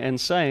slang and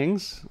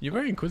sayings. You're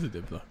very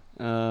inquisitive, though.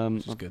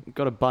 Which is good. I've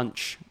got a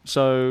bunch.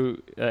 So,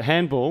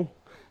 handball,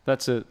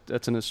 that's an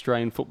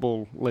Australian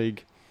football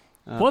league.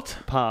 What?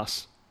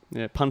 Pass.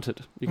 Yeah, punt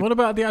it. What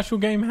about the actual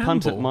game handball?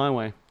 Punt it my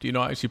way. Do you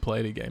not actually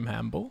play the game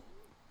handball?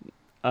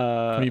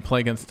 When you play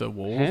against the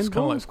walls, it's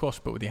kind of like squash,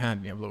 but with your hand,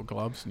 and you have little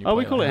gloves. And you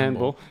we call it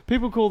handball.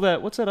 People call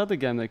that. What's that other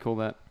game they call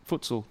that?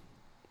 Futsal.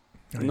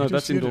 No,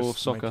 that's indoor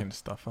soccer. Making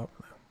stuff up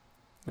now.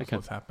 That's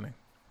what's happening.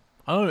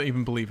 I don't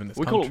even believe in this.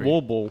 We call it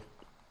wall ball.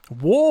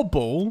 Wall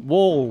ball.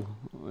 Wall.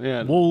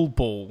 Yeah. Wall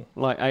ball.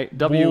 Like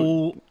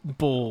Wall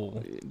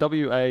ball.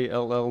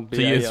 WALLBALL.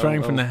 So you're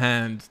throwing from the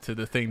hand to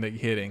the thing that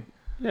you're hitting.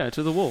 Yeah,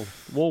 to the wall.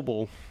 Wall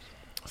ball.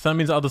 So that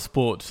means other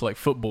sports like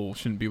football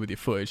shouldn't be with your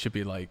foot. It should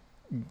be like,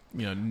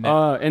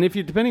 net. And if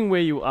you, depending where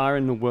you are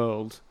in the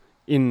world,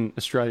 in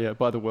Australia,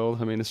 by the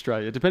world I mean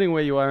Australia, depending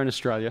where you are in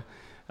Australia,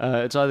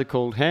 it's either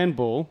called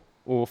handball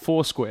or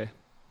foursquare.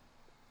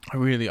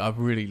 I've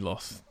really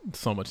lost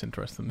so much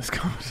interest in this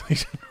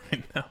conversation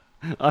right now.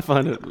 I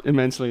find it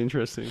immensely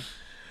interesting.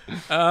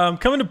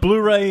 Coming to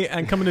Blu-ray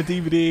and coming to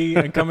DVD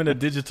and coming to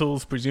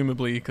digitals,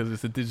 presumably, because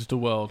it's a digital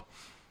world.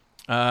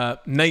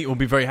 Nate will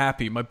be very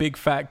happy. My Big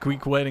Fat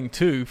Greek Wedding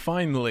 2,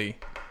 finally.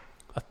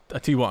 I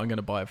tell you what, I'm going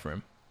to buy it for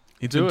him.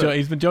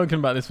 He's been joking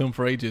about this film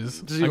for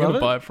ages. Does he I'm love going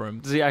to it? buy it for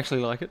him. Does he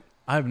actually like it?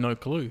 I have no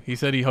clue. He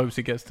said he hopes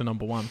it gets to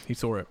number 1. He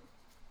saw it.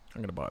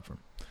 I'm going to buy it for him.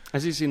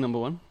 Has he seen number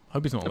 1?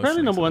 Hope he's not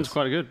Apparently listening number to 1's this.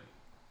 quite good.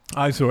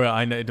 I saw it.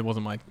 I know it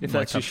wasn't my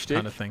that's your shtick?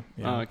 kind of thing.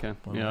 Yeah. Oh, okay.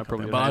 Yeah, I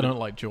probably. But I don't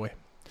like Joy.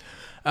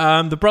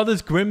 The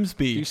Brothers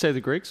Grimsby. Did you say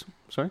the Greeks?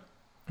 Sorry.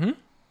 Hmm?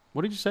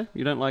 What did you say?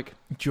 You don't like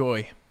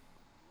Joy.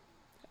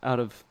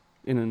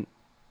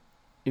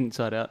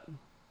 Inside Out?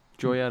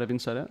 Joy out of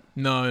Inside Out?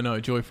 No,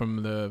 Joy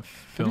from the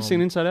film. Have you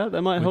seen Inside Out?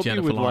 That might help you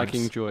Jennifer with Lawrence.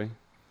 liking Joy.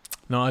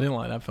 No, I didn't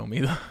like that film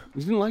either.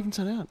 You didn't like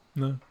Inside Out?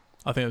 No.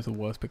 I think it was the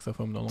worst Pixar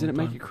film in a long time. Did it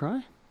make you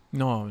cry?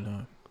 No.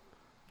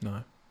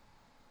 And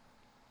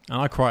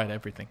I cry at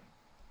everything.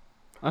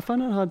 I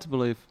find it hard to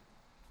believe.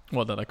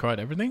 What, that I cried at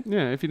everything?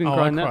 Yeah, if you didn't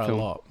cry in that I film.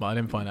 a lot, but I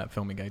didn't find that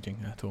film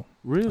engaging at all.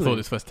 Really? I thought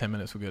his first 10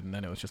 minutes were good, and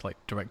then it was just like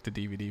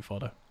direct-to-DVD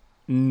fodder.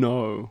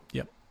 No.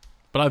 Yep.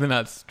 But I think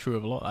that's true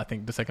of a lot. I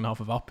think the second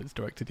half of Up is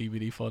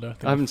direct-to-DVD fodder.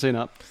 I haven't seen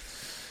Up.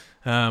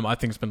 I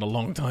think it's been a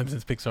long time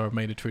since Pixar have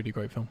made a truly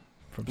great film.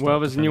 Well,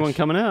 there's a new one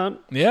coming out.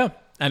 Yeah,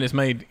 and it's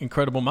made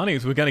incredible money,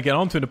 so we're going to get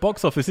onto the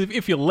box office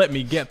if you'll let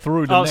me get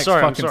through the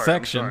next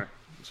section.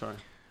 Sorry.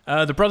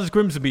 The Brothers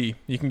Grimsby,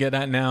 you can get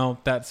that now.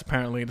 That's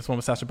apparently this one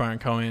with Sacha Baron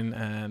Cohen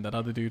and that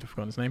other dude, I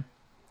forgot his name.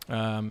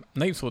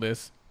 Nate saw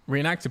this,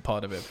 reenacted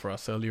part of it for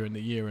us earlier in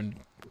the year, and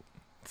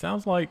it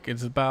sounds like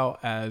it's about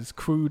as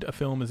crude a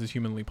film as is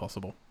humanly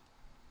possible.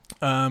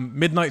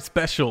 Midnight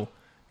Special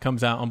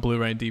comes out on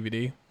Blu-ray and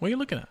DVD. What are you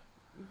looking at?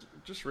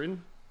 Just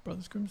reading.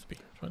 Brothers Grimsby,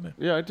 it's right there.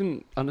 Yeah, I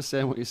didn't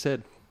understand what you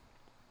said.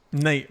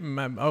 Nate,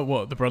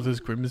 what? The Brothers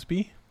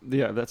Grimsby?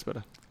 Yeah, that's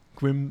better.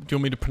 Do you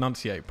want me to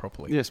pronunciate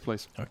properly? Yes,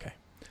 please. Okay.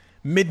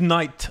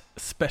 Midnight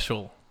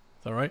Special.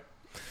 Is that right?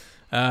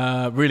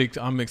 Really,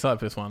 I'm excited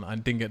for this one. I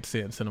didn't get to see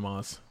it in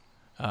cinemas.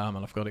 And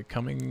I've got it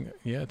coming,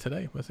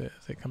 today. As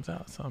it comes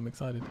out. So I'm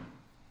excited.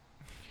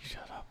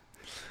 Shut up.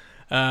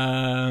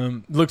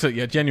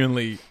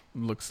 Genuinely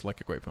looks like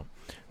a great film.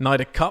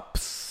 Night of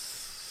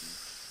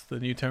Cups, the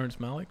new Terrence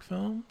Malick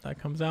film that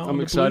comes out.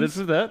 I'm excited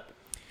for that.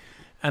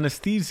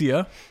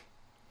 Anesthesia.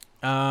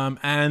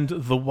 And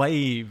The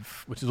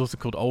Wave, which is also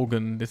called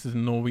Olgen. This is a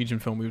Norwegian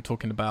film we were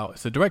talking about.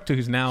 It's a director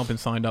who's now been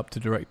signed up to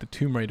direct the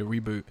Tomb Raider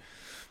reboot.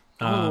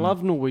 I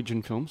love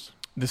Norwegian films.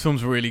 This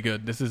film's really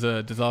good. This is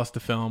a disaster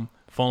film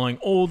following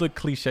all the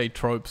cliche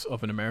tropes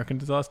of an American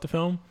disaster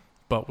film,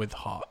 but with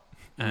heart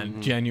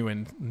and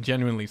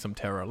genuinely some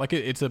terror. Like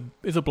it's a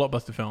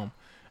blockbuster film,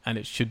 and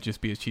it should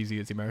just be as cheesy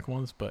as the American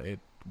ones, but it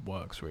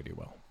works really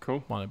well.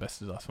 Cool. One of the best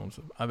disaster films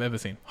I've ever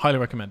seen. Highly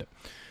recommend it.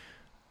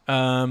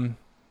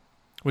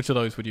 Which of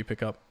those would you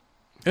pick up?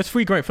 There's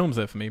 3 great films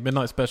there for me.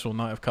 Midnight Special,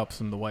 Night of Cups,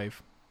 and The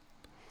Wave.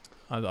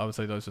 I would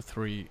say those are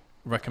 3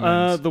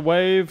 recommends. The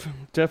Wave,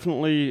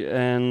 definitely,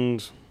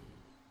 and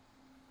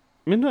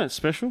Midnight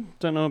Special.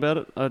 Don't know about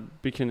it.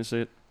 I'd be keen to see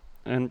it.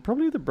 And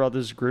probably the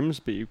Brothers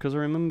Grimsby, because I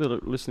remember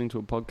listening to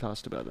a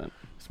podcast about that.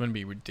 It's going to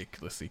be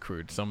ridiculously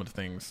crude. Some of the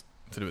things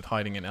to do with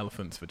hiding in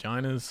elephants'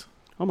 vaginas.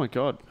 Oh my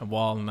god. And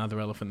while another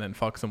elephant then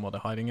fucks them while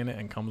they're hiding in it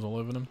and comes all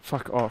over them.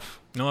 Fuck off.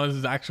 No, this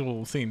is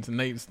actual scenes. And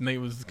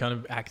Nate was kind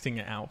of acting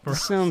it out for This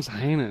us. sounds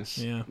heinous.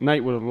 Yeah.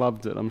 Nate would have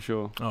loved it, I'm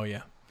sure. Oh,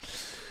 yeah.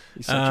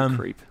 He's such a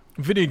creep.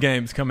 Video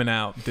games coming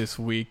out this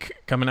week.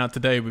 Coming out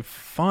today, we've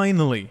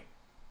finally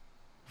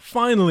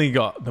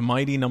got the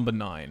mighty number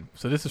 9.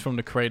 So this is from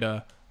the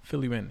creator...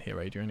 Fill you in here,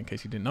 Adrian, in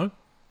case you didn't know.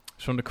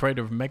 It's from the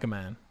creator of Mega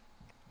Man.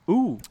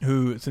 Ooh.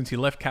 Who, since he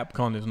left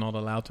Capcom, is not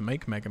allowed to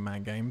make Mega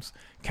Man games.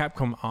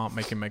 Capcom aren't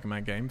making Mega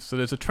Man games. So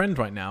there's a trend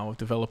right now of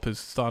developers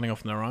starting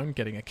off on their own,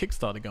 getting a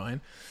Kickstarter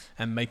going,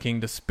 and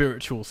making the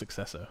spiritual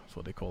successor. That's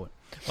what they call it.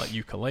 Like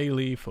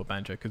Yooka-Laylee for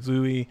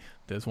Banjo-Kazooie.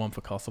 There's one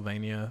for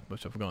Castlevania,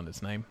 which I've forgotten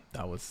its name.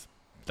 That was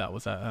at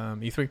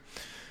E3.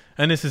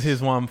 And this is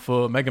his one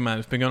for Mega Man.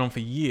 It's been going on for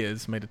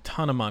years, made a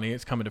ton of money.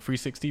 It's coming to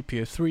 360,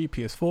 PS3,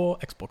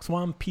 PS4, Xbox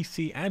One,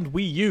 PC, and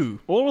Wii U.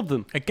 All of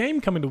them. A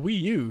game coming to Wii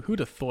U. Who'd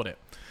have thought it?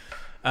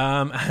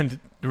 And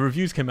the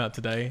reviews came out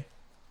today.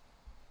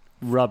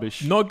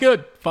 Rubbish. Not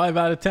good. 5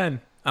 out of 10.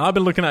 And I've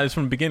been looking at this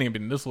from the beginning. I've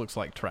been, this looks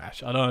like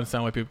trash. I don't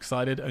understand why people are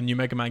excited. A new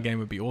Mega Man game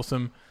would be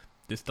awesome.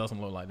 This doesn't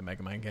look like the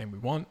Mega Man game we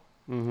want.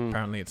 Mm-hmm.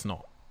 Apparently it's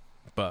not.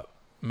 But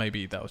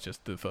maybe that was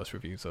just the first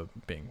reviews of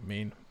being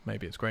mean.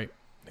 Maybe it's great.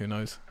 Who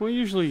knows? Well,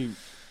 usually...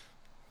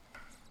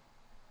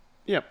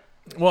 Yep.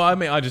 Well, I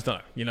mean, I just don't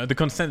know. You know, the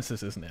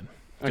consensus isn't in.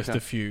 Just Okay.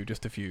 a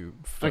few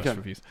first Okay.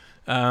 reviews.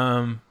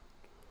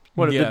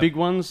 What, have the big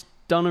ones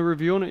done a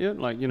review on it yet?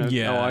 Like, IGN.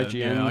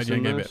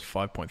 IGN gave it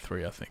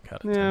 5.3, I think.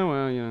 Out of 10. Yeah,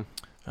 well, yeah.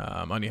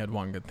 Only had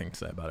one good thing to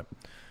say about it.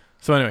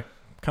 So anyway,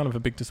 kind of a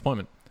big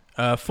disappointment.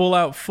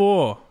 Fallout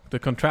 4, the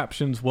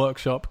Contraptions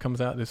Workshop comes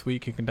out this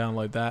week. You can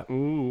download that.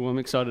 Ooh, I'm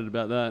excited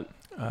about that.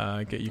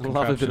 Get your I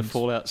love a bit of Contraptions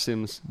Fallout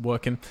Sims.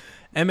 working.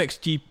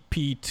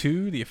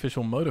 MXGP2, the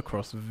official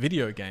motocross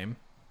video game.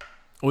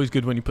 Always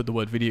good when you put the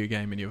word video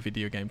game in your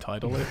video game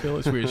title. I feel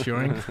it's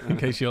reassuring in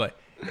case you're like,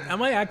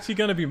 am I actually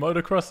going to be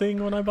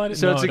motocrossing when I buy it?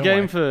 So No, it's a don't game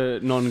worry.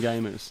 for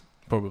non-gamers.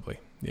 Probably,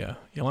 yeah.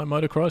 You like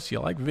motocross, you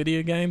like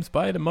video games,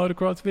 buy the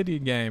motocross video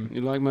game.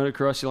 You like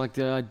motocross, you like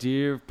the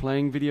idea of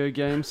playing video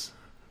games.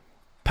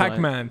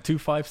 Pac-Man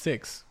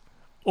 256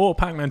 or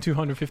Pac-Man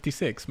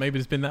 256. Maybe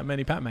there's been that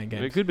many Pac-Man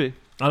games. It could be.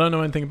 I don't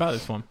know anything about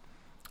this one.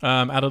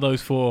 Out of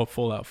those 4,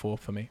 Fallout 4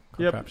 for me.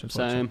 Yep, Contraptions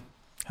same.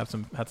 Had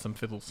some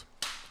fiddles.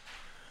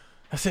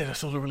 That's it.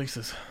 That's all the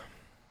releases.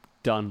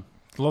 Done.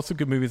 Lots of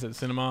good movies at the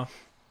cinema.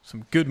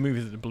 Some good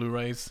movies at the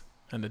Blu-rays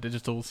and the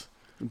digitals.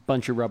 A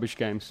bunch of rubbish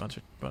games.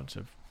 Bunch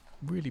of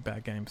really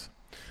bad games.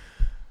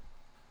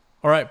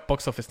 All right,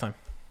 box office time.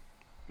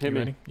 Hit You me.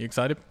 ready? You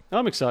excited?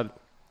 I'm excited.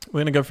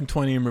 We're gonna go from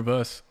 20 in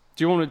reverse.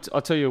 Do you want to?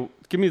 I'll tell you.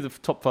 Give me the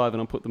top 5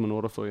 and I'll put them in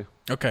order for you.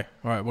 Okay.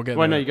 All right. We'll get.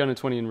 Wait, there. no, you're going to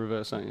 20 in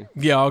reverse, aren't you?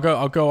 Yeah, I'll go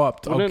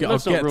up. Well, I'll get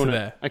let's not to ruin it.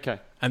 there, Okay,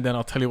 and then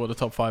I'll tell you what the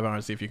top 5 are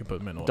and see if you can put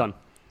them in order. done.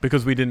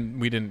 Because we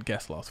didn't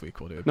guess last week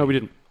what it would No, be. we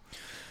didn't.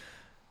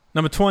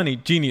 Number 20,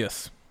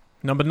 Genius.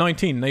 Number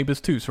 19, Neighbours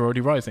 2,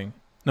 Sorority Rising.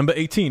 Number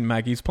 18,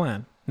 Maggie's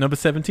Plan. Number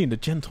 17, The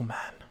Gentleman.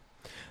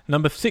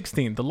 Number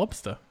 16, The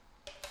Lobster.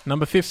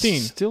 Number 15,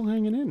 Still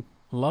hanging in.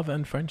 Love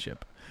and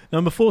Friendship.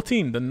 Number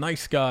 14, The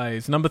Nice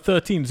Guys. Number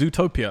 13,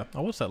 Zootopia. I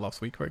watched that last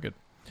week. Very good.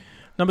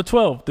 Number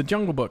 12, The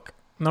Jungle Book.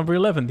 Number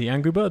 11, The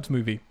Angry Birds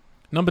Movie.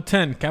 Number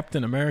 10,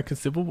 Captain America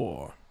Civil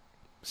War.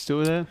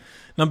 Still there?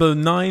 Number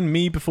 9,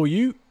 Me Before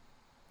You.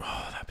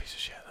 Oh, that piece of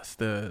shit. That's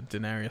the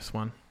Daenerys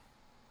one.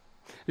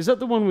 Is that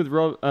the one with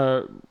Julia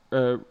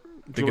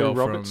girl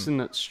Roberts from- in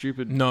that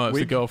stupid No, it's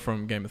the wig? girl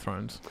from Game of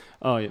Thrones.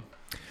 Oh, yeah.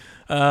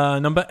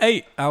 Number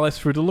 8, Alice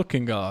Through the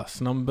Looking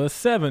Glass. Number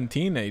 7,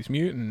 Teenage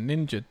Mutant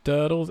Ninja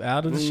Turtles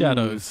Out of the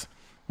Shadows.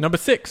 Number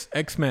 6,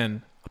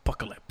 X-Men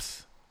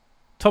Apocalypse.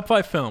 Top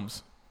 5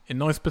 films in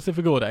no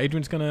specific order.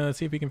 Adrian's going to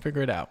see if he can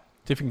figure it out.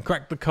 See if he can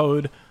crack the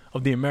code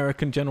of the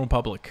American general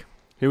public.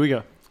 Here we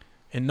go.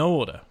 In no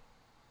order.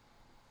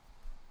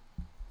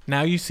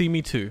 Now You See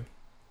Me Too.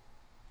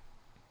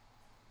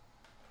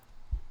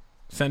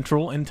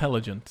 Central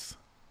Intelligence.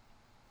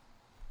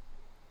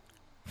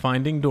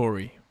 Finding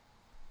Dory.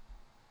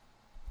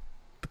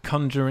 The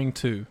Conjuring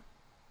 2.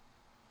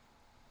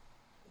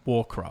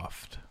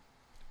 Warcraft.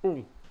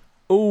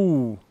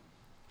 Ooh.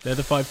 They're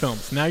the 5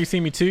 films. Now You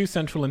See Me Too,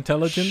 Central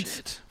Intelligence,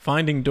 Shit.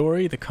 Finding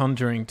Dory, The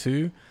Conjuring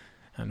 2,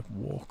 and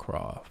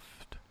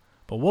Warcraft.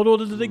 But what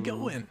order did they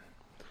go in?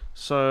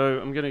 So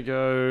I'm going to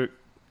go...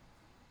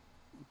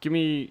 Give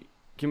me...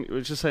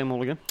 Let's just say them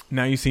all again.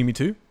 Now You See Me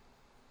Too,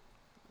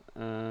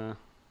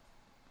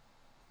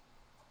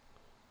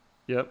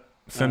 Yep.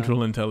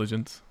 Central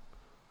Intelligence.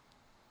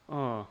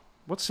 Oh,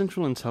 what's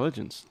Central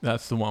Intelligence?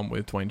 That's the one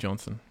with Dwayne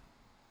Johnson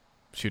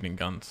shooting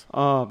guns.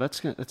 Oh,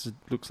 looks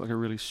like a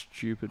really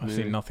stupid I've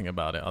movie. seen nothing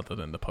about it other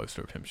than the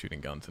poster of him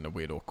shooting guns in a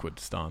weird, awkward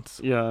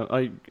stance. Yeah,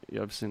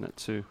 I've seen that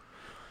too.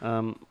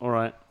 All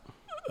right.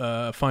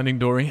 Finding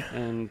Dory,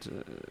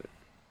 and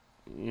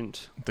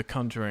Int. The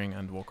Conjuring,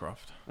 and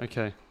Warcraft.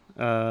 Okay.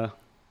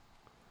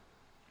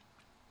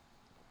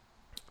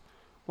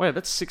 Wait,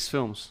 that's 6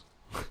 films.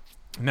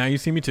 Now You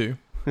See Me Too,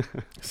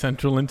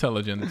 Central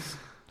Intelligence,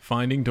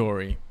 Finding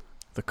Dory,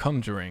 The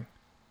Conjuring,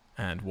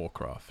 and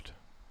Warcraft.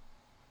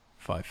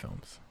 5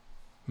 films.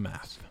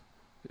 Math.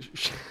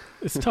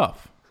 It's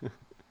tough.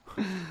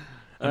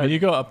 I mean, you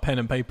got a pen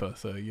and paper,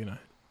 so, you know.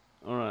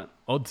 All right.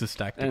 Odds are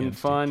stacked And against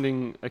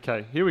finding...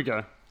 Okay, here we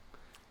go.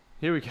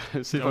 Here we go.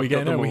 See if you. Are we I've got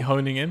getting it? them Are we all.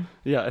 honing in?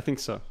 Yeah, I think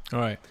so. All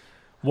right.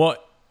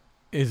 What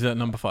is at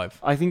number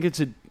 5? I think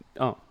it's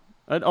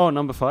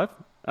number 5.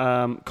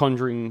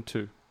 Conjuring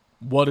 2.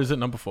 What is at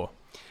number 4?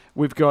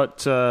 We've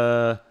got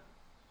Central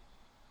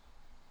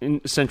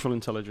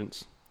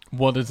Intelligence.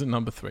 What is at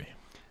number 3?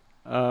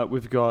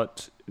 We've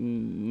got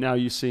Now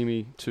You See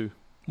Me 2.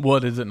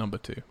 What is at number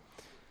 2?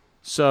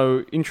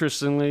 So,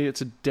 interestingly,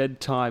 it's a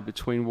dead tie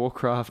between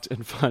Warcraft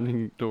and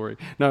Finding Dory.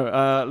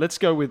 No, let's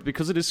go with,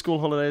 because it is school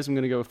holidays, I'm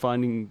going to go with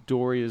Finding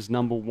Dory as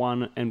number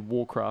 1 and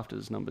Warcraft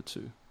as number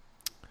 2.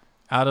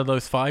 Out of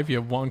those 5, you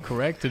have 1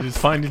 correct. It is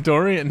Finding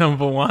Dory at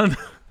number 1.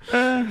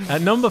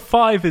 At number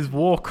 5 is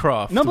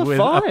Warcraft. Number with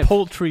 5? a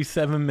paltry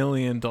 $7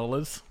 million.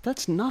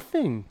 That's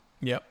nothing.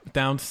 Yep,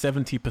 down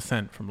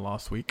 70% from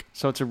last week.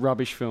 So it's a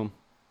rubbish film.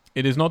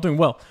 It is not doing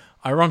well.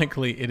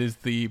 Ironically, it is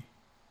the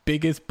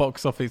biggest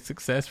box office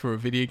success for a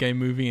video game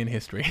movie in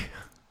history.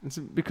 Is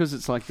it because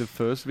it's like the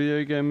first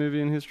video game movie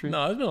in history?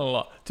 No, it's not a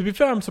lot. To be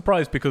fair, I'm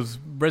surprised because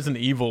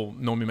Resident Evil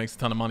normally makes a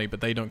ton of money, but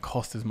they don't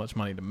cost as much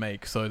money to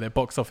make. So their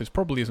box office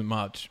probably isn't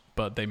much,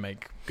 but they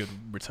make good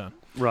return.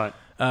 Right.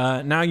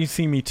 Now You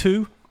See Me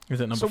 2 is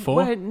at number 4.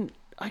 Wait,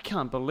 I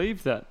can't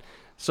believe that.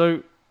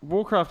 So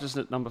Warcraft is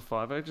at number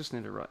 5. I just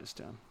need to write this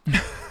down.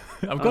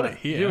 I've got it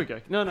here. Here we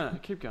go. No,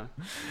 keep going.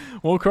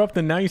 Warcraft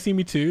and Now You See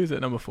Me 2 is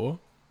at number 4.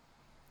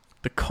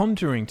 The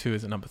Conjuring 2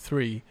 is at number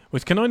 3,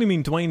 which can only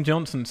mean Dwayne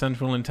Johnson,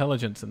 Central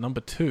Intelligence, at number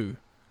 2.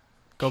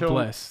 God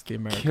bless the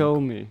American. Kill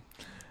me.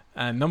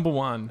 And number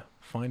 1,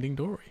 Finding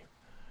Dory.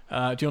 Do you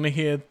want to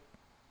hear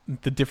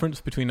the difference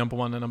between number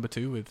 1 and number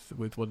 2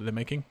 with what they're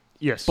making?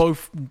 Yes.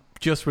 Both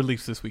just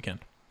released this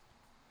weekend.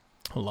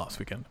 Or last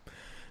weekend.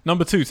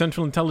 Number 2,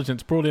 Central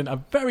Intelligence brought in a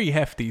very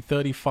hefty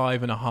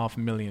 $35.5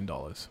 million.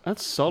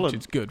 That's solid. Which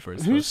is good for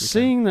its Who's first weekend.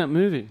 seeing that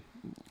movie?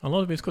 A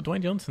lot of it's got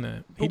Dwayne Johnson in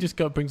it. He just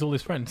brings all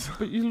his friends.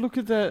 But you look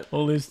at that.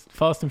 All his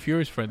Fast and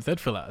Furious friends. They'd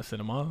fill out a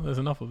cinema. There's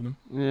enough of them.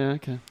 Yeah,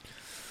 okay.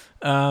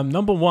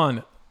 Number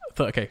 1.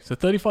 So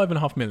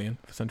 $35.5 million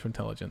for Central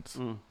Intelligence.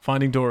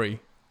 Finding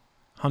Dory,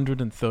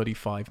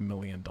 $135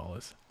 million.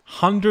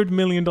 $100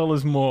 million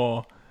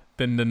more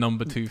than the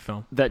number 2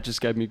 film. That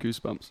just gave me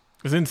goosebumps.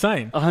 It's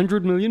insane.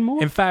 100 million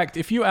more? In fact,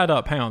 if you add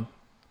up, hang on.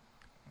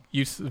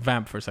 You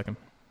vamp for a second.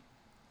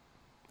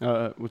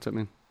 What's that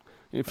mean?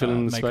 You fill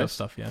in the makeup space?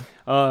 stuff,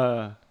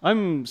 yeah.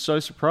 I'm so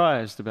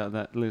surprised about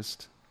that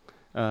list.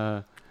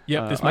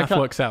 This math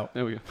works out.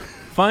 There we go.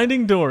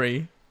 Finding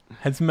Dory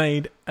has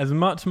made as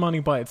much money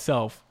by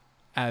itself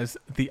as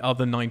the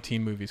other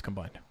 19 movies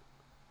combined.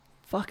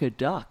 Fuck a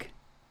duck.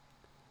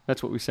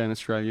 That's what we say in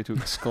Australia to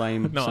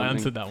exclaim No, something. I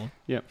answered that one.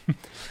 Yeah.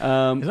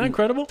 Isn't that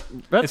incredible?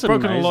 That's It's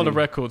broken amazing. a lot of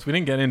records. We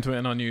didn't get into it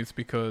in our news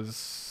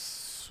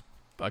because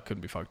I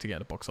couldn't be fucked to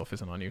get a box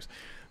office in our news.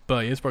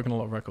 But it's broken a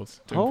lot of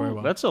records. Doing very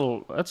well. That's a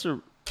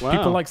wow.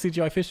 People like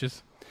CGI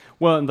fishes.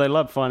 Well, and they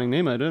love Finding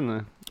Nemo, don't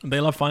they? They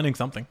love finding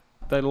something.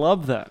 They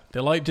love that.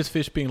 They like just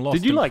fish being lost.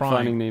 Did you and like crying.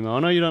 Finding Nemo? I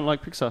know you don't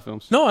like Pixar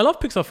films. No, I love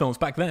Pixar films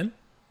back then.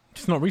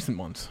 Just not recent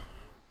ones.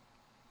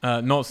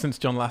 Not since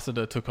John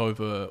Lasseter took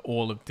over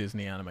all of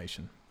Disney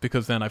animation.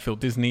 Because then I feel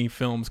Disney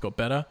films got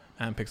better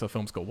and Pixar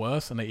films got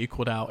worse. And they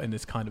equaled out in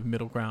this kind of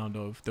middle ground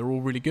of they're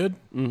all really good,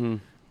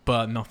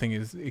 but nothing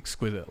is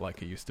exquisite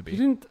like it used to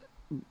be.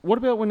 What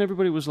about when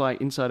everybody was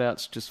like, Inside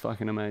Out's just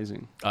fucking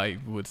amazing? I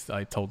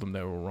told them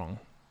they were wrong.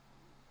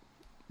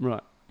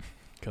 Right.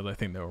 Because I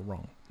think they were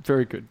wrong.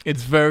 Very good.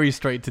 It's very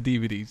straight to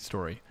DVD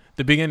story.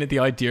 The beginning, the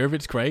idea of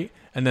it's great,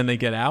 and then they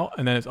get out,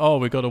 and then it's,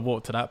 we got to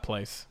walk to that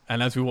place.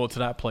 And as we walk to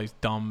that place,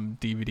 dumb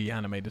DVD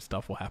animated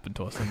stuff will happen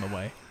to us in the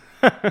way.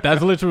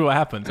 That's literally what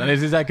happens. And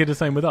it's exactly the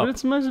same with Up.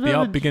 The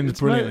Up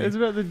begins brilliantly. It's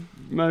about the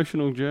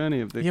emotional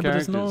journey of the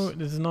characters.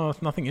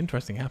 But nothing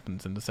interesting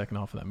happens in the second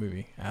half of that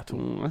movie at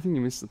all. I think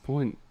you missed the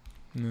point.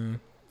 No. Are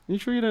you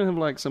sure you don't have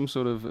like some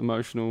sort of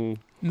emotional...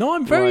 No,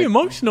 I'm very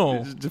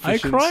emotional. I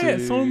deficiency, cry at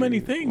so many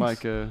things. I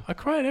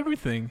cry at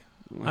everything.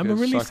 Like I'm a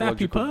really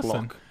sappy psychological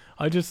person. block.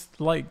 I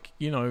just like,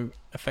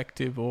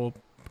 effective or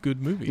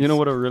good movies. You know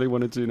what I really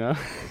want to do now?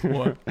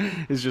 What?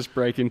 Is just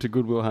break into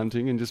Goodwill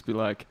Hunting and just be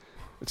like,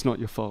 it's not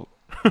your fault.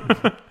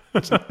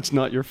 It's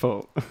not your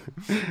fault.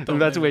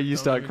 And that's where you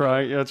start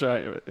crying. Yeah, that's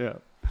right. Yeah.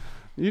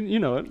 You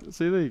know it.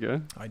 See, there you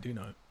go. I do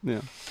know it.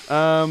 Yeah.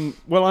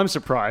 Well, I'm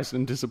surprised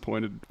and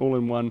disappointed all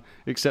in one,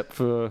 except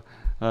for,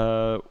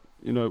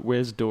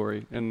 Where's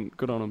Dory? And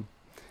good on him.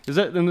 Is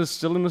that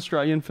still an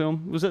Australian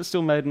film? Was that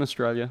still made in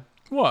Australia?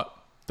 What?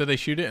 Did they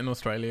shoot it in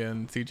Australia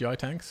in CGI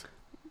tanks?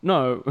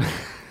 No.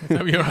 Is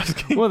that what you're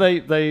asking? Well,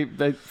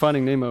 they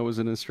Finding Nemo was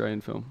an Australian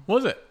film.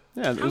 Was it?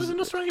 Yeah, How is it an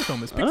Australian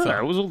film? It's I don't know, Pixar.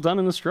 it was all done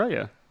in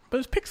Australia. But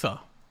it's Pixar.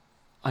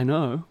 I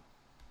know.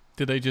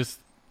 Did they just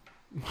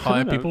I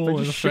hire don't know, people they in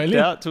just shipped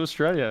Australia? out to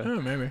Australia.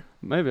 Oh, maybe.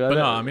 Maybe. But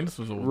no, I mean, this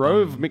was all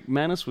Rove done.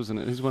 McManus was in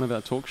it. He's one of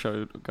our talk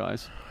show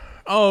guys.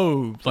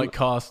 Oh, like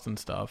cast and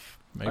stuff.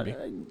 Maybe.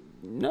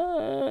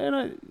 No,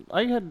 and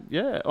I had,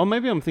 yeah. Or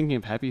maybe I'm thinking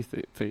of Happy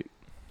Feet.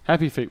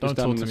 Happy Feet was Don't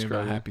done talk in to me about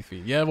Australia. Happy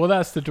Feet. Yeah, well,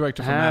 that's the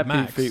director from Mad Happy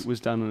Max. Feet was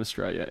done in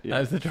Australia. Yeah.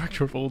 That is the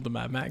director of all the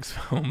Mad Max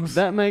films.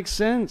 That makes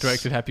sense.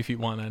 Directed Happy Feet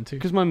 1 and 2.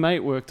 Because my mate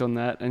worked on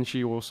that, and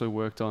she also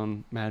worked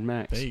on Mad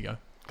Max. There you go.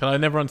 Because I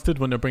never understood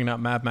when they're bringing out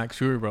Mad Max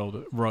Fury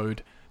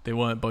Road, they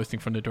weren't boasting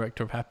from the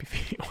director of Happy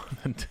Feet 1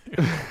 and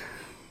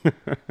 2.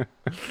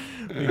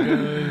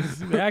 Because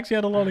they actually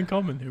had a lot in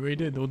common. They really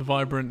did. All the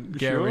vibrant,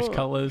 garish Sure,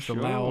 colours, the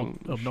sure, loud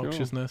sure.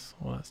 obnoxiousness,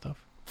 all that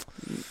stuff.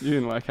 You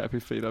didn't like Happy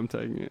Feet, I'm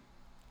taking it.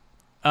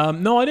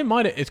 No, I didn't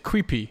mind it. It's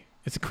creepy.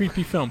 It's a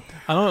creepy film.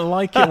 I don't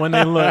like it when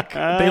they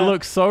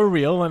look so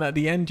real, and at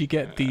the end you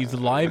get these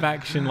live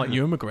action, like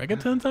Ewan McGregor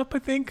turns up, I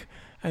think,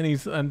 and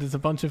there's a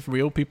bunch of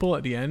real people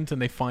at the end,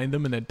 and they find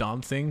them and they're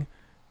dancing.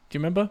 Do you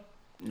remember?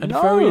 At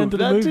the very end of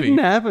the movie. That didn't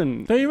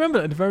happen. Don't you remember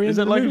at the very end Is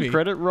of it the like movie? a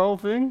credit roll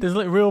thing? There's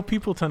like real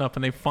people turn up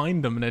and they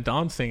find them and they're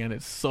dancing, and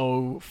it's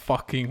so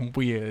fucking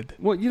weird.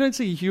 What, you don't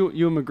see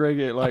Ewan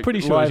McGregor like pretty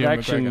sure it's live Ewan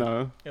action McGregor.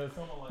 though. Yeah, it's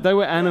not like They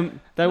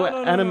were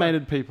No.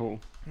 animated people.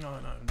 No,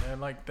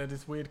 they're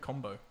this weird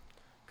combo.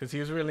 Because he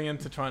was really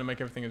into trying to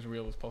make everything as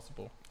real as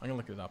possible. I'm gonna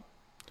look it up.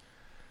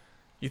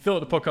 You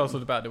thought the podcast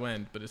was about to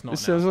end, but it's not. It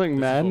sounds like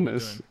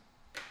madness.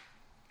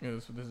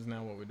 This is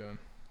now what we're doing.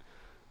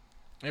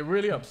 It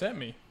really upset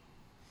me.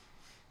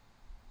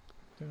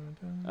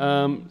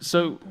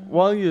 So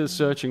while you're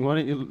searching, why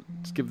don't you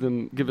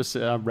give us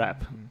a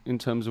wrap in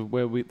terms of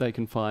where they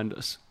can find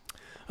us?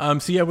 So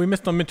yeah, we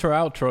missed our mid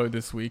outro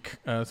this week,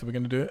 so we're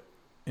gonna do it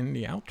in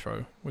the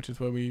outro, which is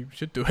where we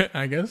should do it,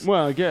 I guess.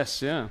 Well, I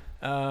guess, yeah.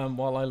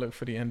 While I look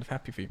for the end of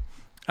Happy Feet.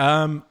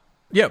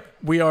 Yeah,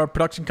 we are a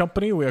production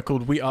company. We are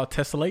called We Are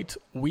Tessellate.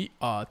 We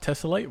Are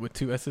Tessellate with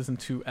 2 S's and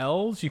 2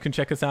 L's. You can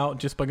check us out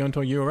just by going to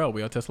our URL,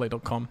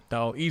 wearetessellate.com.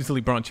 That'll easily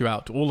branch you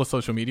out to all the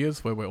social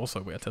medias, where we're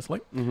also We Are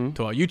Tessellate,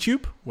 to our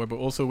YouTube, where we're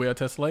also We Are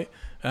Tessellate,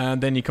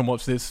 and then you can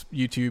watch this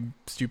YouTube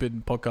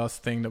stupid podcast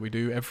thing that we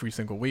do every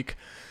single week,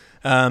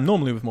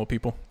 normally with more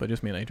people, but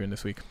just me and Adrian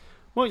this week.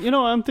 Well,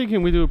 I'm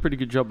thinking we do a pretty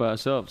good job by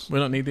ourselves. We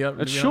don't need the It's we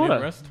don't need shorter.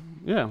 the rest.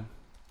 Yeah.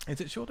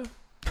 Is it shorter?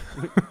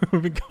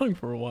 We've been going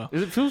for a while.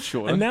 It feels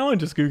shorter. And now I'm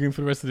just Googling for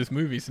the rest of this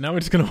movie, so now we're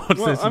just going to watch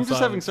well, this in I'm just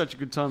having silence. such a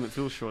good time, it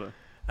feels shorter.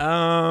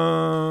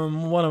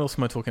 What else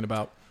am I talking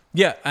about?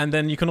 Yeah, and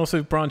then you can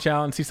also branch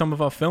out and see some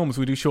of our films.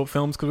 We do short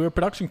films because we're a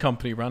production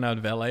company, run out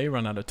of LA,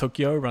 run out of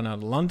Tokyo, run out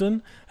of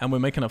London, and we're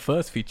making our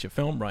first feature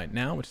film right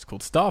now, which is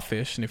called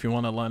Starfish. And if you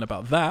want to learn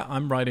about that,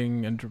 I've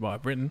written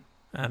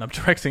and I'm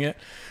directing it.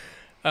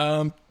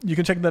 You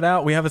can check that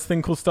out. We have a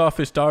thing called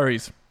Starfish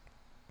Diaries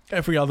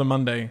every other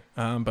Monday,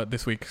 but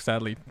this week,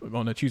 sadly,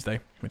 on a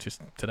Tuesday, which is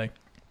today.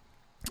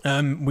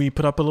 We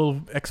put up a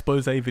little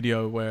expose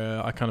video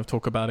where I kind of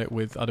talk about it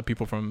with other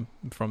people from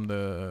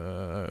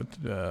the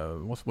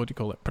what do you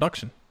call it?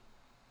 Production.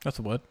 That's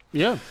the word.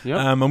 Yeah.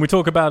 And we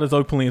talk about as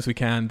openly as we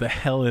can the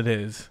hell it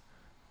is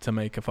to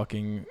make a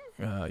fucking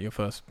your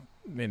first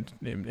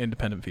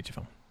independent feature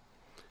film.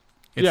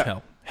 It's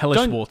hell.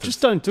 Hellish waters.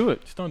 Just don't do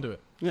it. Just don't do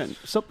it. Yeah,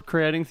 stop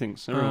creating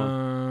things. Here we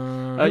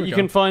You go.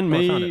 can find Oh,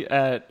 I found me it.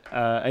 at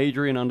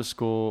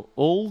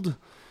Adrian_Ald.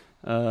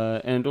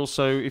 And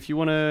also, if you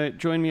want to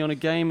join me on a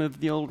game of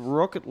the old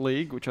Rocket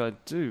League, which I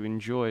do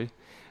enjoy,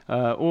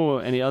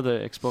 or any other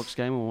Xbox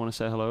game, or want to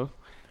say hello,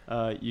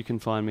 you can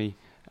find me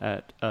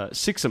at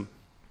Sixum.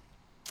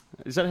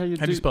 Is that how you do?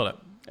 How do you spell it?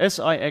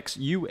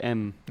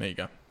 Sixum. There you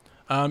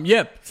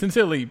go.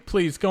 Sincerely,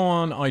 please go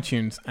on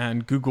iTunes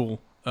and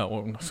Google,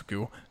 or not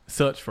Google,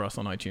 search for us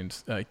on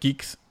iTunes,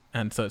 Geeks,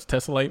 and search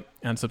Tessellate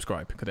and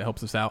subscribe because it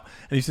helps us out.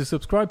 And if you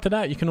subscribe to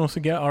that, you can also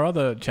get our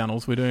other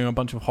channels. We're doing a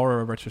bunch of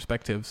horror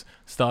retrospectives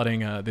starting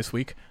this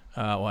week. It's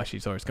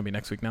going to be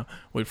next week now.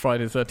 With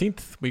Friday the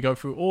 13th, we go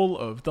through all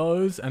of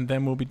those, and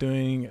then we'll be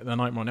doing The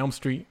Nightmare on Elm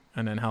Street,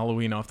 and then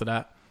Halloween after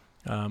that.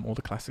 All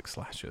the classic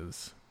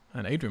slashers.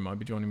 And Adrian might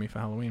be joining me for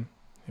Halloween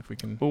if we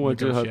can Oh, I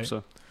do hope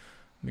so.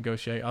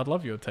 negotiate. I'd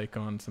love your take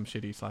on some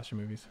shitty slasher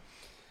movies.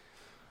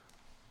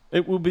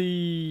 It will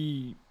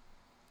be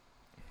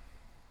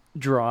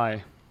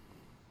dry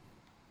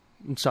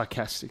and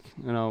sarcastic,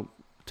 and I'll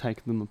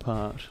take them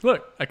apart.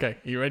 Look, okay,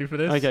 are you ready for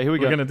this? Okay, here we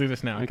go. We're going to do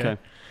this now, okay?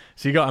 Okay.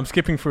 So I'm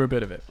skipping through a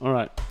bit of it. All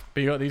right.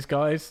 But you got these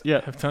guys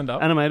Yeah. have turned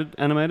up.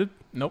 Animated?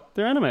 Nope.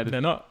 They're animated.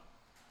 They're not.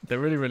 They're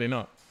really, really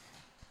not.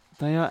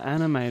 They are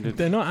animated.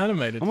 They're not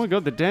animated. Oh my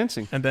god, they're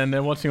dancing. And then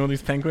they're watching all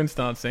these penguins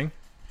dancing.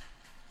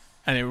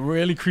 And it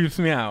really creeps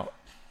me out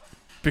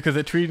because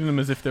they're treating them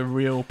as if they're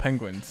real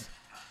penguins.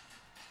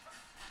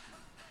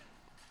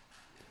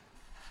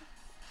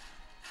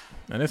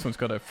 And this one's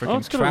got a freaking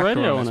it's got a tracker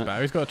radio on his on it.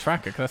 back. He's got a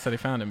tracker because that's how they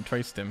found him,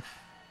 traced him.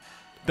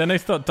 Then they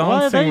start Why are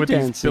dancing they with these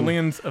dancing?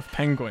 billions of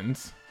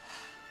penguins.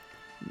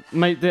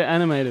 Mate, they're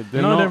animated.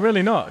 They're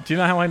really not. Do you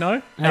know how I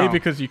know? How? A,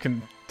 because you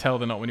can tell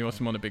they're not when you watch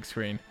them on a big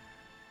screen.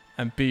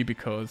 and B,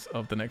 because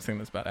of the next thing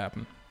that's about to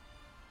happen.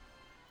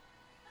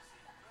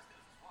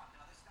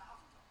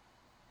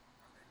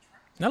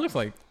 That looks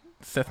like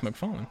Seth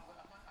MacFarlane.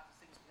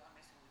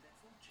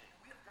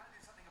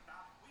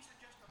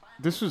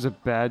 This was a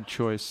bad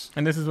choice.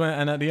 And this is when,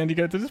 and at the end you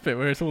go to this bit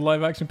where it's all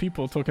live action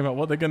people talking about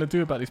what they're going to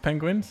do about these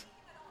penguins.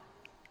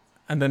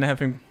 And then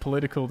having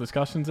political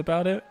discussions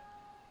about it.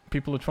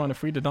 People are trying to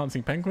free the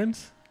dancing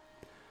penguins.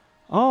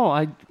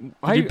 Oh, Did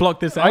you block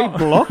this out? I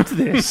blocked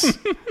this.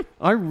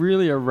 I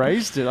really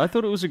erased it. I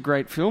thought it was a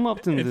great film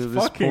up to this point.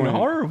 It's fucking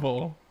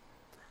horrible.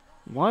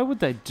 Why would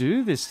they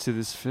do this to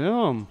this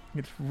film?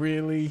 It's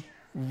really,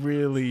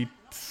 really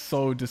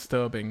so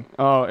disturbing.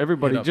 Oh,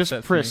 everybody, It just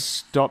upsets press me.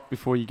 stop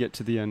before you get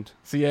to the end.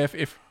 So yeah,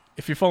 if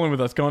you're following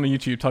with us, go on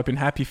YouTube, type in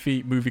Happy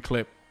Feet movie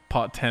clip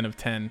part 10 of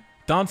 10.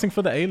 Dancing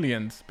for the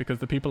aliens, because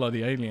the people are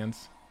the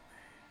aliens.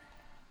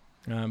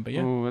 But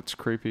yeah, Oh, that's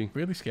creepy.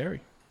 really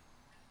scary.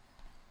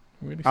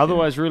 Really scary.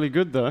 Otherwise, really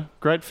good though.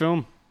 Great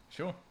film.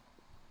 Sure.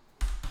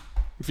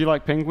 If you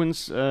like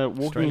penguins,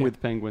 Walking Australia.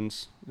 with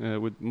Penguins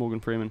with Morgan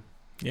Freeman.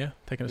 Yeah,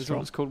 taking a Is that stroll.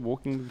 what it's called?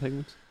 Walking with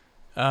Penguins?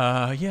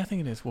 Yeah, I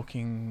think it is.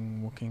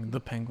 Walking the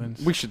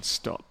penguins. We should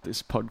stop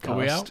this podcast. Are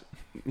we out?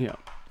 Yeah.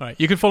 All right,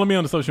 you can follow me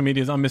on the social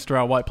medias. I'm Mr.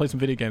 Al White. Play some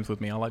video games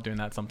with me. I like doing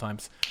that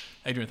sometimes.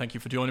 Adrian, thank you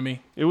for joining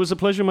me. It was a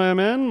pleasure, my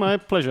man. My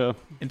pleasure.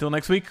 Until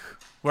next week,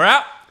 we're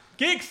out.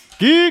 Geeks!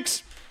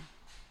 Geeks!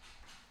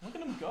 Look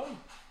at them go.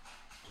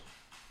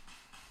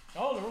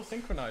 Oh, they're all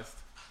synchronized.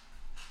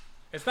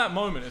 It's that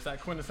moment. It's that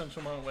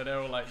quintessential moment where they're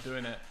all like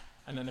doing it.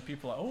 And then the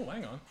people are like, oh,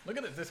 hang on. Look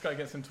at it. This guy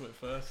gets into it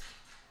first.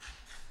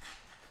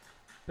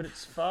 But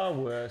it's far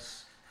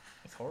worse.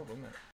 It's horrible, isn't it?